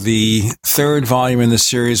now, the third volume in the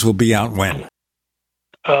series will be out when?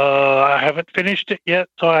 I haven't finished it yet,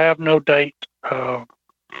 so I have no date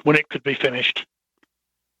when it could be finished.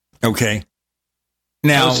 Okay.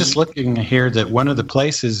 Now, I was just looking here that one of the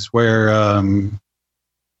places where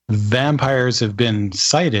vampires have been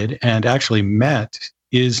sighted and actually met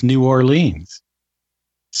is New Orleans.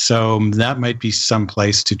 So that might be some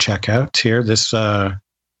place to check out here. This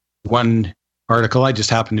one article I just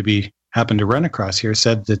happened to run across here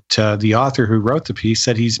said that the author who wrote the piece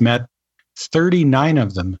said he's met 39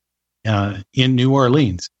 of them in New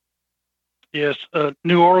Orleans. Yes,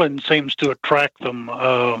 New Orleans seems to attract them.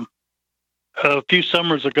 A few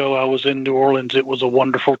summers ago, I was in New Orleans. It was a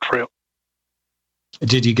wonderful trip.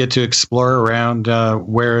 Did you get to explore around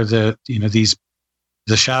where the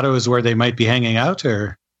shadows where they might be hanging out,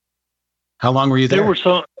 or how long were you there?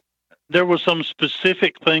 There were some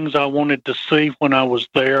specific things I wanted to see when I was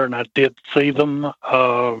there, and I did see them.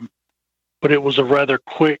 But it was a rather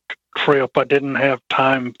quick trip. I didn't have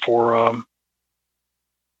time for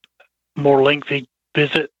more lengthy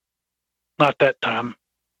visit. Not that time.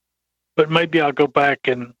 But maybe I'll go back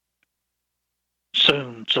and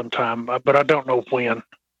soon sometime, but I don't know when.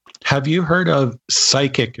 Have you heard of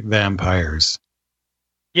psychic vampires?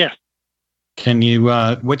 Yes. Can you,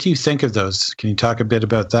 what do you think of those? Can you talk a bit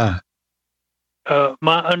about that?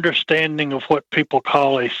 My understanding of what people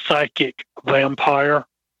call a psychic vampire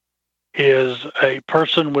is a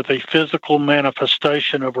person with a physical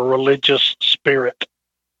manifestation of a religious spirit,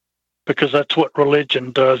 because that's what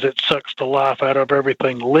religion does. It sucks the life out of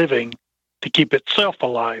everything living to keep itself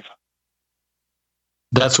alive.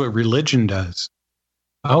 That's what religion does.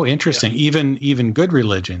 Oh, interesting. Yeah. Even good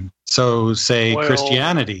religion. So, say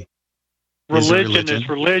Christianity. Religion is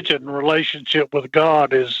religion. Relationship with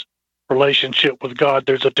God is relationship with God.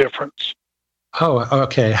 There's a difference. Oh,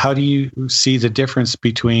 okay. How do you see the difference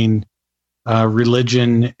between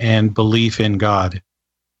religion and belief in God?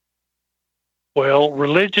 Well,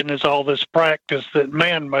 religion is all this practice that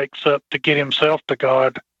man makes up to get himself to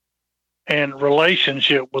God. And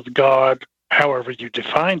relationship with God, however you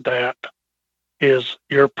define that, is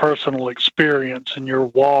your personal experience and your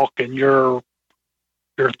walk and your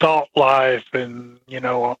thought life and,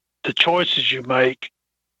 the choices you make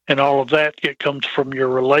and all of that. It comes from your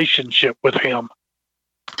relationship with him.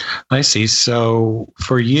 I see. So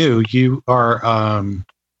for you are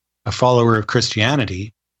a follower of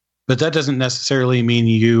Christianity, but that doesn't necessarily mean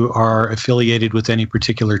you are affiliated with any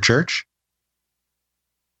particular church?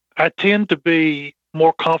 I tend to be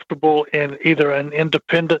more comfortable in either an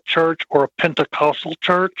independent church or a Pentecostal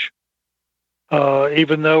church,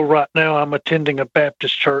 even though right now I'm attending a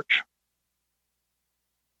Baptist church.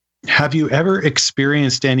 Have you ever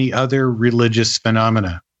experienced any other religious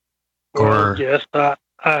phenomena? Yes, I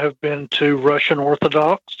have been to Russian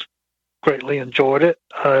Orthodox, greatly enjoyed it.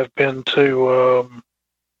 I've been to,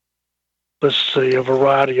 a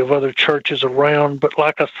variety of other churches around. But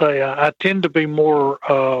like I say, I tend to be more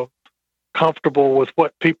comfortable with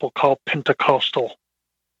what people call Pentecostal.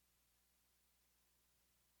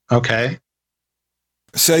 Okay.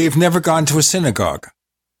 So you've never gone to a synagogue?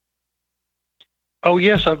 Oh,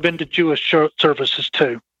 yes, I've been to Jewish services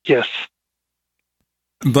too. Yes.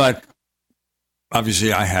 But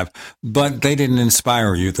obviously I have. But they didn't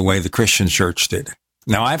inspire you the way the Christian church did.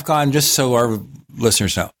 Now, I've gone, just so our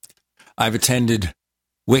listeners know, I've attended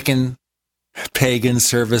Wiccan, pagan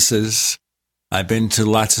services. I've been to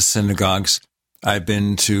lots of synagogues. I've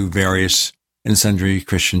been to various and sundry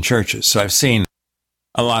Christian churches. So I've seen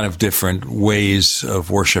a lot of different ways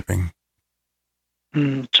of worshiping.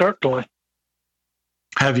 Certainly.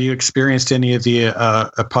 Have you experienced any of the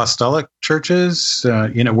apostolic churches,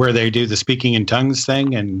 where they do the speaking in tongues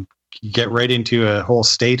thing and get right into a whole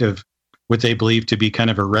state of what they believe to be kind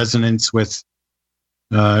of a resonance with,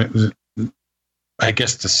 I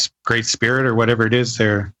guess, the Great Spirit or whatever it is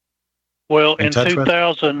they're in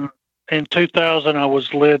 2000, I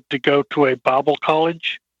was led to go to a Bible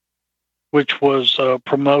college, which was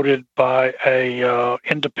promoted by a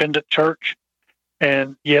independent church.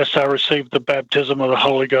 And yes, I received the baptism of the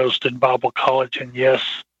Holy Ghost in Bible college. And yes,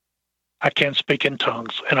 I can speak in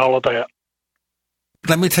tongues and all of that.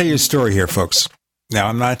 Let me tell you a story here, folks. Now,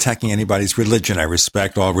 I'm not attacking anybody's religion. I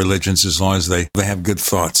respect all religions as long as they have good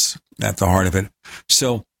thoughts at the heart of it.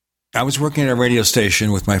 So I was working at a radio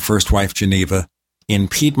station with my first wife, Geneva, in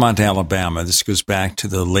Piedmont, Alabama. This goes back to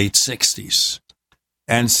the late 60s.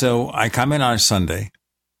 And so I come in on a Sunday.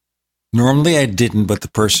 Normally I didn't, but the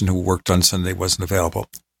person who worked on Sunday wasn't available.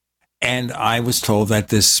 And I was told that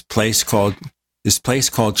this place called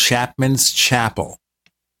Chapman's Chapel.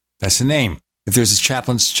 That's the name. If there's a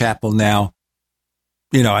Chapman's Chapel now,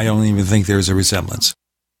 I don't even think there's a resemblance.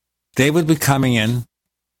 They would be coming in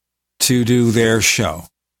to do their show,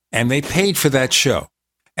 and they paid for that show.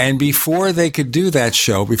 And before they could do that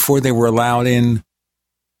show, before they were allowed in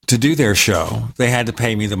to do their show, they had to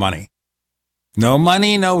pay me the money. No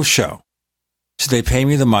money, no show. So they pay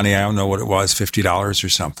me the money. I don't know what it was, $50 or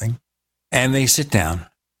something. And they sit down.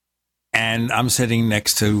 And I'm sitting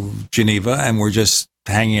next to Geneva, and we're just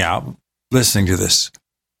hanging out, listening to this.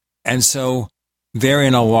 And so they're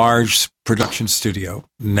in a large production studio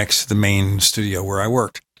next to the main studio where I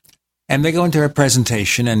worked. And they go into a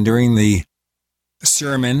presentation, and during the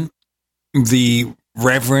sermon, the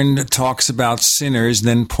Reverend talks about sinners,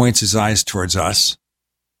 then points his eyes towards us,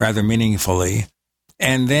 rather meaningfully.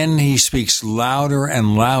 And then he speaks louder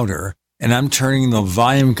and louder, and I'm turning the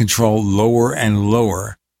volume control lower and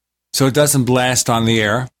lower so it doesn't blast on the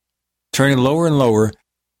air, turning lower and lower,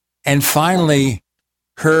 and finally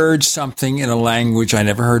heard something in a language I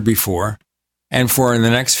never heard before. And for the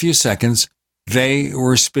next few seconds, they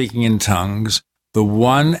were speaking in tongues, the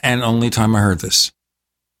one and only time I heard this.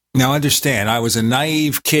 Now understand, I was a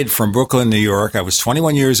naive kid from Brooklyn, New York. I was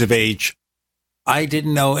 21 years of age. I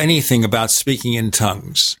didn't know anything about speaking in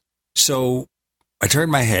tongues. So I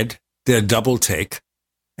turned my head, did a double take,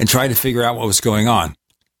 and tried to figure out what was going on.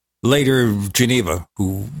 Later, Geneva,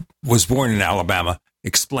 who was born in Alabama,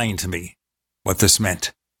 explained to me what this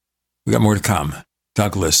meant. We got more to come.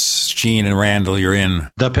 Douglas, Gene, and Randall, you're in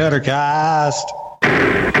the Paracast.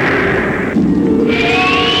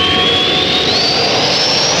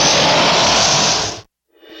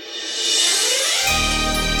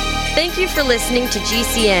 Thank you for listening to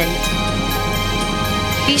GCN.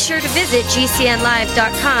 Be sure to visit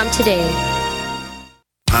GCNlive.com today.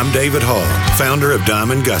 I'm David Hall, founder of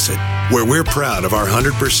Diamond Gusset, where we're proud of our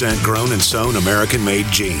 100% grown and sewn American-made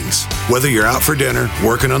jeans. Whether you're out for dinner,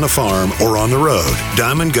 working on the farm, or on the road,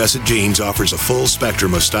 Diamond Gusset Jeans offers a full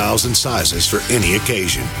spectrum of styles and sizes for any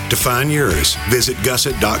occasion. To find yours, visit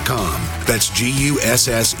gusset.com. That's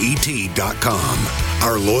GUSSET.com.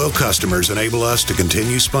 Our loyal customers enable us to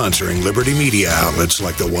continue sponsoring Liberty media outlets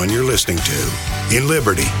like the one you're listening to. In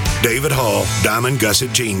Liberty, David Hall, Diamond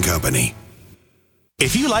Gusset Jean Company.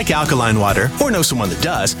 If you like alkaline water, or know someone that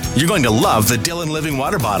does, you're going to love the Dillon Living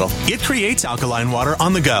Water Bottle. It creates alkaline water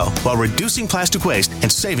on the go while reducing plastic waste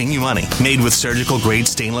and saving you money. Made with surgical-grade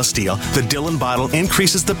stainless steel, the Dillon bottle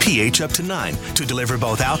increases the pH up to 9 to deliver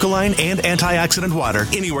both alkaline and antioxidant water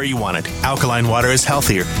anywhere you want it. Alkaline water is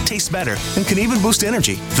healthier, tastes better, and can even boost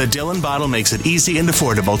energy. The Dillon bottle makes it easy and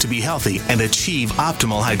affordable to be healthy and achieve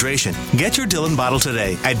optimal hydration. Get your Dillon bottle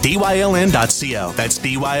today at dyln.co. That's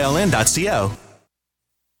dyln.co.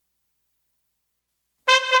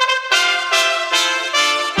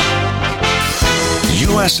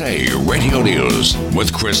 USA Radio News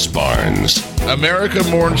with Chris Barnes. America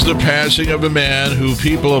mourns the passing of a man who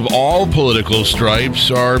people of all political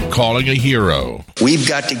stripes are calling a hero. We've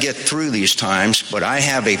got to get through these times, but I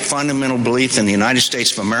have a fundamental belief in the United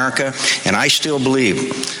States of America, and I still believe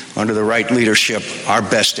under the right leadership, our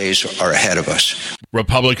best days are ahead of us.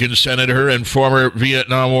 Republican Senator and former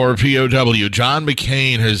Vietnam War POW John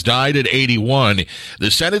McCain has died at 81.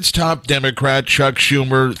 The Senate's top Democrat, Chuck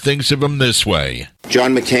Schumer, thinks of him this way.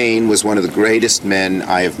 John McCain was one of the greatest men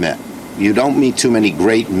I have met. You don't meet too many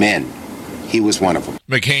great men. He was one of them.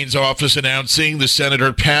 McCain's office announcing the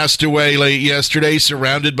senator passed away late yesterday,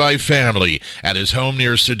 surrounded by family at his home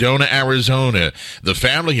near Sedona, Arizona. The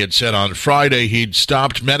family had said on Friday he'd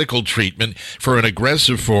stopped medical treatment for an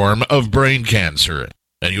aggressive form of brain cancer.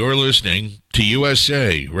 And you're listening to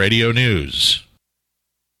USA Radio News.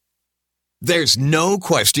 There's no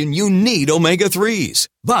question you need omega-3s.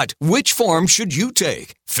 But which form should you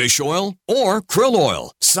take? Fish oil or krill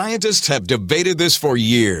oil? Scientists have debated this for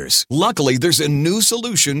years. Luckily, there's a new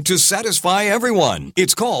solution to satisfy everyone.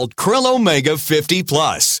 It's called Krill Omega 50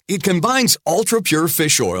 Plus. It combines ultra-pure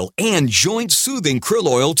fish oil and joint-soothing krill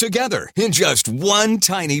oil together in just one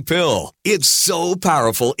tiny pill. It's so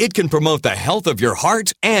powerful, it can promote the health of your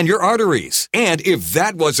heart and your arteries. And if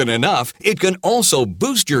that wasn't enough, it can also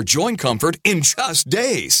boost your joint comfort in just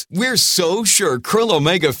days. We're so sure Krill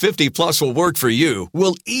Omega 50 Plus will work for you.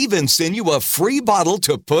 We'll even send you a free bottle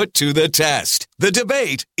to put to the test. The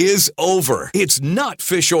debate is over. It's not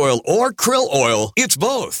fish oil or krill oil. It's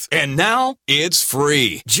both. And now it's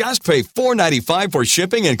free. Just pay $4.95 for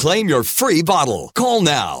shipping and claim your free bottle. Call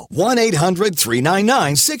now.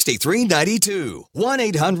 1-800-399-6392.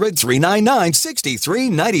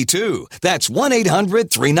 1-800-399-6392. That's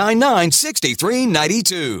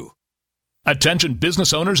 1-800-399-6392. Attention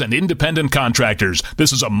business owners and independent contractors.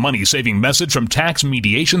 This is a money-saving message from Tax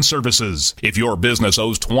Mediation Services. If your business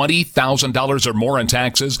owes $20,000 or more in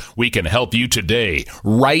taxes, we can help you today,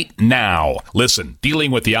 right now. Listen, dealing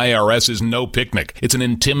with the IRS is no picnic. It's an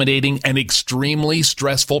intimidating and extremely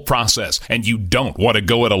stressful process, and you don't want to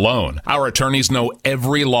go it alone. Our attorneys know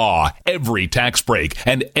every law, every tax break,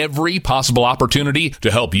 and every possible opportunity to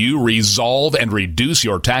help you resolve and reduce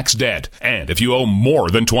your tax debt. And if you owe more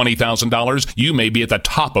than $20,000, you may be at the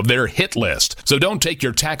top of their hit list. So don't take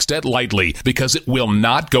your tax debt lightly, because it will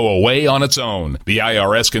not go away on its own. The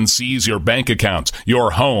IRS can seize your bank accounts,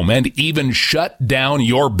 your home, and even shut down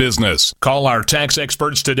your business. Call our tax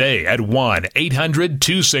experts today at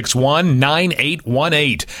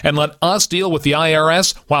 1-800-261-9818 and let us deal with the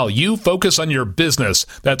IRS while you focus on your business.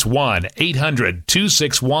 That's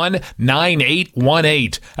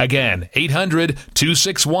 1-800-261-9818. Again,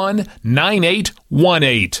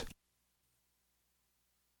 800-261-9818.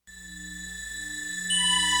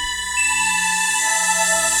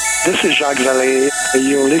 This is Jacques Vallée.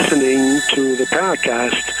 You're listening to the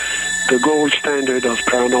Paracast, the gold standard of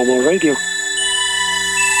paranormal radio.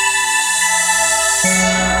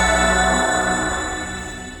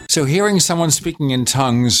 So hearing someone speaking in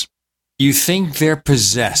tongues, you think they're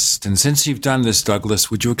possessed. And since you've done this,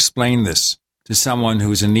 Douglas, would you explain this to someone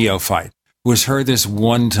who's a neophyte, who has heard this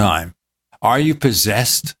one time? Are you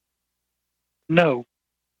possessed? No.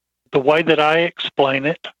 The way that I explain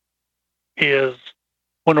it is,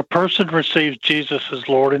 when a person receives Jesus as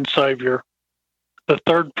Lord and Savior, the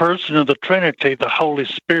third person of the Trinity, the Holy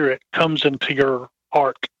Spirit, comes into your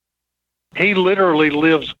heart. He literally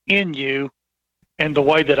lives in you, and the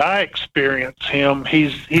way that I experience him,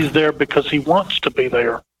 he's there because he wants to be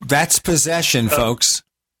there. That's possession, folks.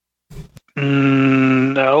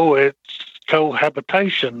 No, it's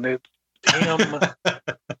cohabitation. It's him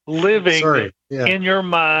living in your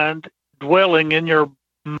mind, dwelling in your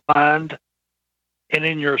mind, and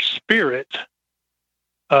in your spirit,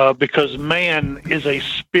 because man is a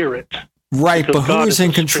spirit. Right, but who is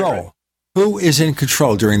in control? Spirit. Who is in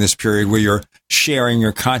control during this period where you're sharing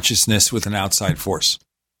your consciousness with an outside force?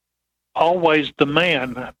 Always the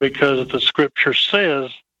man, because the scripture says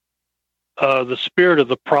the spirit of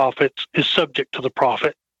the prophets is subject to the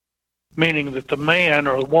prophet, meaning that the man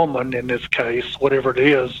or the woman, in this case, whatever it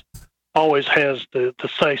is, always has the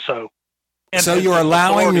say-so. So you're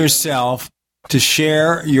allowing yourself to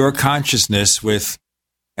share your consciousness with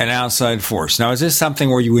an outside force. Now, is this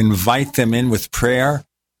something where you invite them in with prayer,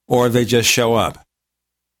 or they just show up?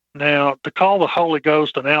 Now, to call the Holy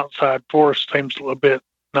Ghost an outside force seems a little bit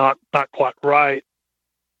not quite right,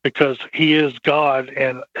 because he is God,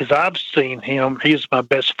 and as I've seen him, he's my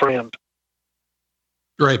best friend.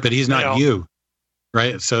 Right, but he's not you,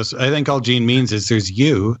 right? So I think all Gene means is there's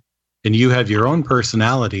you, and you have your own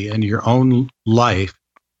personality and your own life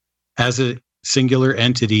as a singular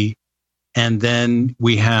entity, and then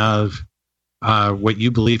we have what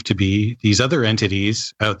you believe to be these other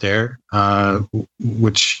entities out there,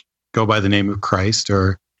 which go by the name of Christ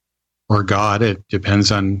or God. It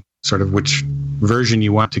depends on sort of which version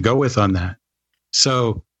you want to go with on that.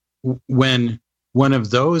 So when one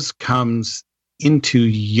of those comes into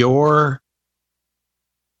your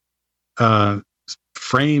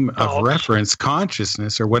frame of reference,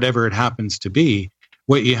 consciousness, or whatever it happens to be,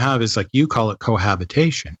 what you have is, like you call it,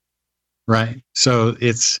 cohabitation, right? So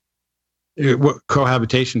it's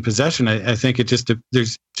cohabitation, possession. I think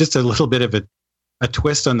there's just a little bit of a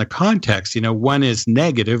twist on the context. One is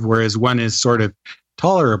negative, whereas one is sort of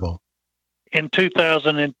tolerable. In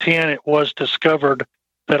 2010, it was discovered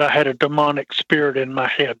that I had a demonic spirit in my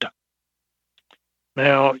head.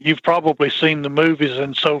 Now, you've probably seen the movies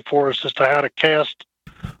and so forth as to how to cast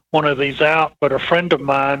one of these out, but a friend of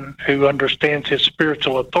mine who understands his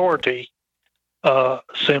spiritual authority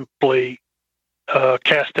simply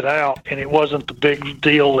cast it out, and it wasn't the big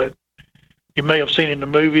deal that you may have seen in the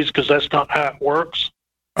movies, because that's not how it works.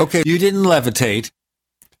 Okay, you didn't levitate.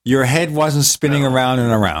 Your head wasn't spinning around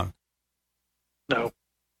and around. No.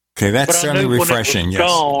 Okay, that's certainly refreshing. Yes.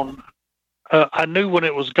 Gone, I knew when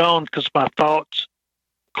it was gone because my thoughts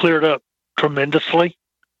cleared up tremendously.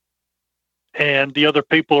 And the other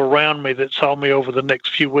people around me that saw me over the next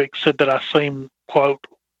few weeks said that I seemed, quote,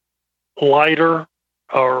 lighter,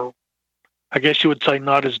 or I guess you would say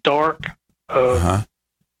not as dark,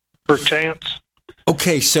 perchance.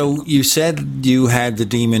 Okay, so you said you had the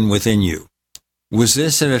demon within you. Was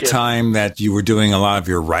this at a time that you were doing a lot of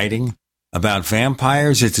your writing about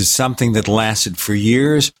vampires? Is it something that lasted for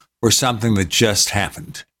years, or something that just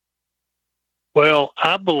happened? Well,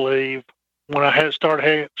 I believe when I had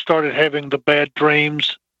started having the bad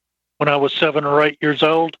dreams, when I was 7 or 8 years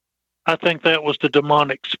old. I think that was the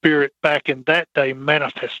demonic spirit back in that day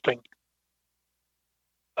manifesting.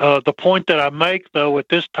 The point that I make, though, at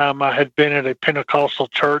this time, I had been at a Pentecostal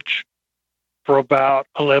church for about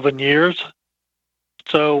 11 years.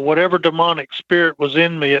 So whatever demonic spirit was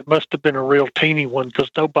in me, it must have been a real teeny one, because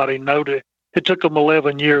nobody noticed. It took them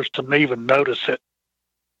 11 years to even notice it.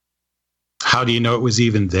 How do you know it was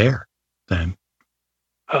even there then?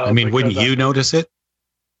 I mean, wouldn't you notice it?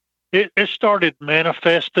 It started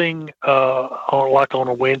manifesting on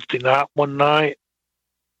a Wednesday night one night,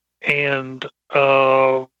 and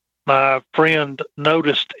my friend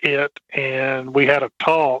noticed it, and we had a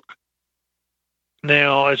talk.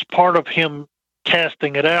 Now, as part of him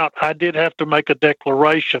casting it out, I did have to make a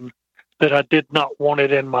declaration that I did not want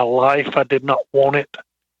it in my life. I did not want it.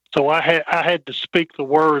 So I had to speak the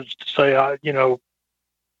words to say,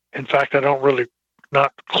 in fact, I don't really,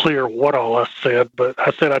 not clear what all I said, but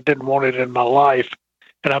I said I didn't want it in my life.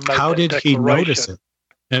 And I made How did he notice it?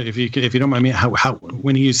 If you don't mind me, how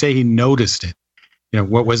when you say he noticed it,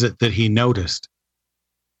 what was it that he noticed?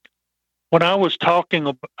 When I was talking,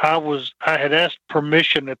 I had asked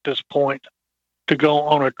permission at this point to go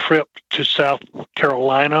on a trip to South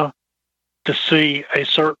Carolina to see a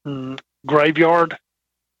certain graveyard.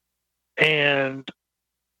 And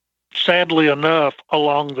sadly enough,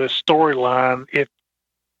 along the storyline,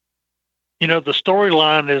 the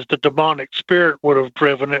storyline is the demonic spirit would have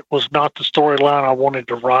driven it, was not the storyline I wanted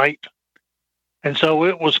to write. And so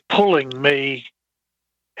it was pulling me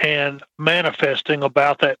and manifesting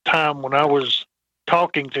about that time when I was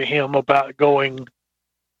talking to him about going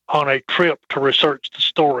on a trip to research the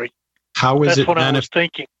story. That's what I was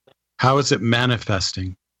thinking. How is it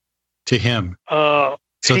manifesting to him so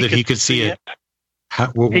that he could see it?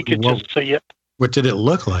 He could just see it. What did it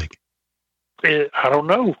look like? I don't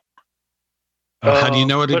know. How do you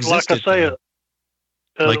know it existed?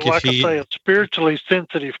 Like I say, a spiritually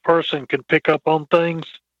sensitive person can pick up on things,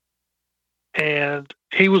 and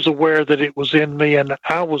he was aware that it was in me, and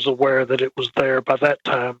I was aware that it was there by that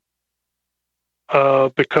time,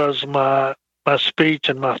 because my speech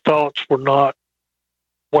and my thoughts were not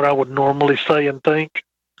what I would normally say and think.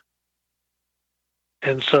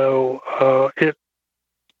 And so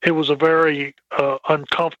it was a very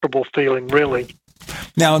uncomfortable feeling, really.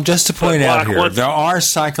 Now, just to point out here, there are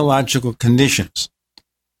psychological conditions,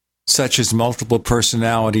 such as multiple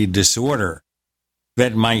personality disorder,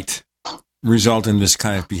 that might result in this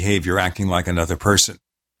kind of behavior, acting like another person.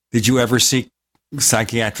 Did you ever seek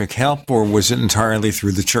psychiatric help, or was it entirely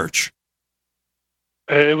through the church?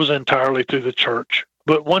 It was entirely through the church.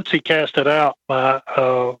 But once he cast it out, I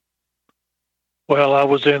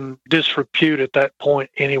was in disrepute at that point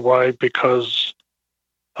anyway, because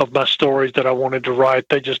of my stories that I wanted to write.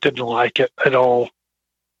 They just didn't like it at all.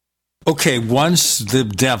 Okay, once the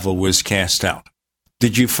devil was cast out,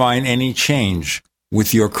 did you find any change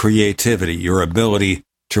with your creativity, your ability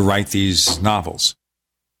to write these novels?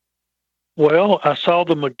 Well, I saw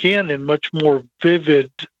them again in much more vivid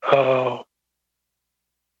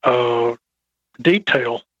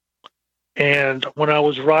detail. And when I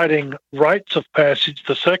was writing Rites of Passage,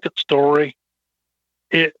 the second story,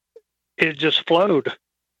 it just flowed.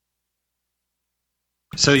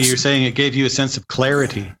 So you're saying it gave you a sense of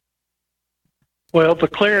clarity? Well, the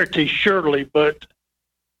clarity, surely, but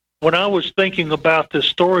when I was thinking about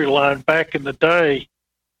this storyline back in the day,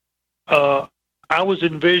 I was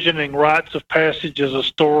envisioning Rites of Passage as a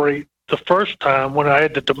story the first time when I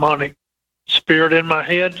had the demonic spirit in my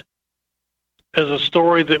head, as a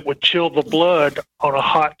story that would chill the blood on a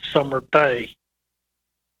hot summer day.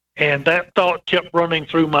 And that thought kept running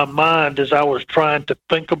through my mind as I was trying to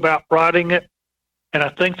think about writing it. And I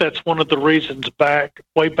think that's one of the reasons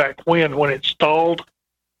way back when it stalled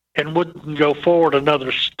and wouldn't go forward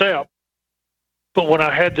another step. But when I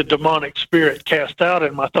had the demonic spirit cast out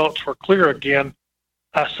and my thoughts were clear again,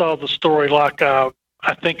 I saw the story like I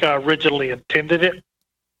think I originally intended it.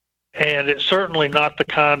 And it's certainly not the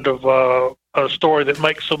kind of a story that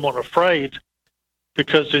makes someone afraid,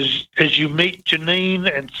 because as you meet Janine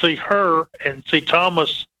and see her and see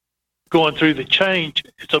Thomas going through the change,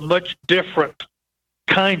 it's a much different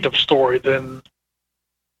kind of story than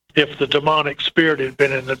if the demonic spirit had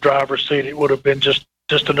been in the driver's seat. It would have been just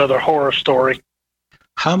another horror story.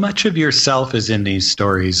 How much of yourself is in these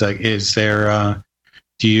stories? Like, is there?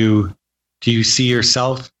 Do you see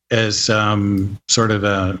yourself as sort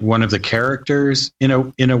of one of the characters in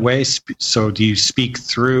a way? So do you speak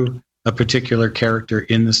through a particular character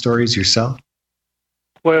in the stories yourself?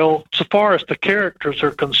 Well, so far as the characters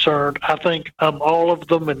are concerned, I think I'm all of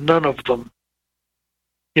them and none of them.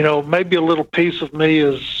 Maybe a little piece of me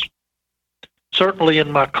is certainly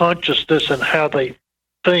in my consciousness and how they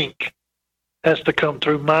think has to come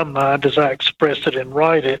through my mind as I express it and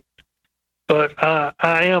write it. But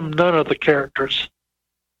I am none of the characters.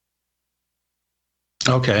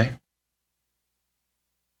 Okay.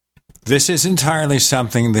 This is entirely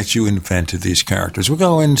something that you invented, these characters. We'll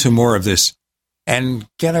go into more of this and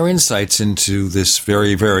get our insights into this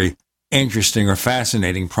very, very interesting or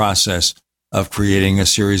fascinating process of creating a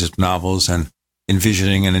series of novels and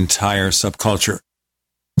envisioning an entire subculture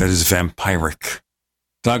that is vampiric.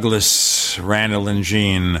 Douglas, Randall, and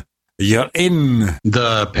Gene, you're in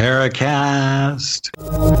the Paracast.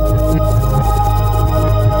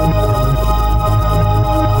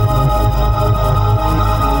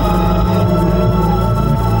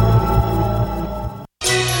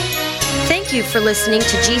 Thank you for listening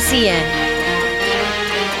to GCN.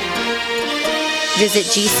 Visit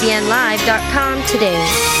GCNlive.com today.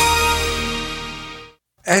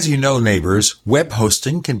 As you know, neighbors, web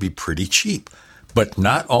hosting can be pretty cheap, but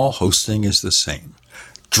not all hosting is the same.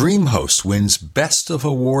 DreamHost wins Best of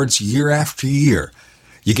Awards year after year.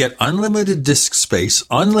 You get unlimited disk space,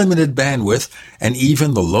 unlimited bandwidth, and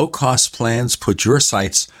even the low-cost plans put your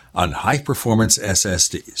sites on high-performance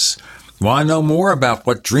SSDs. Want to know more about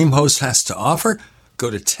what DreamHost has to offer?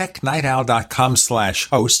 Go to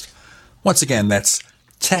technightowl.com/host. Once again, that's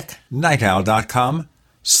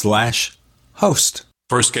technightowl.com/host.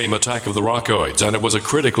 First came Attack of the Rockoids, and it was a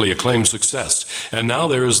critically acclaimed success. And now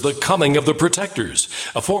there is The Coming of the Protectors.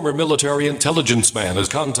 A former military intelligence man is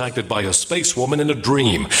contacted by a space woman in a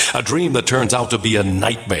dream that turns out to be a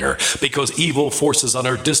nightmare because evil forces on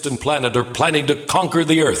her distant planet are planning to conquer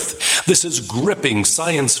the Earth. This is gripping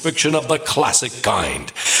science fiction of the classic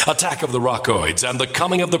kind. Attack of the Rockoids and The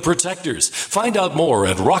Coming of the Protectors. Find out more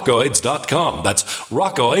at rockoids.com. That's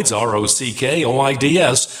Rockoids,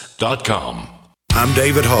 ROCKOIDS.com. I'm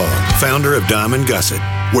David Hall, founder of Diamond Gusset,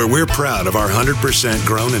 where we're proud of our 100%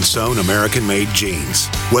 grown and sewn American-made jeans.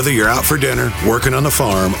 Whether you're out for dinner, working on the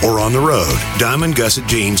farm, or on the road, Diamond Gusset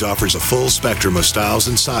Jeans offers a full spectrum of styles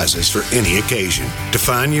and sizes for any occasion. To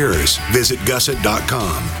find yours, visit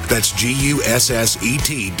gusset.com. That's GUSSET.com.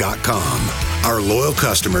 Our loyal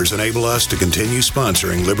customers enable us to continue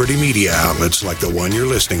sponsoring Liberty media outlets like the one you're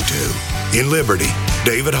listening to. In Liberty,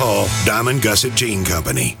 David Hall, Diamond Gusset Jean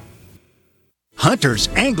Company. Hunters,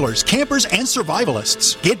 anglers, campers, and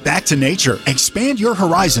survivalists. Get back to nature. Expand your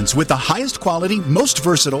horizons with the highest quality, most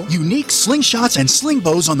versatile, unique slingshots and sling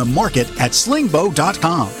bows on the market at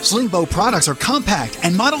slingbow.com. Slingbow products are compact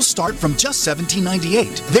and models start from just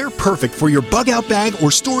 $17.98. They're perfect for your bug-out bag or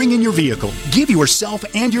storing in your vehicle. Give yourself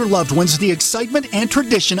and your loved ones the excitement and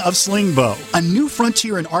tradition of Slingbow, a new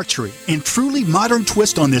frontier in archery and truly modern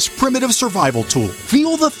twist on this primitive survival tool.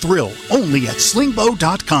 Feel the thrill only at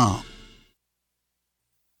slingbow.com.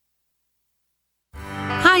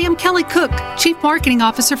 Hi, I'm Kelly Cook, Chief Marketing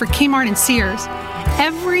Officer for Kmart and Sears.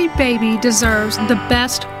 Every baby deserves the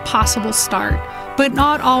best possible start, but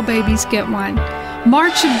not all babies get one.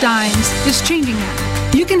 March of Dimes is changing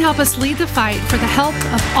that. You can help us lead the fight for the health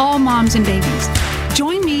of all moms and babies.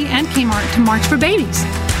 Join me and Kmart to March for Babies.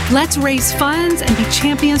 Let's raise funds and be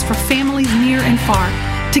champions for families near and far.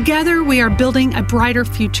 Together, we are building a brighter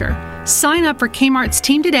future. Sign up for Kmart's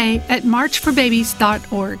team today at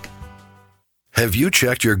marchforbabies.org. Have you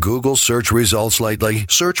checked your Google search results lately?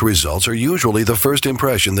 Search results are usually the first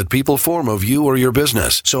impression that people form of you or your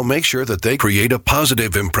business, so make sure that they create a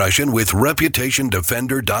positive impression with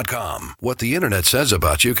ReputationDefender.com. What the internet says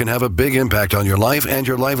about you can have a big impact on your life and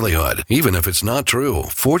your livelihood, even if it's not true.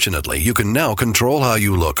 Fortunately, you can now control how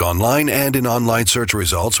you look online and in online search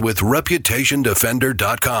results with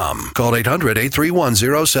ReputationDefender.com. Call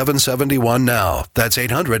 800-831-0771 now. That's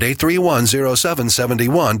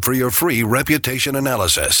 800-831-0771 for your free reputation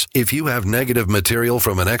analysis. If you have negative material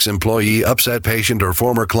from an ex-employee, upset patient, or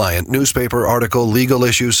former client, newspaper article, legal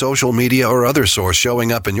issue, social media, or other source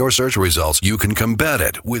showing up in your search results, you can combat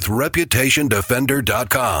it with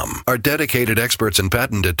ReputationDefender.com. Our dedicated experts in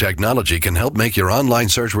patented technology can help make your online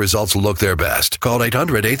search results look their best. Call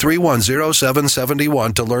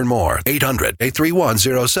 800-831-0771 to learn more.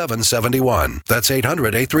 800-831-0771. That's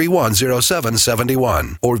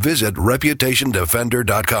 800-831-0771. Or visit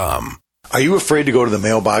ReputationDefender.com. Are you afraid to go to the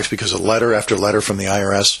mailbox because of letter after letter from the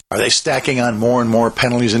IRS? Are they stacking on more and more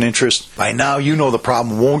penalties and interest? By now, you know the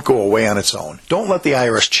problem won't go away on its own. Don't let the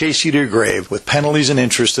IRS chase you to your grave with penalties and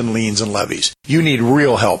interest and liens and levies. You need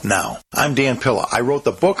real help now. I'm Dan Pilla. I wrote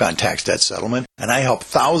the book on tax debt settlement, and I help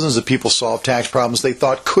thousands of people solve tax problems they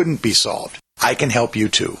thought couldn't be solved. I can help you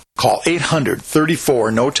too. Call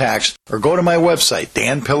 800-34-NO-TAX or go to my website,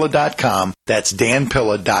 danpilla.com. That's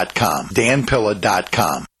danpilla.com.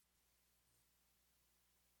 danpilla.com.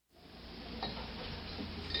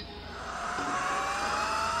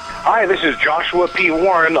 Hi, this is Joshua P.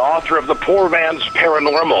 Warren, author of The Poor Man's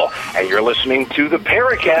Paranormal, and you're listening to the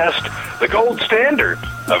Paracast, the gold standard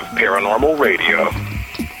of paranormal radio.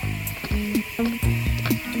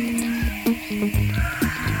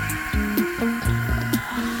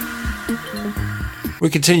 We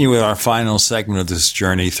continue with our final segment of this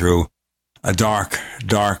journey through a dark,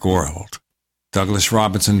 dark world. Douglas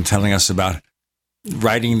Robinson telling us about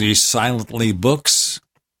writing these silently books,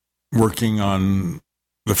 working on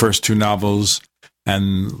the first 2 novels,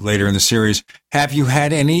 and later in the series. Have you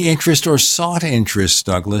had any interest or sought interest,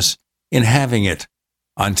 Douglas, in having it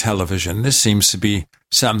on television? This seems to be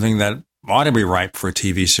something that ought to be ripe for a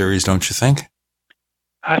TV series, don't you think?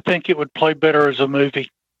 I think it would play better as a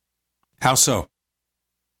movie. How so?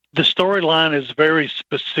 The storyline is very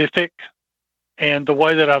specific, and the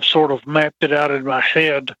way that I've sort of mapped it out in my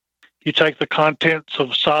head, you take the contents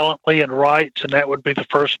of Silently and Rights, and that would be the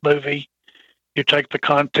first movie. You take the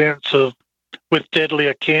contents of With Deadly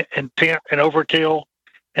Intent and Overkill,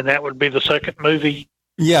 and that would be the second movie.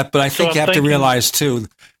 Yeah, but I think you have to realize, too,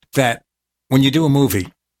 that when you do a movie,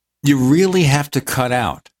 you really have to cut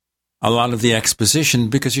out a lot of the exposition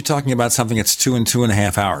because you're talking about something that's 2 and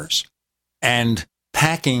 2.5 hours. And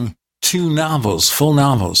packing 2 novels, full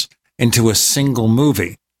novels, into a single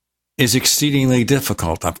movie is exceedingly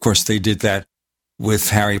difficult. Of course, they did that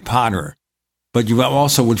with Harry Potter. But you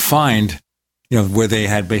also would find, where they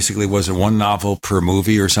had basically, was it 1 novel per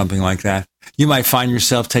movie or something like that? You might find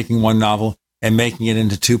yourself taking 1 novel and making it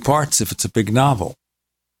into 2 parts if it's a big novel.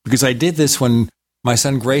 Because I did this when my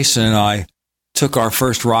son Grayson and I took our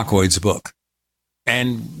first Rockoids book.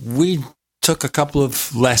 And we took a couple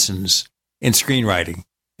of lessons in screenwriting,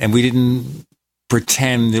 and we didn't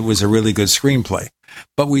pretend it was a really good screenplay.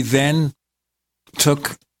 But we then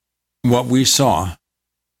took what we saw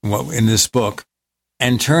in this book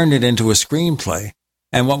and turned it into a screenplay.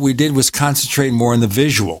 And what we did was concentrate more on the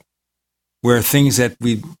visual, where things that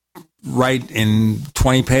we write in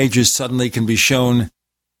 20 pages suddenly can be shown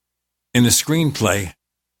in the screenplay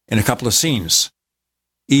in a couple of scenes,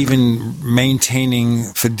 even maintaining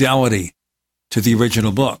fidelity to the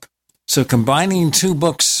original book. So combining 2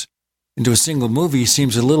 books into a single movie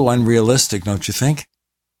seems a little unrealistic, don't you think?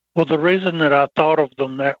 Well, the reason that I thought of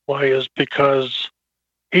them that way is because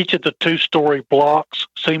each of the 2-story blocks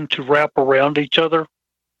seem to wrap around each other.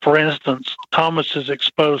 For instance, Thomas is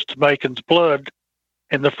exposed to Macon's blood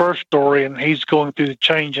in the first story, and he's going through the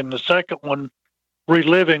change in the second one,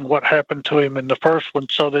 reliving what happened to him in the first one.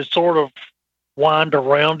 So they sort of wind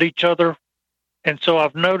around each other. And so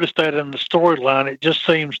I've noticed that in the storyline, it just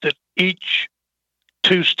seems that each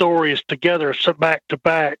 2 stories together, so back to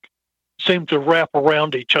back, seem to wrap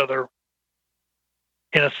around each other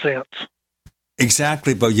in a sense.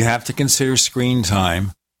 Exactly, but you have to consider screen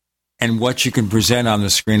time and what you can present on the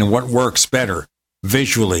screen and what works better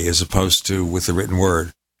visually as opposed to with the written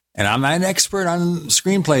word. And I'm not an expert on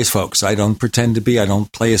screenplays, folks. I don't pretend to be. I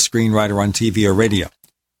don't play a screenwriter on TV or radio,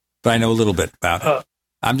 but I know a little bit about it.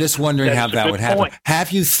 I'm just wondering how that would happen. Point. Have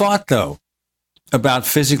you thought, though, about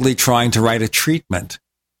physically trying to write a treatment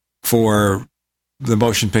for the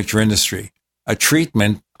motion picture industry? A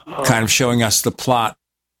treatment kind of showing us the plot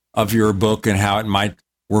of your book and how it might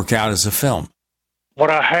work out as a film. What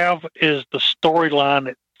I have is the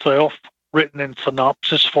storyline itself written in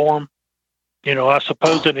synopsis form. I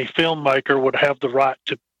suppose any filmmaker would have the right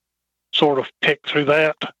to sort of pick through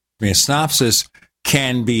that. I mean, a synopsis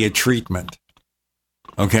can be a treatment.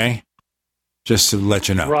 Okay? Just to let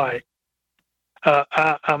you know. Right.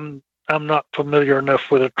 I'm not familiar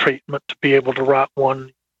enough with a treatment to be able to write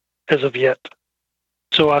one as of yet.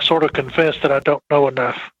 So I sort of confess that I don't know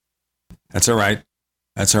enough. That's all right.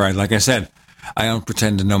 That's all right. Like I said, I don't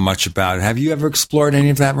pretend to know much about it. Have you ever explored any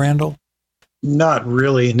of that, Randall? Not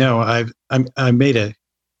really. No, I've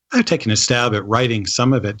taken a stab at writing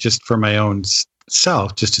some of it just for my own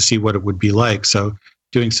self, just to see what it would be like. So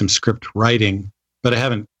doing some script writing, but I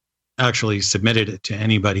haven't actually submitted it to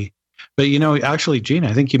anybody. But, actually, Gene,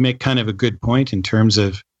 I think you make kind of a good point in terms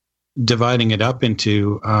of dividing it up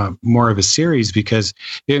into more of a series, because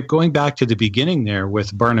going back to the beginning there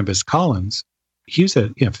with Barnabas Collins, he's a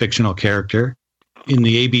fictional character in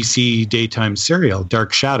the ABC daytime serial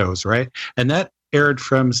Dark Shadows, right? And that aired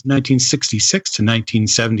from 1966 to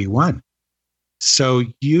 1971. So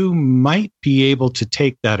you might be able to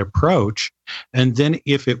take that approach, and then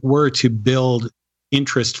if it were to build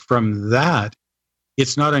interest from that,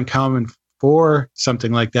 it's not uncommon for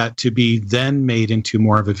something like that to be then made into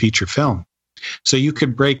more of a feature film. So you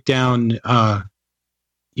could break down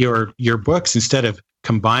your books, instead of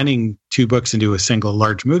combining 2 books into a single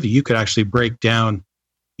large movie. You could actually break down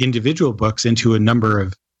individual books into a number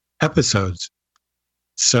of episodes.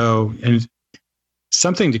 So, and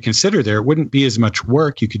something to consider there, it wouldn't be as much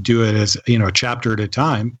work. You could do it as, a chapter at a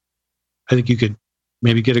time. I think you could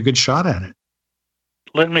maybe get a good shot at it.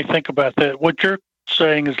 Let me think about that. What you're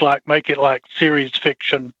saying is make it like series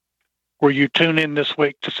fiction, where you tune in this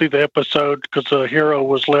week to see the episode because the hero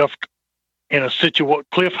was left in a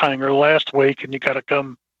cliffhanger last week, and you got to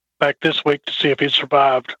come back this week to see if he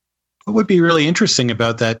survived. What would be really interesting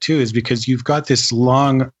about that too is because you've got this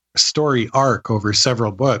long story arc over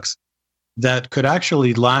several books that could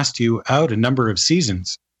actually last you out a number of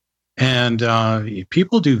seasons, and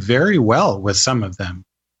people do very well with some of them.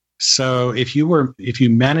 So if you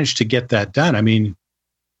managed to get that done, I mean,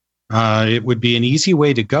 it would be an easy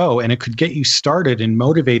way to go, and it could get you started and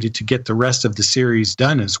motivated to get the rest of the series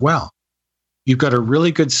done as well. You've got a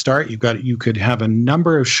really good start. You could have a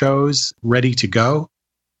number of shows ready to go.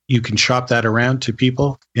 You can shop that around to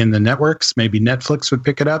people in the networks. Maybe Netflix would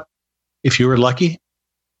pick it up if you were lucky.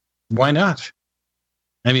 Why not?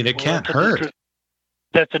 I mean, it can't hurt.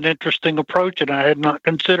 That's an interesting approach, and I had not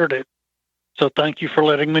considered it. So thank you for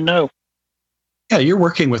letting me know. Yeah, you're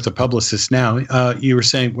working with a publicist now. You were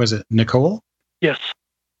saying, was it Nicole? Yes.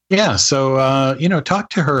 Yeah, so, talk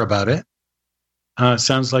to her about it.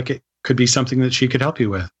 Sounds like it could be something that she could help you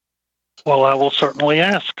with. Well, I will certainly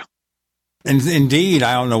ask. And indeed,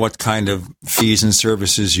 I don't know what kind of fees and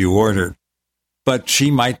services you ordered, but she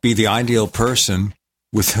might be the ideal person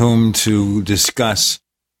with whom to discuss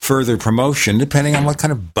further promotion, depending on what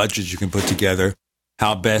kind of budget you can put together,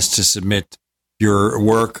 how best to submit your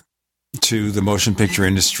work to the motion picture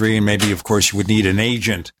industry. And maybe, of course, you would need an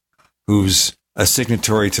agent who's a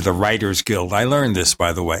signatory to the Writers Guild. I learned this,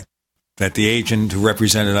 by the way, that the agent who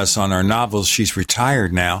represented us on our novels, she's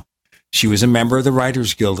retired now. She was a member of the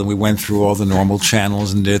Writers Guild, and we went through all the normal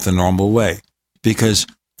channels and did it the normal way. Because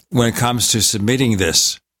when it comes to submitting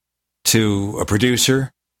this to a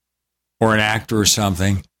producer or an actor or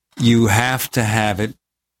something, you have to have it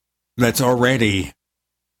that's already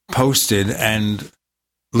posted and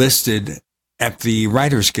listed at the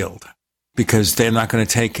Writers Guild, because they're not going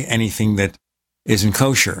to take anything that isn't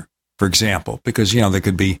kosher, for example, because, there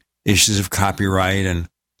could be issues of copyright and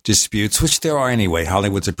disputes, which there are anyway.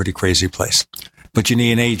 Hollywood's a pretty crazy place. But you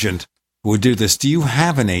need an agent who would do this. Do you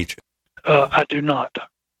have an agent? I do not.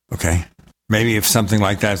 Okay. Maybe if something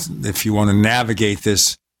like that, if you want to navigate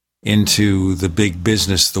this into the big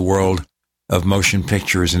business, the world of motion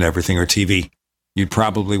pictures and everything, or TV, you'd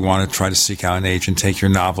probably want to try to seek out an agent, take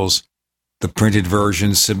your novels, the printed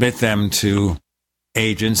versions, submit them to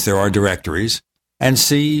agents. There are directories, and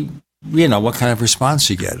see, what kind of response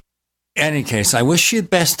you get. In any case, I wish you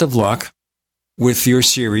best of luck with your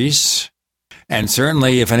series. And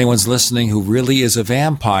certainly, if anyone's listening who really is a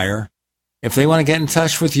vampire, if they want to get in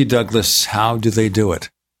touch with you, Douglas, how do they do it?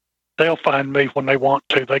 They'll find me when they want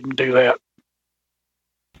to. They can do that.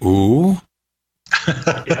 Ooh.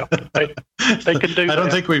 Yeah, they can do that. I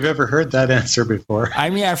don't think we've ever heard that answer before. I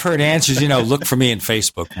mean, I've heard answers, look for me on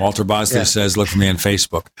Facebook. Walter Bosley says, look for me on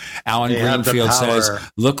Facebook. Alan Greenfield says,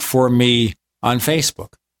 look for me on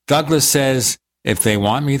Facebook. Douglas says, if they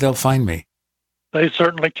want me, they'll find me. They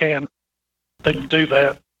certainly can. They can do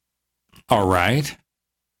that. All right.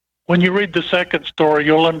 When you read the second story,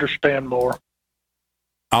 you'll understand more.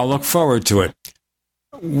 I'll look forward to it.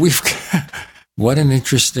 What an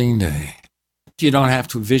interesting day. You don't have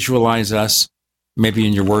to visualize us, maybe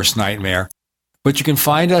in your worst nightmare, but you can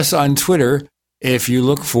find us on Twitter if you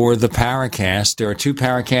look for the Paracast. There are 2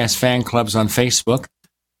 Paracast fan clubs on Facebook.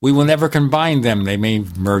 We will never combine them. They may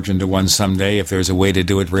merge into one someday if there's a way to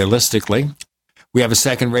do it realistically. We have a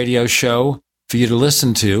second radio show for you to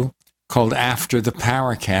listen to called After the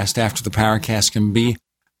Paracast. After the Paracast can be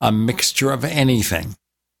a mixture of anything.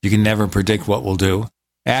 You can never predict what we'll do.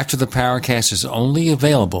 After the Paracast is only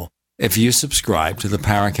available if you subscribe to the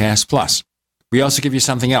Paracast Plus. We also give you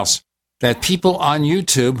something else that people on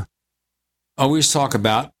YouTube always talk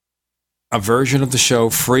about, a version of the show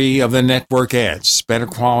free of the network ads, better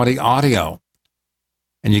quality audio.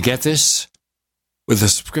 And you get this with a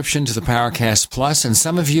subscription to the Paracast Plus. And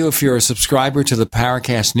some of you, if you're a subscriber to the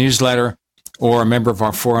Paracast newsletter or a member of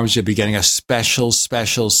our forums, you'll be getting a special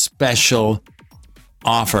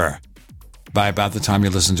offer by about the time you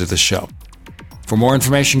listen to the show. For more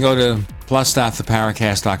information, go to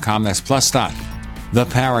plus.theparacast.com. That's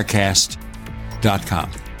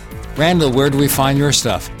plus.theparacast.com. Randall, where do we find your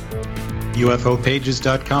stuff?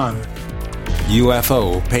 UFOpages.com.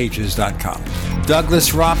 UFOpages.com.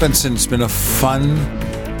 Douglas Robinson, it's been a fun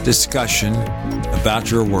discussion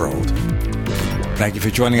about your world. Thank you for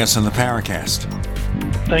joining us on the Paracast.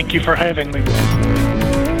 Thank you for having me.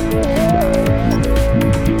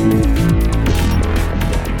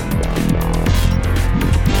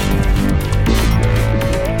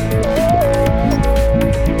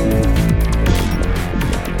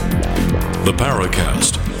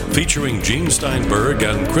 starring Gene Steinberg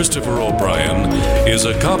and Christopher O'Brien, is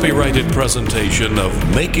a copyrighted presentation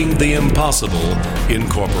of Making the Impossible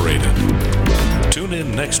Incorporated. Tune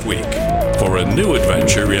in next week for a new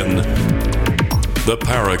adventure in the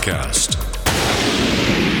Paracast.